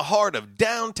in the heart of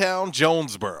downtown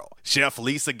Jonesboro. Chef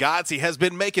Lisa Godsey has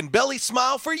been making belly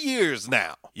smile for years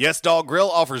now. Yes Dog Grill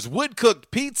offers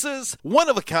wood-cooked pizzas,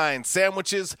 one-of-a-kind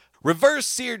sandwiches,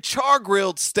 reverse-seared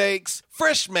char-grilled steaks,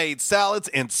 fresh-made salads,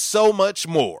 and so much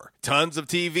more. Tons of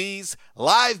TVs,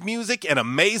 live music, and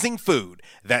amazing food.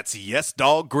 That's Yes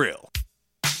Dog Grill.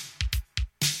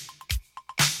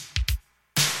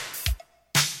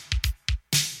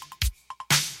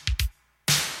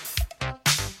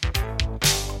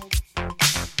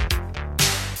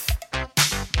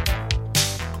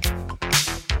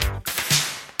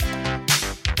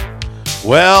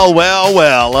 Well,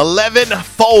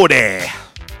 11:40.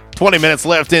 20 minutes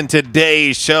left in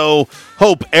today's show.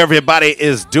 Hope everybody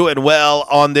is doing well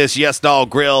on this Yes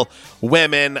Dog Grill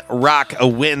Women Rock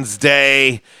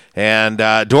Wednesday. And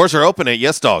doors are open at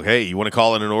Yes Dog. Hey, you want to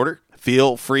call in an order?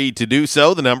 Feel free to do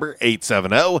so. The number,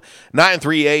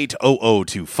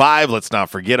 870-938-0025. Let's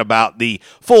not forget about the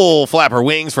full flapper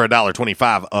wings for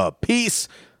 $1.25 a piece.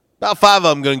 About 5 of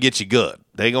them going to get you good.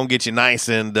 They're going to get you nice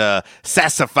and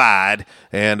sassified.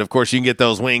 And, of course, you can get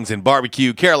those wings in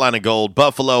barbecue, Carolina Gold,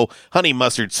 buffalo, honey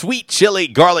mustard, sweet chili,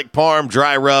 garlic parm,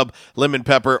 dry rub, lemon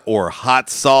pepper, or hot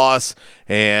sauce.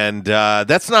 And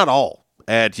that's not all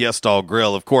at Yes Dog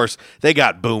Grill. Of course, they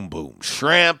got boom boom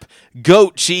shrimp,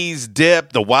 goat cheese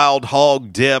dip, the wild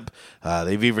hog dip.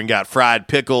 They've even got fried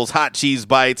pickles, hot cheese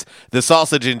bites. The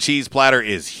sausage and cheese platter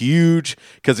is huge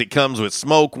because it comes with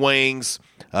smoked wings,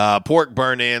 pork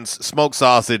burn-ins, smoked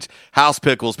sausage, house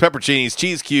pickles, pepperoncinis,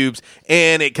 cheese cubes,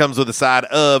 and it comes with a side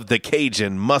of the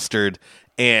Cajun mustard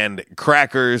and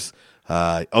crackers.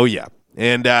 Oh, yeah.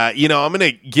 And, I'm going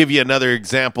to give you another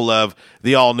example of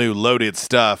the all-new loaded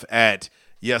stuff at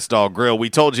Yes Dog Grill. We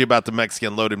told you about the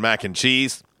Mexican loaded mac and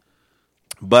cheese,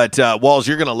 but, Walls,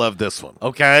 you're going to love this one.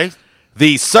 Okay.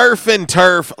 The Surf and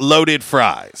Turf loaded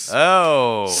fries.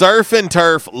 Oh. Surf and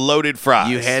Turf loaded fries.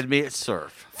 You had me at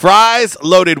surf. Fries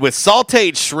loaded with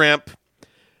sautéed shrimp,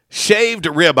 shaved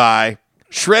ribeye,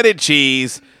 shredded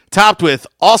cheese, topped with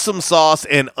awesome sauce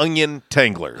and onion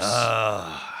tanglers.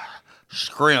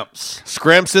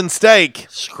 Scrimps and steak.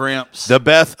 Scrimps. The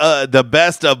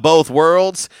best of both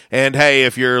worlds. And hey,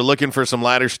 if you're looking for some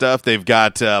lighter stuff, they've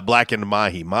got blackened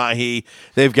mahi.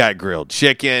 They've got grilled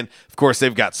chicken. Of course,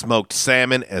 they've got smoked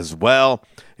salmon as well.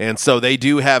 And so they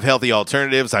do have healthy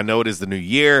alternatives. I know it is the new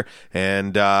year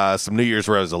and some New Year's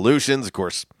resolutions. Of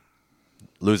course,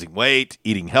 losing weight,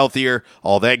 eating healthier,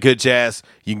 all that good jazz.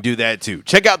 You can do that too.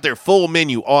 Check out their full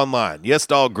menu online,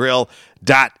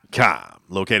 yesdoggrill.com.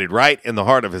 Located right in the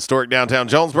heart of historic downtown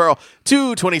Jonesboro,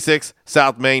 226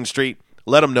 South Main Street.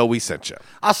 Let them know we sent you.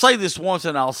 I'll say this once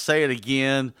and I'll say it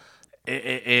again.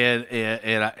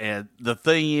 And the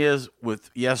thing is, with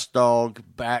Yes Dog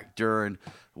back during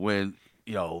when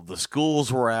the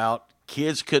schools were out,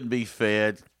 kids couldn't be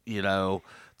fed.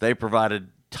 They provided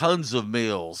tons of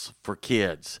meals for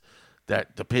kids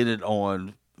that depended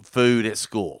on food at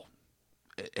school,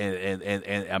 and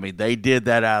I mean they did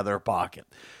that out of their pocket.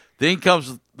 Then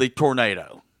comes the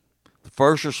tornado. The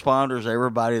first responders,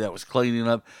 everybody that was cleaning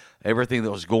up, everything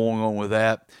that was going on with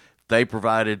that, they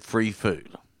provided free food.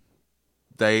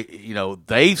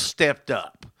 They've stepped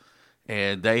up,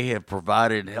 and they have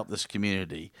provided and helped this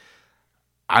community.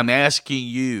 I'm asking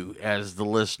you, as the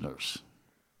listeners,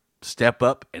 step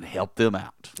up and help them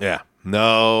out. Yeah,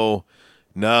 no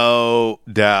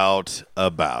doubt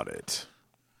about it.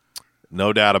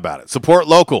 No doubt about it. Support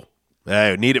local.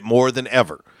 I need it more than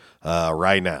ever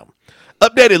right now.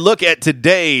 Updated look at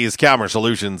today's Calmer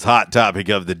Solutions hot topic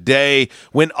of the day.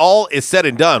 When all is said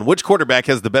and done, which quarterback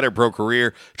has the better pro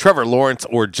career, Trevor Lawrence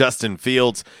or Justin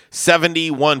Fields?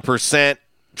 71%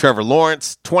 Trevor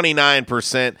Lawrence,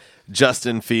 29%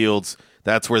 Justin Fields.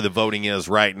 That's where the voting is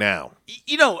right now.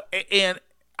 And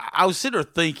I was sitting there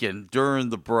thinking during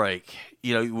the break,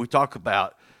 we talk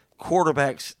about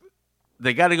quarterbacks,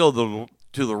 they got to go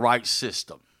to the right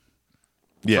system.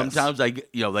 Yes. Sometimes they get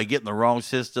in the wrong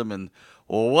system, and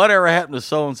whatever happened to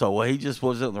so and so? Well, he just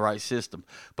wasn't in the right system.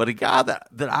 But a guy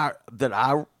that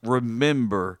I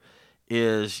remember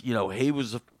is he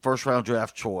was a first round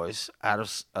draft choice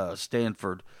out of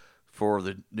Stanford for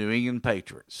the New England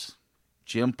Patriots.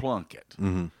 Jim Plunkett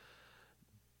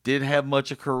didn't have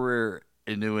much of a career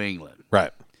in New England,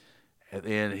 right? And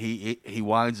then he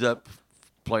winds up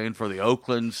playing for the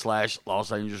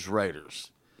Oakland/Los Angeles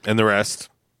Raiders, and the rest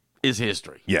is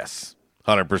history. Yes,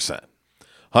 100%.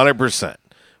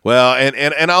 Well,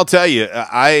 and I'll tell you,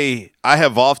 I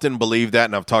have often believed that,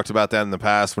 and I've talked about that in the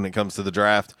past when it comes to the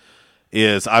draft,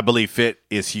 is I believe fit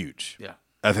is huge. Yeah.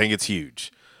 I think it's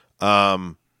huge.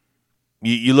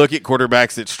 You look at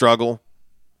quarterbacks that struggle,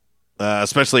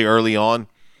 especially early on.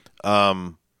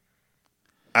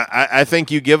 I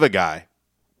think you give a guy,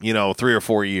 3 or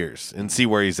 4 years and see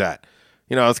where he's at.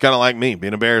 It's kind of like me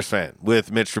being a Bears fan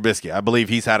with Mitch Trubisky. I believe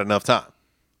he's had enough time.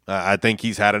 I think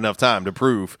he's had enough time to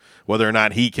prove whether or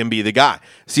not he can be the guy.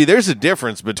 See, there's a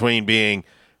difference between being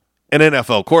an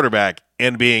NFL quarterback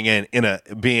and being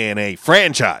being a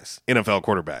franchise NFL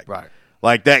quarterback. Right.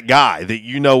 Like that guy that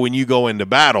when you go into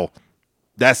battle,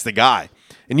 that's the guy.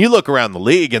 And you look around the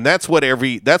league, and that's what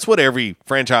every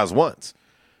franchise wants.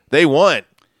 They want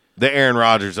the Aaron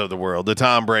Rodgers of the world, the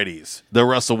Tom Bradys, the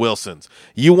Russell Wilsons.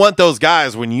 You want those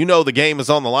guys when you know the game is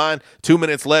on the line, 2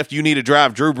 minutes left, you need to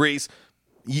drive Drew Brees.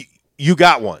 You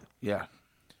got one. Yeah.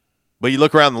 But you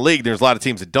look around the league, there's a lot of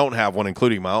teams that don't have one,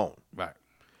 including my own. Right.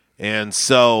 And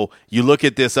so you look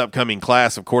at this upcoming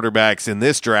class of quarterbacks in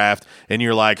this draft, and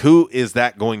you're like, who is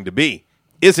that going to be?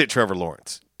 Is it Trevor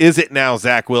Lawrence? Is it now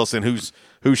Zach Wilson, who's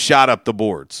shot up the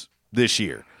boards this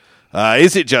year?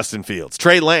 Is it Justin Fields?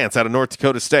 Trey Lance out of North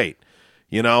Dakota State.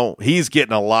 He's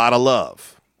getting a lot of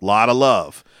love.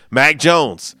 Mac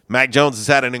Jones. Mac Jones has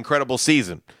had an incredible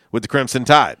season with the Crimson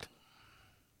Tide.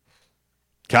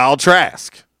 Kyle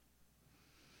Trask.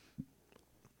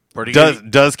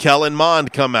 Does Kellen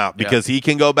Mond come out because he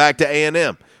can go back to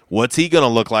A&M? What's he going to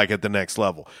look like at the next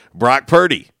level? Brock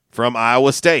Purdy from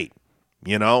Iowa State.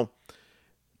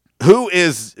 Who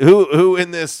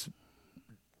in this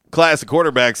class of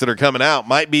quarterbacks that are coming out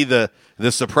might be the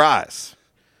surprise.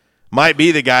 Might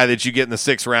be the guy that you get in the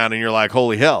 6th round and you're like,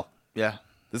 holy hell. Yeah.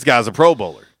 This guy's a Pro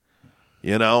Bowler.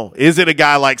 Is it a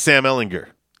guy like Sam Ehlinger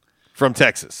from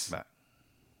Texas? Right.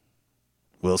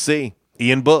 We'll see.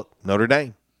 Ian Book, Notre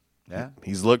Dame. Yeah.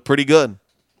 He's looked pretty good.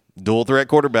 Dual threat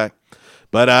quarterback.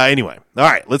 But anyway, all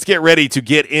right, let's get ready to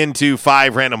get into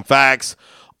 5 random facts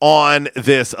on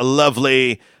this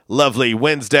lovely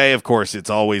Wednesday. Of course,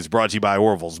 it's always brought to you by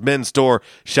Orville's Men's Store.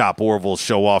 Shop Orville's,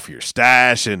 show off your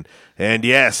stash. And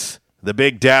yes, the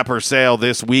Big Dapper sale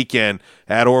this weekend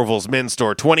at Orville's Men's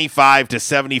Store. 25 to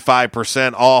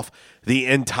 75% off the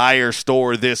entire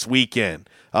store this weekend.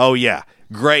 Oh, yeah.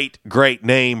 Great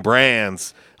name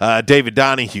brands. David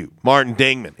Donahue, Martin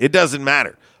Dingman. It doesn't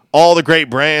matter. All the great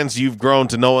brands you've grown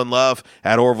to know and love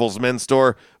at Orville's Men's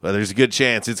Store, well, there's a good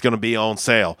chance it's going to be on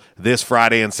sale this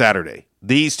Friday and Saturday.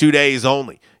 These 2 days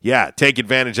only. Yeah, take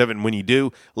advantage of it, and when you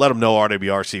do, let them know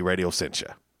RWRC Radio sent you.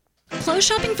 Clothes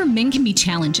shopping for men can be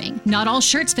challenging. Not all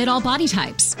shirts fit all body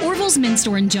types. Orville's Men's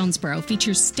Store in Jonesboro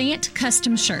features Stant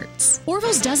custom shirts.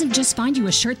 Orville's doesn't just find you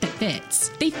a shirt that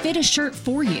fits. They fit a shirt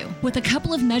for you. With a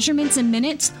couple of measurements and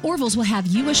minutes, Orville's will have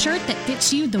you a shirt that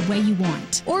fits you the way you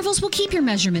want. Orville's will keep your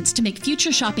measurements to make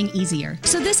future shopping easier.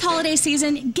 So this holiday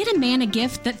season, get a man a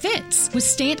gift that fits with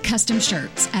Stant custom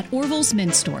shirts at Orville's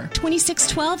Men's Store,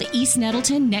 2612 East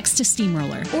Nettleton, next to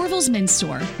Steamroller. Orville's Men's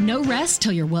Store. No rest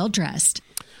till you're well dressed.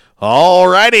 All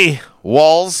righty,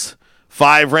 Walls,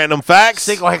 5 random facts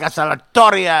on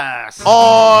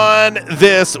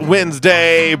this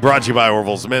Wednesday, brought to you by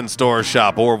Orville's Men's Store.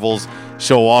 Shop Orville's,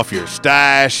 show off your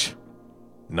stash.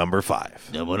 Number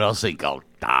 5. Número 5,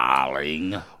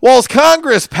 darling. Walls,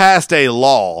 Congress passed a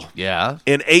law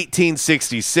in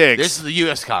 1866. This is the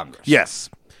U.S. Congress. Yes.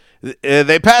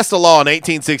 They passed a law in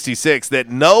 1866 that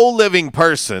no living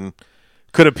person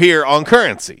could appear on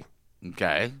currency.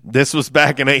 Okay. This was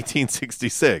back in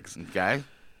 1866. Okay.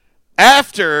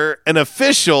 After an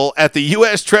official at the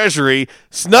U.S. Treasury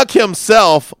snuck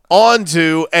himself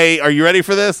onto are you ready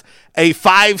for this? A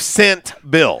 5-cent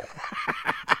bill.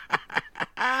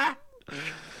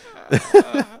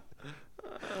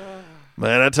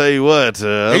 Man, I tell you what,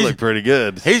 that looked pretty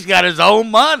good. He's got his own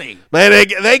money. Man,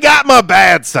 they got my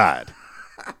bad side.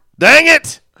 Dang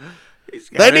it.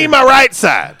 They need my right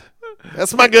side.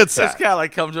 That's my good side. It's kind of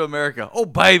like come to America. Oh,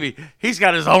 baby, he's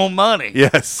got his own money.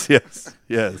 Yes,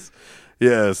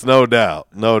 no doubt.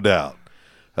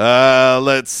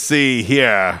 Let's see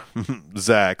here.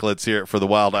 Zach, let's hear it for the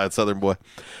wild-eyed Southern boy.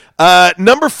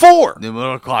 Number 4.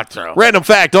 Numero 4. Random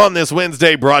fact on this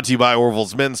Wednesday, brought to you by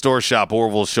Orville's Men's Store. Shop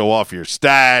Orville's, show off your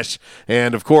stash.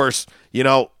 And, of course,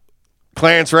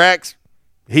 Clarence Rex,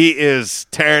 he is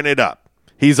tearing it up.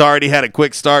 He's already had a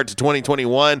quick start to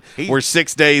 2021. We're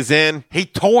 6 days in. He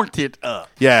torn it up.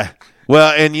 Yeah.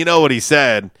 Well, and you know what he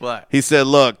said? What? He said,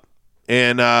 look,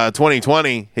 in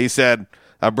 2020, he said,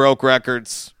 I broke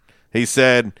records. He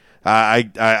said,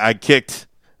 I kicked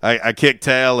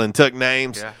tail and took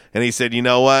names. Yeah. And he said, you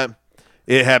know what?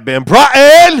 it had been brought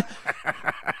in.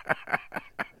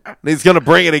 And he's going to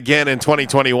bring it again in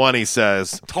 2021, he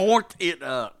says. Tort it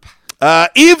up.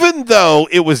 Even though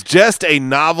it was just a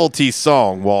novelty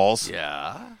song, Walls.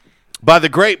 Yeah. By the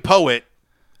great poet,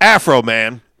 Afro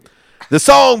Man. The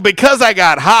song Because I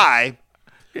Got High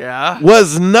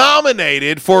was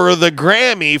nominated for the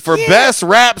Grammy for Best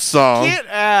Rap Song. Get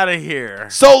out of here.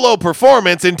 Solo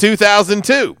performance in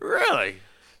 2002. Really?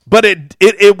 But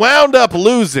it wound up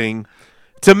losing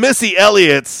to Missy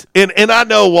Elliott's, and I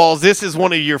know, Walls, this is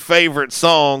one of your favorite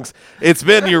songs. It's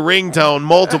been your ringtone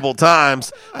multiple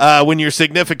times when your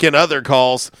significant other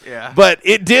calls. Yeah. But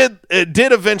it did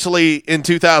eventually in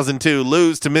 2002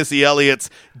 lose to Missy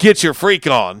Elliott's "Get Your Freak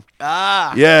On."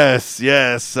 Ah. Yes.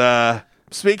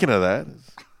 Speaking of that,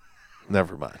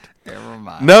 never mind. Never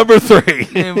mind. Number 3.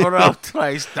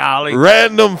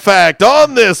 Random fact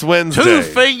on this Wednesday. 2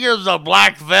 fingers of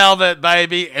black velvet,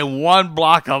 baby, and 1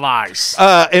 block of ice.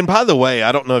 And by the way,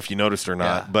 I don't know if you noticed or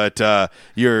not, but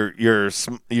your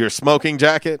smoking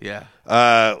jacket,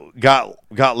 got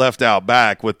left out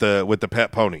back with the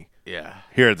pet pony. Yeah.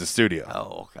 Here at the studio.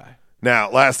 Oh, okay.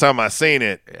 Now, last time I seen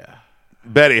it, yeah,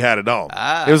 Betty had it on.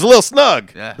 It was a little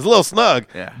snug. Yeah. It was a little snug.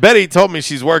 Yeah. Betty told me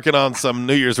she's working on some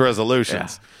New Year's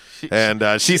resolutions.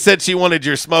 Yeah. She said she wanted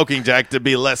your smoking jacket to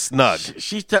be less snug.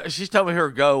 She's told me her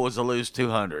goal was to lose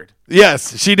 200.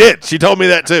 Yes, she did. She told me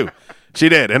that too. She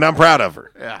did, and I'm proud of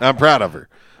her. Yeah. I'm proud of her.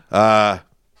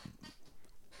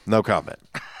 No comment.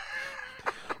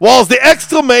 Walls, the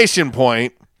exclamation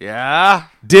point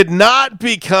did not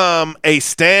become a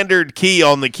standard key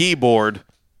on the keyboard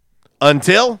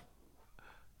until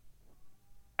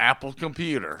Apple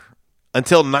computer.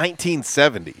 Until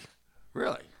 1970.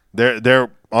 Really?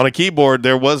 There on a keyboard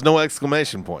there was no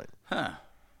exclamation point. Huh.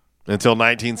 Until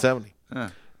 1970. Huh.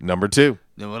 Number 2.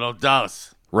 Numero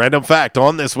dos. Random fact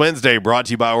on this Wednesday, brought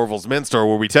to you by Orville's Men's Store,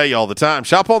 where we tell you all the time,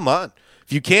 shop online.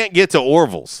 If you can't get to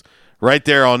Orville's right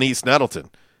there on East Nettleton,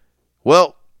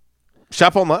 well,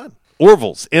 shop online.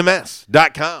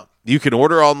 Orville'sMS.com. You can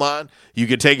order online. You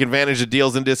can take advantage of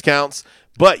deals and discounts,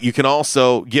 but you can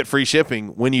also get free shipping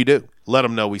when you do. Let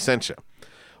them know we sent you.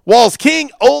 Walls,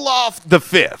 King Olaf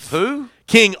V. Who?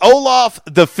 King Olaf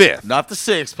V. Not the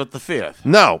 6th, but the 5th.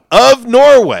 No, of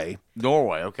Norway.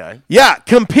 Norway, okay. Yeah,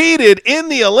 competed in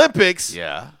the Olympics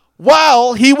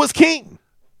while he was king.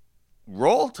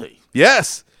 Royalty.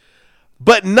 Yes.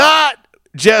 But not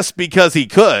just because he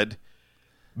could,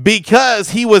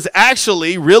 because he was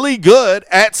actually really good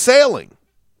at sailing.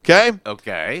 Okay?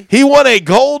 Okay. He won a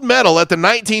gold medal at the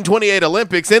 1928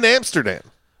 Olympics in Amsterdam.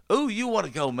 Ooh, you want a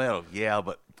gold medal? Yeah,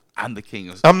 but I'm the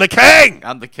king. I'm the king.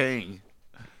 I'm the king.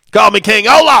 Call me King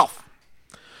Olaf.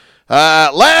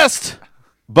 Last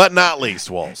but not least,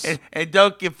 Walls. And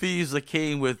don't confuse the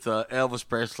king with Elvis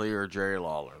Presley or Jerry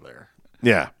Lawler there.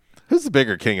 Yeah. Who's the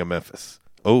bigger king of Memphis?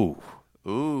 Ooh.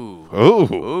 Ooh.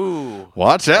 Ooh. Ooh.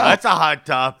 Watch out. That's a hot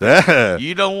topic.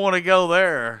 You don't want to go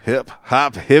there. Hip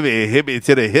hop, hippie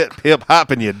to the hip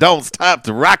hop, and you don't stop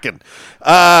to rocking.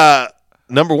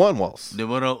 Number 1, Walls.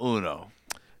 Numero uno.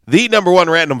 The number 1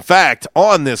 random fact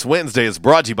on this Wednesday is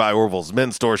brought to you by Orville's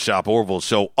Men's Store. Shop Orville,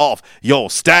 show off your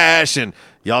stash. And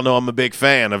y'all know I'm a big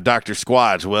fan of Dr.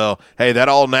 Squatch. Well, hey, that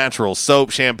all-natural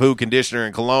soap, shampoo, conditioner,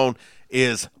 and cologne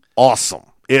is awesome.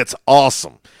 It's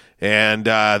awesome. And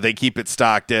they keep it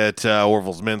stocked at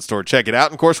Orville's Men's Store. Check it out.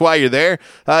 And, of course, while you're there,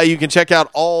 you can check out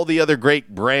all the other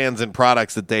great brands and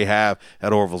products that they have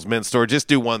at Orville's Men's Store. Just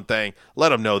do one thing. Let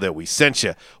them know that we sent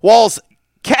you. Walls,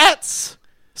 cats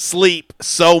sleep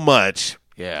so much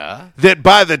that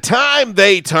by the time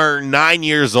they turn 9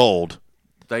 years old,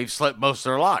 they've slept most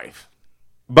of their life.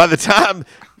 By the time,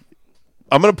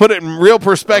 I'm going to put it in real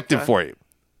perspective for you.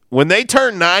 When they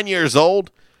turn 9 years old,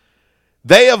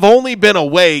 they have only been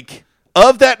awake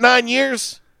of that 9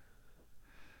 years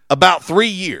about 3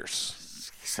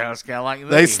 years. Sounds kind of like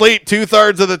they sleep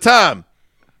 2/3 of the time.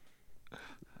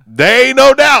 They ain't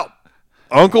no doubt.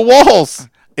 Uncle Walls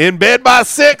in bed by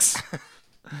 6,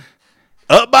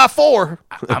 up by 4.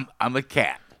 I'm a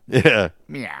cat. Yeah.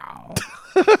 Meow.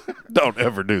 Don't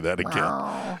ever do that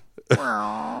again.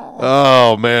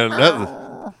 Oh,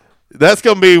 man. That's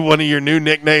going to be one of your new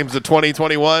nicknames of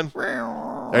 2021.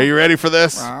 Are you ready for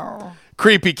this?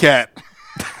 Creepy cat.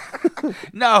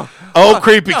 No. Oh,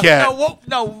 creepy cat.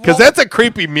 No. Because that's a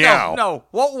creepy meow. No.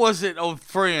 What was it on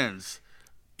Friends?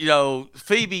 You know,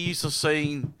 Phoebe used to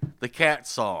sing the cat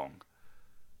song.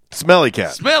 Smelly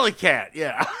cat. Smelly cat,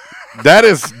 yeah. That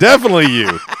is definitely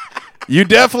you. You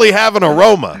definitely have an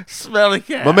aroma. Smelly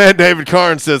cat. My man David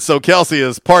Carnes says, so Kelsey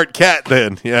is part cat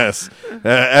then. Yes.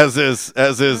 As is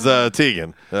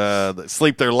Tegan.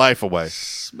 Sleep their life away.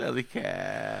 Smelly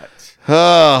cat.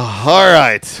 All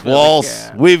right,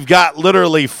 Walls. We've got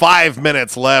literally 5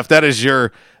 minutes left. That is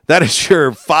your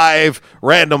 5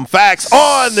 random facts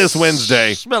on this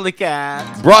Wednesday. Smelly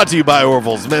cat. Brought to you by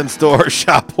Orville's Men's Store.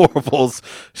 Shop Orville's.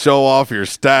 Show off your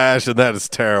stash, and that is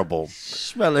terrible.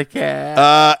 Smelly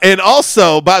cat. And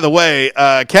also, by the way,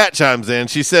 Kat chimes in.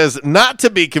 She says, not to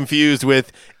be confused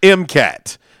with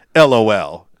MCAT.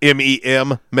 LOL.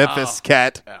 MEM. Memphis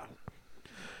Cat.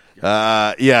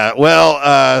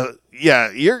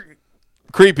 Yeah, you're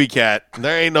creepy, Cat.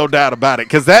 There ain't no doubt about it.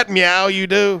 Because that meow you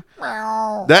do,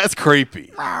 that's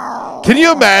creepy. Can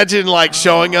you imagine, like,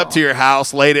 showing up to your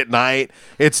house late at night?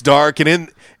 It's dark, and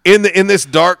in this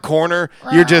dark corner,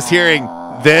 you're just hearing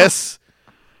this,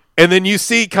 and then you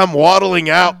see come waddling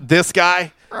out this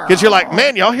guy, because you're like,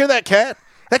 man, y'all hear that cat?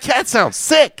 That cat sounds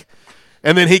sick.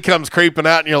 And then he comes creeping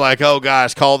out, and you're like, oh,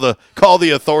 gosh, call the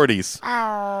authorities.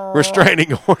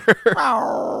 Restraining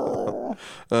order.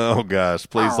 Oh, gosh,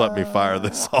 please let me fire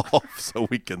this off so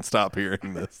we can stop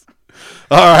hearing this.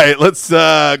 All right, let's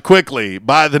quickly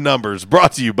buy the numbers.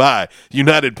 Brought to you by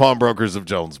United Pawnbrokers of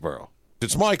Jonesboro.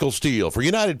 It's Michael Steele for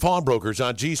United Pawnbrokers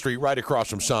on G Street right across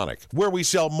from Sonic, where we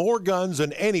sell more guns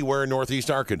than anywhere in Northeast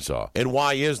Arkansas. And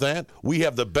why is that? We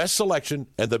have the best selection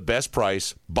and the best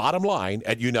price, bottom line,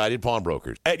 at United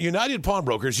Pawnbrokers. At United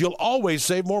Pawnbrokers, you'll always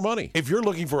save more money. If you're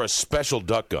looking for a special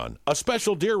duck gun, a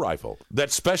special deer rifle,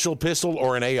 that special pistol,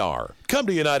 or an AR, come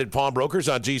to United Pawnbrokers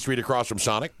on G Street across from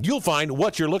Sonic. You'll find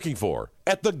what you're looking for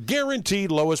at the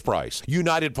guaranteed lowest price.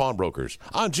 United Pawnbrokers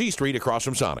on G Street across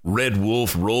from Sonic. Red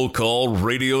Wolf Roll Call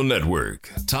Radio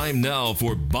Network. Time now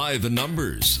for By the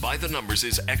Numbers. By the Numbers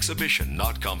is exhibition,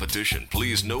 not competition.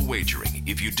 Please, no wagering.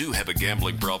 If you do have a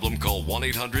gambling problem, call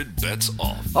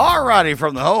 1-800-BETS-OFF. All righty,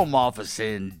 from the home office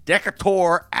in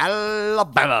Decatur,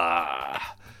 Alabama.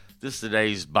 This is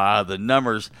today's By the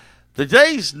Numbers.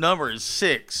 Today's number is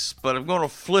 6, but I'm going to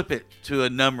flip it to a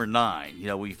number 9. You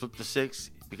know, when you flip the 6,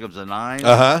 it becomes a 9.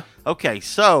 Uh-huh. Okay,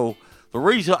 so the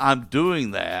reason I'm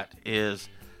doing that is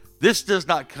this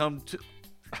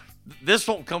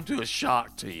won't come to a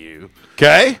shock to you.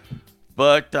 Okay.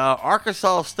 But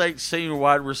Arkansas State senior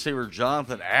wide receiver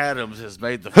Jonathan Adams has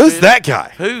made the Who's that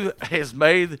guy? Who has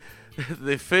made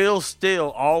the Phil Steele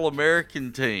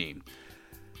All-American team.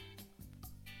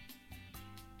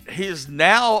 He has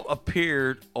now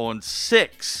appeared on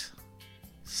six,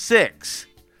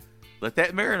 let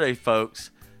that marinate,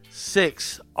 folks,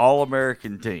 6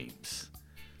 All-American teams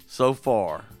so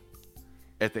far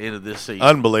at the end of this season.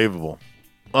 Unbelievable.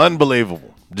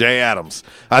 Jay Adams.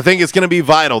 I think it's going to be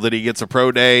vital that he gets a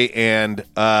pro day, and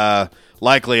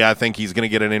likely I think he's going to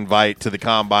get an invite to the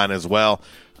combine as well.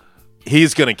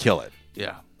 He's going to kill it.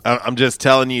 Yeah. I'm just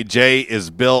telling you, Jay is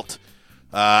built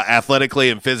athletically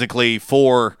and physically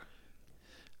for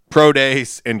pro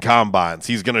days and combines.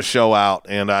 He's going to show out,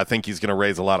 and I think he's going to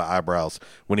raise a lot of eyebrows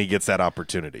when he gets that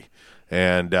opportunity.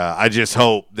 And I just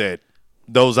hope that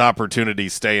those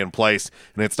opportunities stay in place,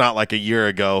 and it's not like a year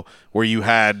ago where you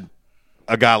had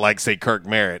a guy like, say, Kirk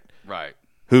Merritt, right,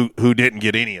 who didn't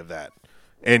get any of that,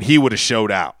 and he would have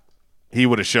showed out.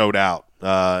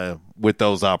 With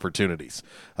those opportunities.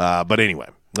 But anyway.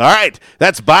 All right,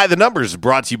 that's By the Numbers,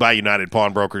 brought to you by United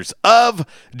Pawnbrokers of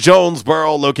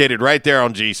Jonesboro, located right there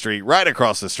on G Street, right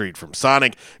across the street from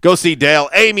Sonic. Go see Dale,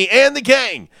 Amy, and the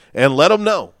gang, and let them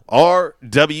know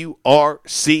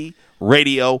RWRC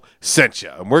Radio sent you.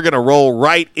 And we're going to roll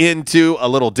right into a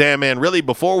little Damn Man Really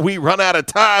before we run out of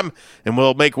time, and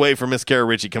we'll make way for Miss Kara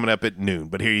Ritchie coming up at noon.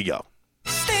 But here you go.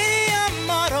 Stadium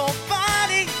Auto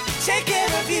Body, take care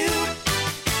of you.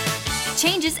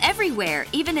 Changes everywhere,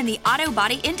 even in the auto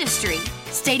body industry.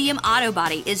 Stadium Auto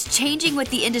Body is changing with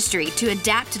the industry to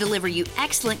adapt to deliver you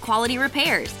excellent quality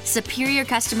repairs, superior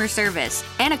customer service,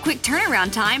 and a quick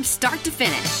turnaround time start to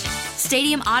finish.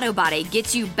 Stadium Auto Body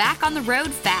gets you back on the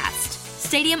road fast.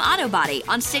 Stadium Auto Body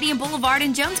on Stadium Boulevard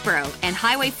in Jonesboro and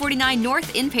Highway 49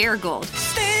 North in Paragould.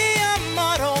 Stadium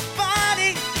Auto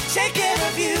Body, take care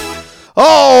of you.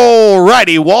 All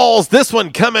righty, Walls. This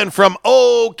one coming from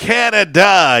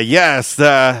Canada. Yes,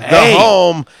 the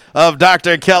home of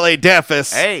Dr. Kelly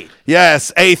Defis. Hey.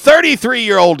 Yes, a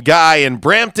 33-year-old guy in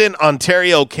Brampton,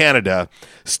 Ontario, Canada,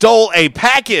 stole a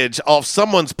package off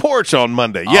someone's porch on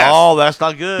Monday. Yes. Oh, that's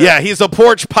not good. Yeah, he's a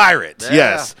porch pirate. Yeah.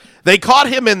 Yes. They caught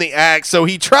him in the act, so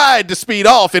he tried to speed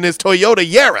off in his Toyota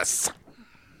Yaris.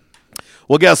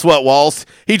 Well, guess what, Walls?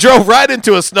 He drove right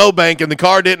into a snowbank, and the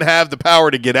car didn't have the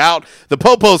power to get out. The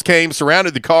popos came,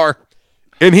 surrounded the car,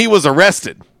 and he was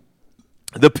arrested.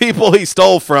 The people he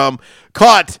stole from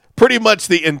caught pretty much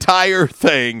the entire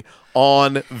thing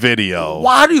on video.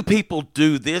 Why do people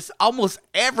do this? Almost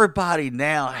everybody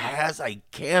now has a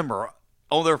camera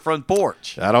on their front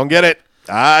porch. I don't get it.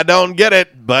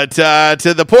 But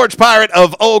to the porch pirate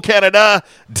of old Canada,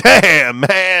 damn,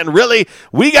 man, really?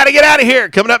 We got to get out of here.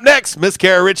 Coming up next, Miss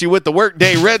Kara Ritchie with the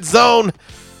Workday Red Zone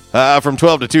from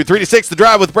 12 to 2, 3 to 6, The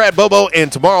Drive with Brad Bobo, and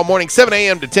tomorrow morning, 7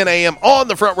 a.m. to 10 a.m. on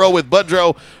the front row with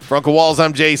Budrow. For Uncle Walls,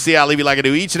 I'm JC. I'll leave you like I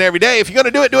do each and every day. If you're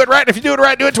going to do it right. If you do it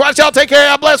right, do it twice. Y'all take care.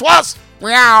 God bless. Was.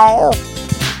 Meow.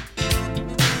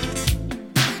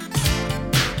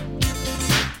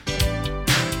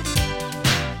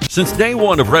 Since day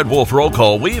one of Red Wolf Roll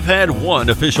Call, we've had one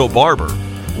official barber.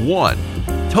 One.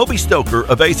 Toby Stoker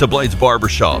of Ace of Blades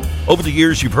Barbershop. Over the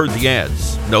years, you've heard the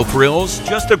ads. No frills,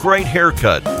 just a great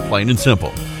haircut, plain and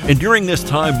simple. And during this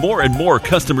time, more and more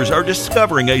customers are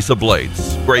discovering Ace of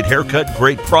Blades. Great haircut,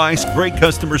 great price, great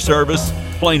customer service,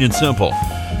 plain and simple.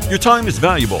 Your time is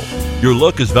valuable. Your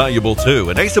look is valuable too,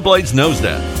 and Ace of Blades knows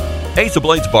that. Ace of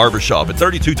Blades Barbershop at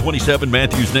 3227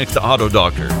 Matthews next to Auto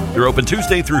Doctor. They're open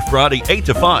Tuesday through Friday, 8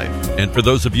 to 5. And for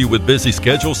those of you with busy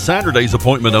schedules, Saturday's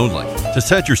appointment only. To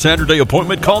set your Saturday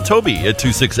appointment, call Toby at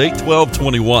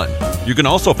 268-1221. You can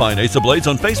also find Ace of Blades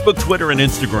on Facebook, Twitter, and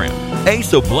Instagram.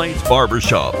 Ace of Blades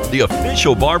Barbershop, the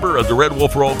official barber of the Red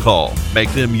Wolf Roll Call.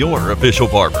 Make them your official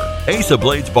barber. Ace of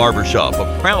Blades Barbershop,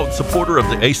 a proud supporter of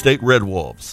the A-State Red Wolves.